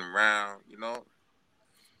riding around. You know,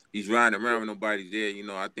 he's riding around with nobody's there. You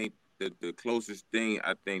know, I think the closest thing.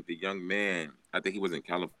 I think the young man. I think he was in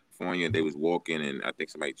California. They was walking, and I think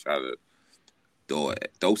somebody tried to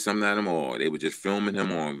throw something at him, or they were just filming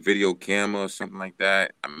him on video camera or something like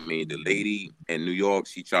that. I mean, the lady in New York,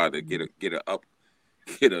 she tried to get a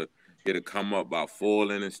come up by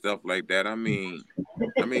falling and stuff like that. I mean,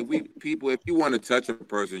 we people, if you want to touch a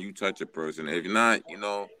person, you touch a person. If not, you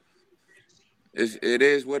know, it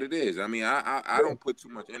is what it is. I mean, I don't put too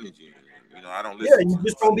much energy in it. You know, I don't listen. Yeah, you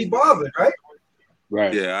just don't be bothered, right?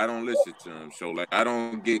 Right. Yeah, I don't listen to him. So like, I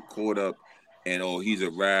don't get caught up. And he's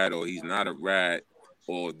a rat or he's not a rat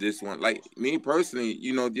or this one. Like me personally,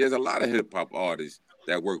 you know, there's a lot of hip hop artists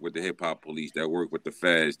that work with the hip hop police, that work with the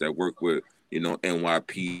feds, that work with, you know,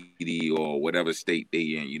 NYPD or whatever state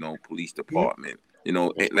they in, you know, police department. You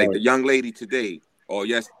know, like the young lady today or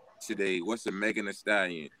yesterday, what's the Megan Thee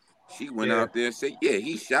Stallion? She went out there and said, yeah,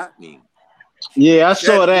 he shot me. Yeah, I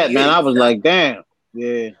saw that, man. I was like, damn.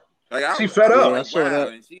 Yeah. Like, she fed up. I saw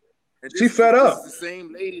that. She fed up. This is the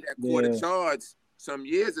same lady that caught a charge some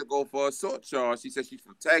years ago for assault charge. She said she's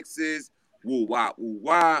from Texas. Woo wop, woo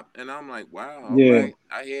wop. And I'm like, wow, right.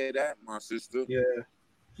 I hear that, my sister. Yeah.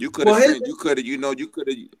 You could have I'm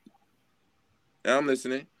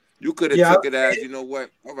listening. You could have took it as, you know what?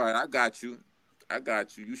 All right, I got you.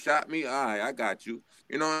 You shot me? All right, I got you.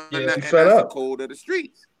 You know, and that's the code of the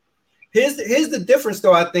streets. Here's the difference,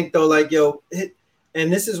 though, I think, though, like, yo,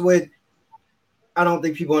 and this is what I don't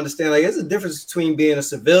think people understand. Like, there's a difference between being a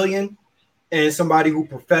civilian and somebody who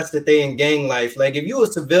profess that they in gang life. Like, if you a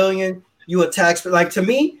civilian, you a taxpayer. Like, to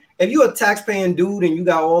me, if you a taxpaying dude and you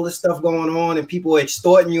got all this stuff going on and people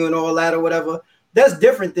extorting you and all that or whatever, that's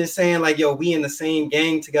different than saying, like, yo, we in the same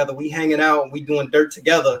gang together. We hanging out and we doing dirt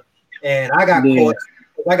together. And I got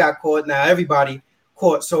caught. Now everybody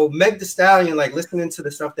caught. So Meg Thee Stallion, like, listening to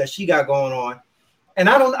the stuff that she got going on. And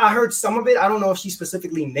I heard some of it. I don't know if she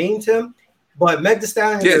specifically named him. But Meg Thee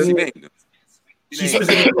Stallion, she named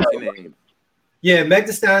him. Yeah, Meg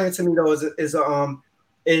Thee Stallion to me though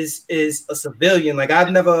is a civilian. Like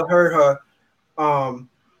I've never heard her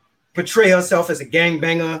portray herself as a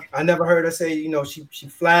gangbanger. I never heard her say, you know, she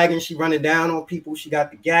flagging, she running down on people, she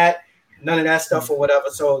got the gat, none of that stuff or whatever.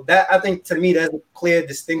 So that I think to me there's a clear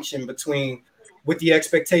distinction between what the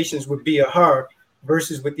expectations would be of her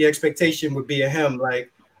versus what the expectation would be of him.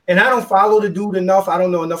 Like. And I don't follow the dude enough. I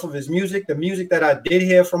don't know enough of his music. The music that I did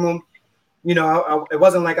hear from him, you know, it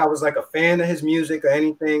wasn't like I was like a fan of his music or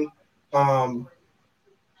anything.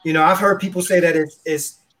 You know, I've heard people say that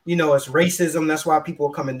it's you know, it's racism. That's why people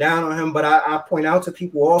are coming down on him. But I point out to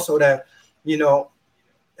people also that, you know,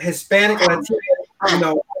 Hispanic, Latino, you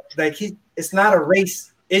know, like it's not a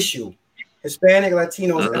race issue. Hispanic,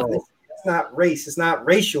 Latinos, it's not race. It's not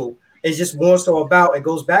racial. It's just more so about, it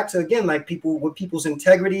goes back to, again, like what people's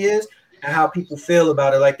integrity is and how people feel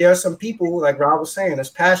about it. Like there are some people, like Rob was saying, that's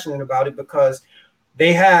passionate about it because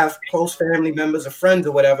they have close family members or friends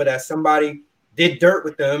or whatever that somebody did dirt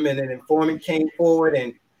with them and an informant came forward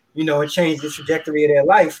and, you know, it changed the trajectory of their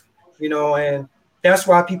life, you know, and that's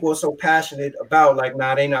why people are so passionate about like,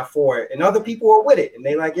 nah, they not for it. And other people are with it and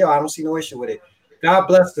they like, yo, I don't see no issue with it. God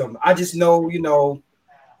bless them. I just know, you know,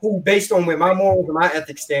 who based on where my morals and my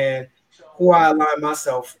ethics stand, who I align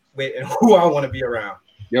myself with and who I want to be around.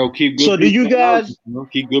 Yo, keep good. So do you guys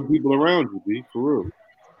keep good people around you, B, for real?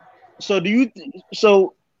 So do you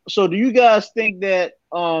do you guys think that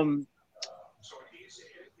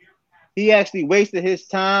he actually wasted his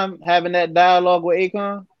time having that dialogue with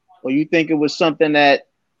Akon? Or you think it was something that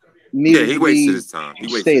he wasted his time. He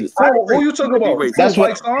wasted his time. Who are you talking about? That's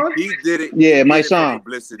Mike Son? He did it. Yeah, Mike Son.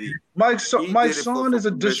 Publicity. Mike Son is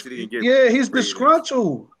he's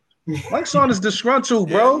disgruntled. Mike Son is disgruntled,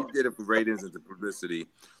 bro. He did it for ratings and the publicity.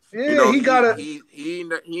 Yeah, you know, he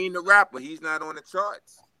ain't a rapper. He's not on the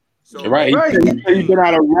charts. So, right. He said he's been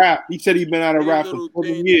out of rap. He said he's been out of rap for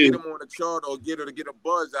 7 years. Get him on the chart or get a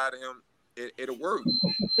buzz out of him. it'll work.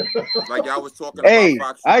 Like y'all was talking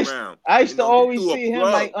about Foxy Brown. I used to always see him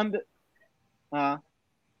like under.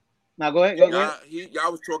 Now go ahead.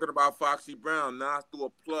 Y'all was talking about Foxy Brown. Now I threw a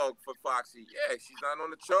plug for Foxy. Yeah, she's not on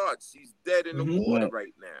the charts. She's dead in the water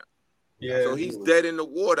right now. Yeah. So he's dead in the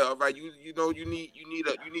water. All right. You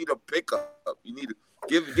need a pickup. You need to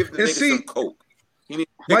give the nigga some coke.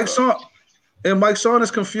 Mike Son is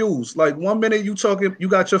confused. Like 1 minute you talking, you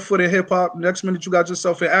got your foot in hip hop. Next minute you got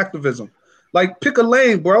yourself in activism. Like pick a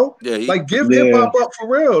lane, bro. Yeah. Like give hip hop up for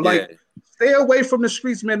real. Yeah. Like stay away from the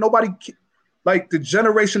streets, man. Nobody. Like the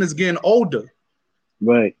generation is getting older,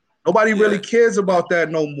 right? Nobody really cares about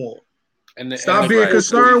that no more. And stop being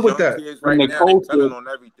concerned with that. Right now, culture on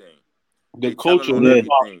everything. The culture of hip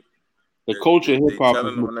hop. The culture of hip hop.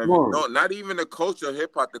 No, not even the culture of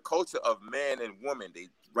hip hop. The culture of man and woman. They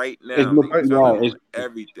right now telling on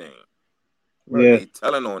everything. Yeah, they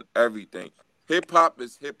telling on everything. Hip hop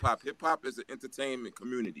is hip hop. Hip hop is an entertainment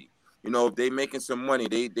community. You know, if they making some money,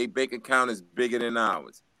 they bank account is bigger than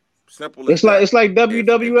ours. Simple. It's like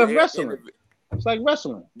WWF wrestling. It's like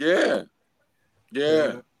wrestling. Yeah.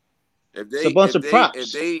 It's a bunch of props.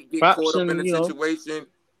 If they get caught up in a situation,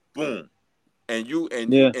 boom. And you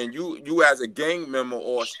as a gang member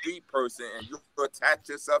or a street person, and you attach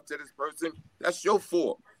yourself to this person, that's your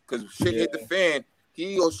fault. Because shit hit the fan,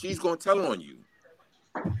 he or she's gonna tell on you.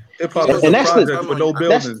 And that's for no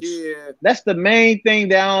buildings. That's the main thing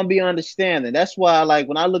that I don't be understanding. That's why, like,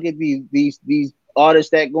 when I look at these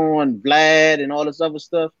artists that go on Vlad and all this other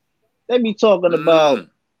stuff, they be talking about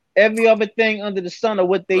every other thing under the sun of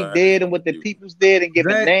what they did and what the peoples did and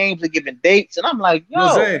giving names and giving dates. And I'm like,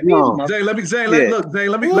 Zay, let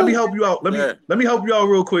me help you out. Let me help you out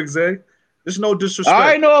real quick, Zay. There's no disrespect.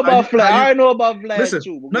 I know about Vlad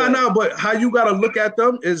too. But how you gotta look at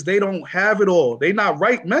them is they don't have it all. They not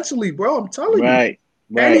right mentally, bro. I'm telling you. Right.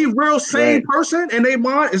 Any real sane person in their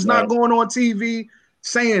mind is not going on TV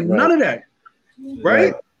saying none of that.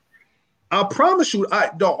 Right? I promise you,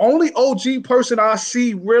 the only OG person I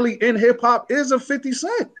see really in hip hop is a 50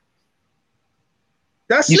 Cent.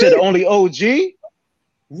 That's you said the only OG?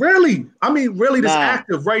 Really? I mean, really, that's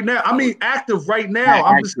active right now. I'm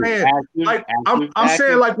just saying, I'm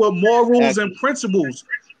saying like with morals and principles.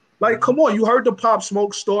 Like, come on, you heard the Pop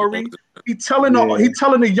Smoke story. He telling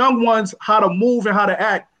the young ones how to move and how to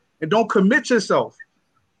act, and don't commit yourself.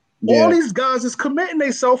 All these guys is committing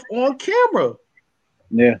themselves on camera.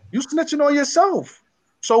 Yeah, you snitching on yourself.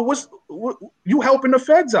 So you helping the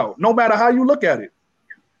feds out, no matter how you look at it.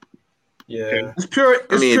 Yeah, it's pure.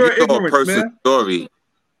 It's pure ignorance, man. Story.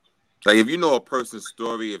 Like if you know a person's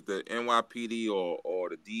story, if the NYPD or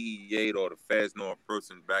the DEA or the feds know a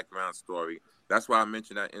person's background story, that's why I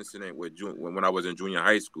mentioned that incident when I was in junior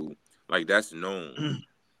high school. Like that's known.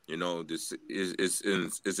 You know, this is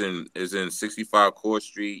in 65 Court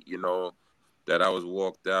Street. You know. That I was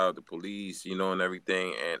walked out, the police, you know, and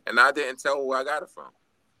everything, and I didn't tell where I got it from.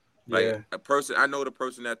 Like a person, I know the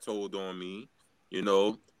person that told on me, you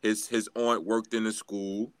know, his aunt worked in the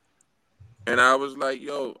school, and I was like,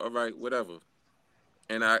 yo, all right, whatever.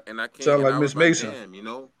 And I came. Sound like Miss Mason, damn, you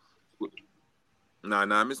know.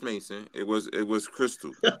 Nah, Miss Mason. It was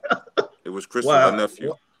Crystal. It was Crystal, her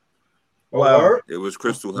nephew. Wow. It was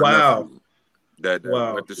Crystal, her nephew, that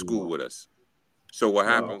went to school with us. So what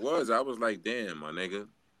happened was I was like, damn, my nigga,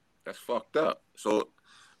 that's fucked up. So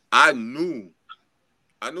I knew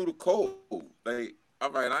the code. Like,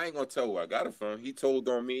 all right, I ain't gonna tell where I got it from. He told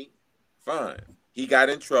on me, fine. He got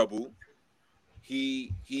in trouble.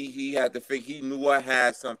 He had to think he knew I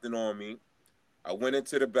had something on me. I went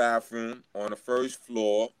into the bathroom on the first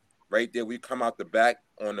floor. Right there, we come out the back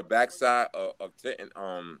on the back side of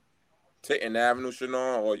Tinton Avenue,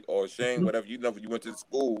 Shannon or Shane, whatever you went to the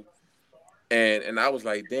school. And I was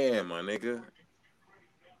like, damn, my nigga,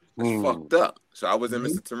 it's fucked up. So I was in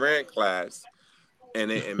Mr. Teran class,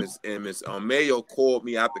 and Miss Mayo called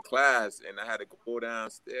me out the class, and I had to go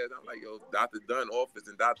downstairs. I'm like, yo, Dr. Dunn office,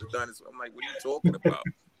 and Dr. Dunn is. I'm like, what are you talking about?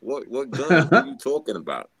 What guns are you talking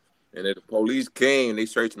about? And then the police came, they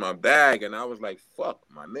searched my bag, and I was like, fuck,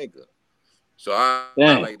 my nigga. So I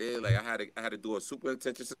had to do a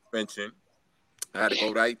superintendent suspension. I had to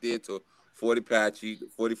go right there to 40 Apache,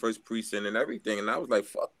 41st Precinct, and everything. And I was like,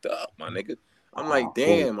 fucked up, my nigga. I'm like,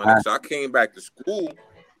 damn, my nigga. So I came back to school.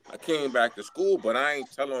 But I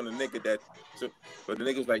ain't telling on the nigga that. But the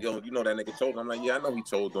nigga's like, yo, you know that nigga told. I'm like, yeah, I know he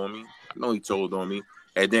told on me.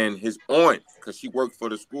 And then his aunt, because she worked for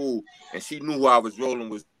the school, and she knew who I was rolling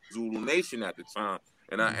with Zulu Nation at the time.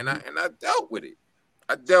 And I dealt with it.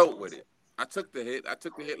 I took the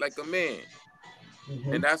hit like a man.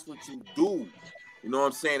 And that's what you do. You know what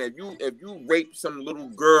I'm saying? If you rape some little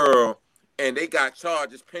girl and they got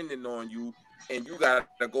charges pending on you, and you got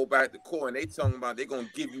to go back to court, and they talking about they gonna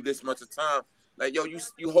give you this much of time. Like, yo,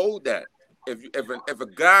 you hold that. If a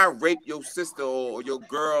guy raped your sister or your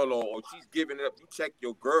girl or she's giving it up, you check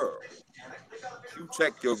your girl. You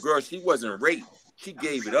check your girl. She wasn't raped. She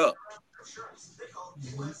gave it up.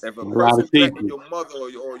 If a person threatened your mother or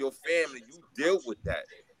your family, you deal with that.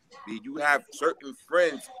 You have certain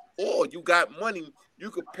friends, or you got money, you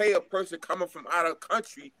could pay a person coming from out of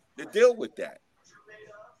country to deal with that.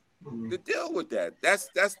 To deal with that. That's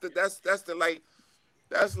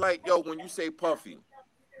like, yo, when you say Puffy.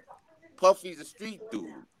 Puffy's a street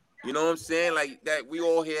dude. You know what I'm saying? Like that, we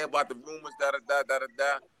all hear about the rumors, da da da da da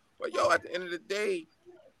da. But yo, at the end of the day,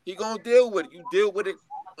 he gonna deal with it. You deal with it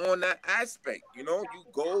on that aspect. You know, you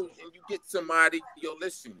go and you get somebody. Yo,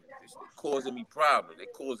 listen, they causing me problems. They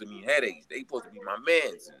causing me headaches. They supposed to be my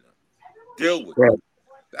mans. Deal with it.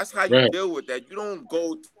 That's how you deal with that. You don't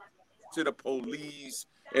go to the police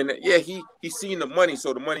and yeah, he seen the money,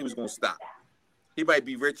 so the money was gonna stop. He might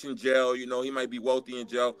be rich in jail, you know, he might be wealthy in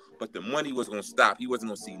jail, but the money was going to stop. He wasn't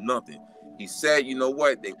going to see nothing. He said, you know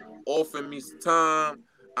what? They offered me some time.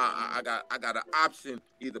 I got an option,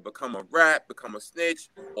 either become a rat, become a snitch,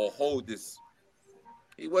 or hold this.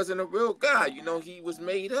 He wasn't a real guy. You know, he was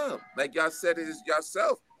made up. Like y'all said it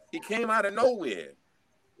yourself. He came out of nowhere.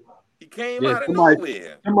 He came out of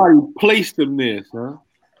nowhere. Somebody placed him there, huh?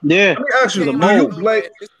 Yeah. Let me ask you,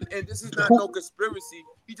 and this is not no conspiracy.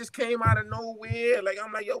 He just came out of nowhere. Like,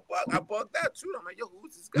 I'm like, yo, I bugged out too. I'm like, yo,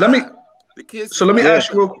 who's this guy? Let me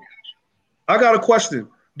ask you real quick. I got a question.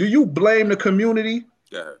 Do you blame the community?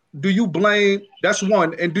 Yeah. Do you blame, that's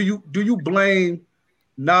one, and do you blame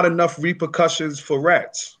not enough repercussions for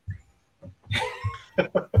rats?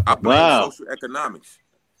 I blame social economics.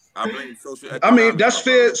 I mean, that's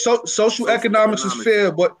fair. Social economics is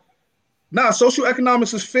fair, but social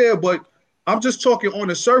economics is fair, but I'm just talking on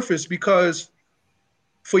the surface because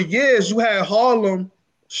for years you had Harlem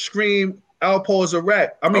scream Alpo's a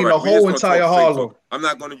rat. I mean, the whole entire Harlem. I'm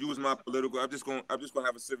not going to use my political. I'm just going to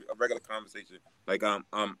have a regular conversation. Like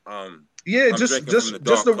just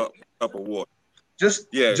cup of water. Just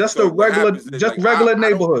a regular, regular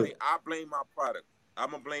neighborhood. I blame my product.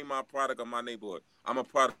 I'm gonna blame my product on my neighborhood. I'm a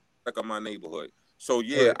product of my neighborhood. So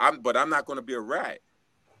yeah, but I'm not going to be a rat.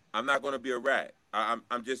 I'm not going to be a rat.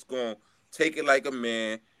 I'm just going to take it like a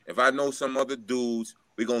man. If I know some other dudes,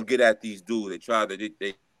 we're going to get at these dudes.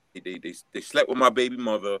 They slept with my baby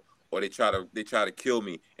mother, or they try to kill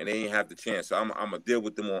me, and they ain't have the chance. So I'm going to deal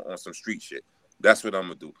with them on some street shit. That's what I'm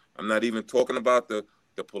going to do. I'm not even talking about the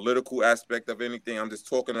political aspect of anything. I'm just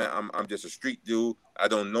talking I'm just a street dude. I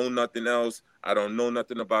don't know nothing else. I don't know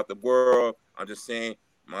nothing about the world. I'm just saying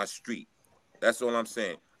my street. That's all I'm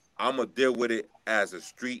saying. I'm going to deal with it as a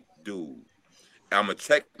street dude. I'm going to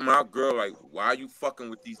check my girl like, why are you fucking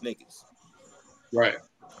with these niggas? Right.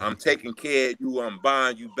 I'm taking care of you. I'm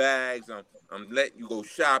buying you bags. I'm letting you go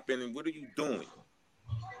shopping. And what are you doing?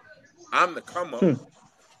 I'm the come up.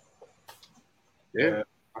 Yeah,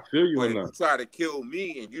 I feel you on that. If you try to kill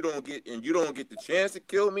me and you don't get the chance to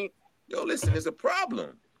kill me, yo, listen, it's a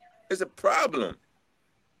problem. It's a problem.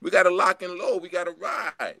 We got to lock and load. We got to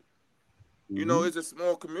ride. You know, it's a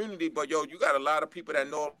small community, but yo, you got a lot of people that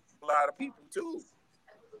know a lot of people too.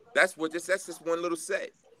 That's just one little set.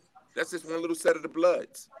 That's just one little set of the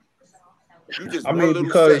Bloods. You just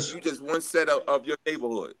set. You just one set of your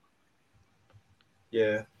neighborhood.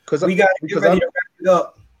 Yeah, because we got to get ready to wrap it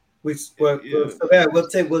up. We'll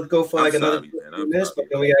go for like another 2 minutes, but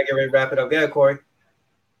then we gotta get ready to wrap it up. Yeah, Corey.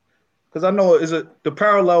 Because I know the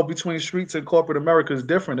parallel between streets and corporate America is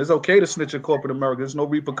different. It's okay to snitch in corporate America. There's no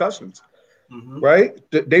repercussions. Right?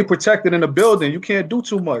 They protected in the building. You can't do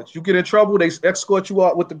too much. You get in trouble, they escort you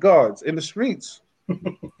out with the guards. In the streets,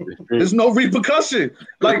 there's no repercussion.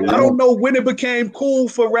 Like, I don't know when it became cool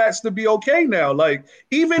for rats to be okay now. Like,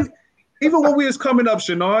 even when we was coming up,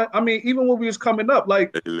 Shannon, I mean, even when we was coming up,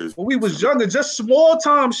 like, when we was younger, just small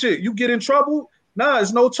time shit. You get in trouble,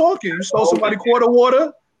 it's no talking. You stole somebody quart of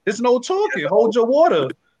water, it's no talking. Hold your water.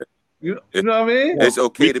 You know what I mean? It's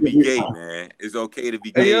okay to be gay, man. It's okay to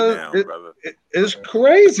be gay now, brother. It's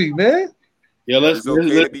crazy, man. Yeah, it's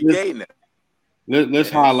okay to be gay now. Let's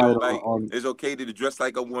highlight it's okay to dress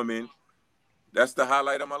like a woman. That's the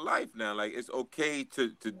highlight of my life now. Like, it's okay to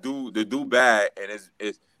do bad, and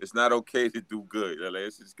it's not okay to do good. Like,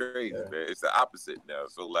 it's just crazy, man. It's the opposite now.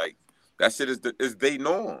 So like, that shit is they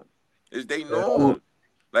norm. It's they norm.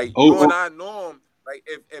 Like, you and I norm. Like,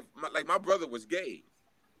 if my brother was gay.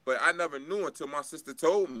 But I never knew until my sister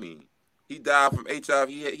told me. He died from HIV.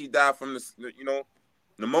 He died from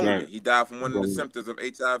pneumonia. Right. He died from one of the symptoms of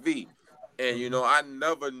HIV. And I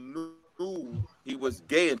never knew knew he was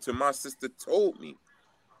gay until my sister told me.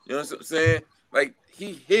 You know what I'm saying? Like,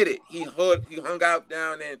 he hid it. He hung out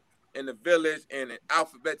down in the village and in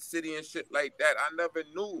Alphabet City and shit like that. I never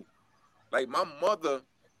knew. Like, my mother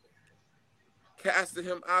casted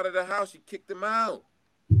him out of the house. She kicked him out.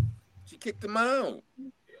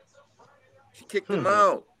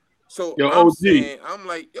 So I'm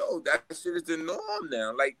like, yo, that shit is the norm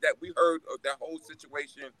now. Like, that we heard of that whole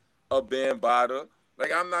situation of Bambaataa.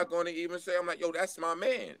 Like, I'm not going to even say, I'm like, yo, that's my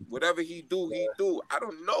man. Whatever he do. I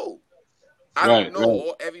don't know.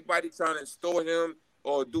 Or everybody trying to store him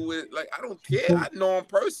or do it. Like, I don't care. I know him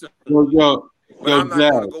personally. But I'm not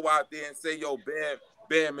going to go out there and say, yo,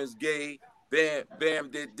 Bam is gay. Bam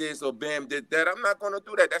did this or Bam did that. I'm not going to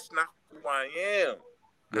do that. That's not who I am.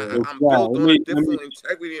 I'm built on a different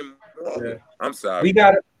integrity and moral. Yeah. I'm sorry. We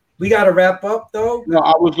gotta wrap up though. No,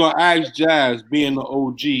 I was gonna ask Jazz, being the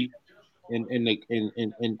OG in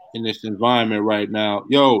this environment right now.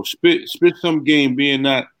 Yo, spit some game, being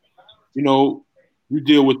that, you know, you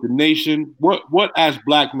deal with the nation. What as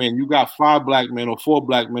black men, you got 5 black men or 4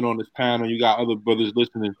 black men on this panel, you got other brothers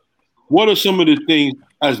listening. What are some of the things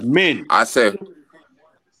as men I say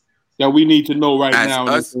that we need to know right now?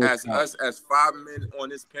 As 5 men on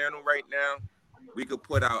this panel right now, we could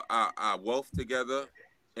put our wealth together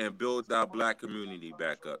and build our black community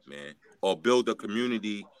back up, man. Or build a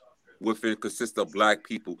community within consists of black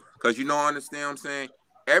people. Because understand what I'm saying?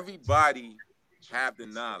 Everybody have the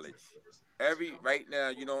knowledge. Right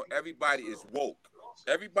now, everybody is woke.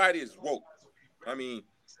 Everybody is woke. I mean,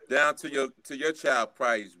 down to your child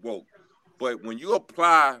probably is woke. But when you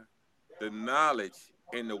apply the knowledge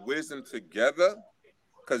and the wisdom together,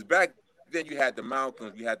 because back then you had the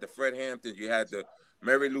Malcolms, you had the Fred Hamptons, you had the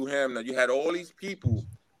Mary Lou Hamner, you had all these people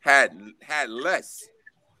had less.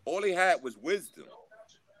 All they had was wisdom.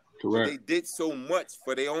 Correct. They did so much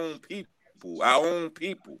for their own people, our own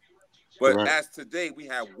people. But as today, we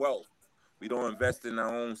have wealth. We don't invest in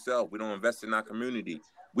our own self. We don't invest in our community.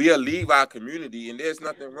 We'll leave our community, and there's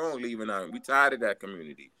nothing wrong leaving our. We tired of that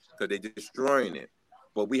community because they're destroying it.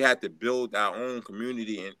 But we had to build our own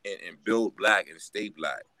community and build black and stay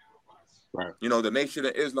black. Right. The Nation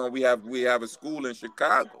of Islam, we have a school in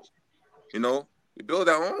Chicago. We build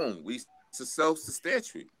our own. It's a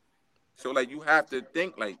self-sustentary. So, like, you have to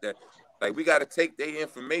think like that. Like, we got to take their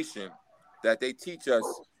information that they teach us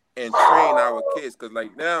and train our kids. Because,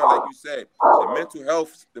 like, now, like you said,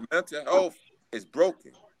 the mental health is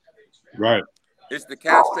broken. Right. It's the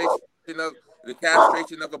castration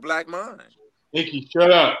of a black mind. Nicky,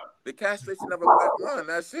 shut up. The castration of a black mind.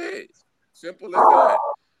 That's it. Simple as that.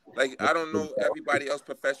 Like, I don't know everybody else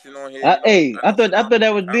profession on here. I thought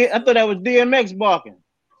that was DMX barking.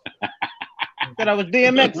 I thought that was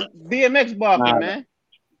DMX barking, man.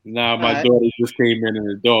 Nah, my daughter just came in and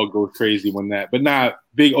the dog goes crazy when that. But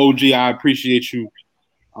big OG, I appreciate you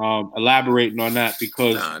elaborating on that,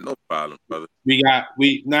 because no problem, brother. We have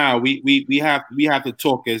to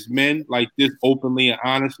talk as men like this openly and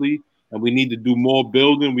honestly, and we need to do more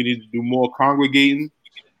building. We need to do more congregating.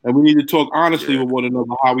 And we need to talk honestly with one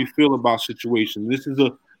another how we feel about situations. This is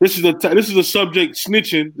a subject,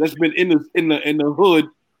 snitching, that's been in the hood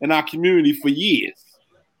in our community for years.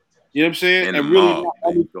 You know what I'm saying? And really not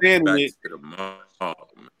understanding it.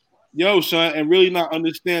 Yo, son, and really not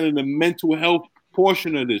understanding the mental health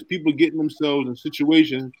portion of this. People getting themselves in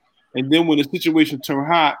situations, and then when the situation turn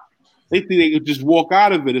hot, they think they could just walk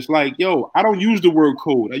out of it. It's like, yo, I don't use the word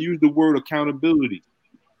code. I use the word accountability.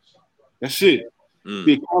 That's it.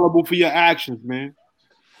 Be accountable for your actions, man.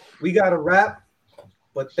 We got to wrap,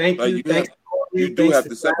 but thank you. You do have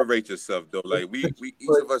to separate yourself, though. Like, we each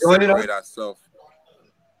of us separate ourselves.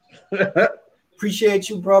 Appreciate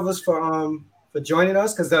you, brothers, for joining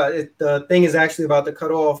us, because the thing is actually about to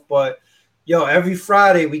cut off. But yo, every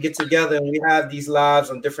Friday we get together and we have these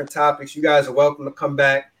lives on different topics. You guys are welcome to come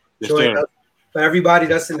back, join us. For everybody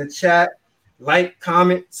that's in the chat, like,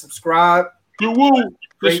 comment, subscribe.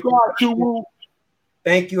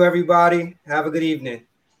 Thank you, everybody. Have a good evening.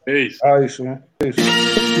 Peace. All right, man. Peace.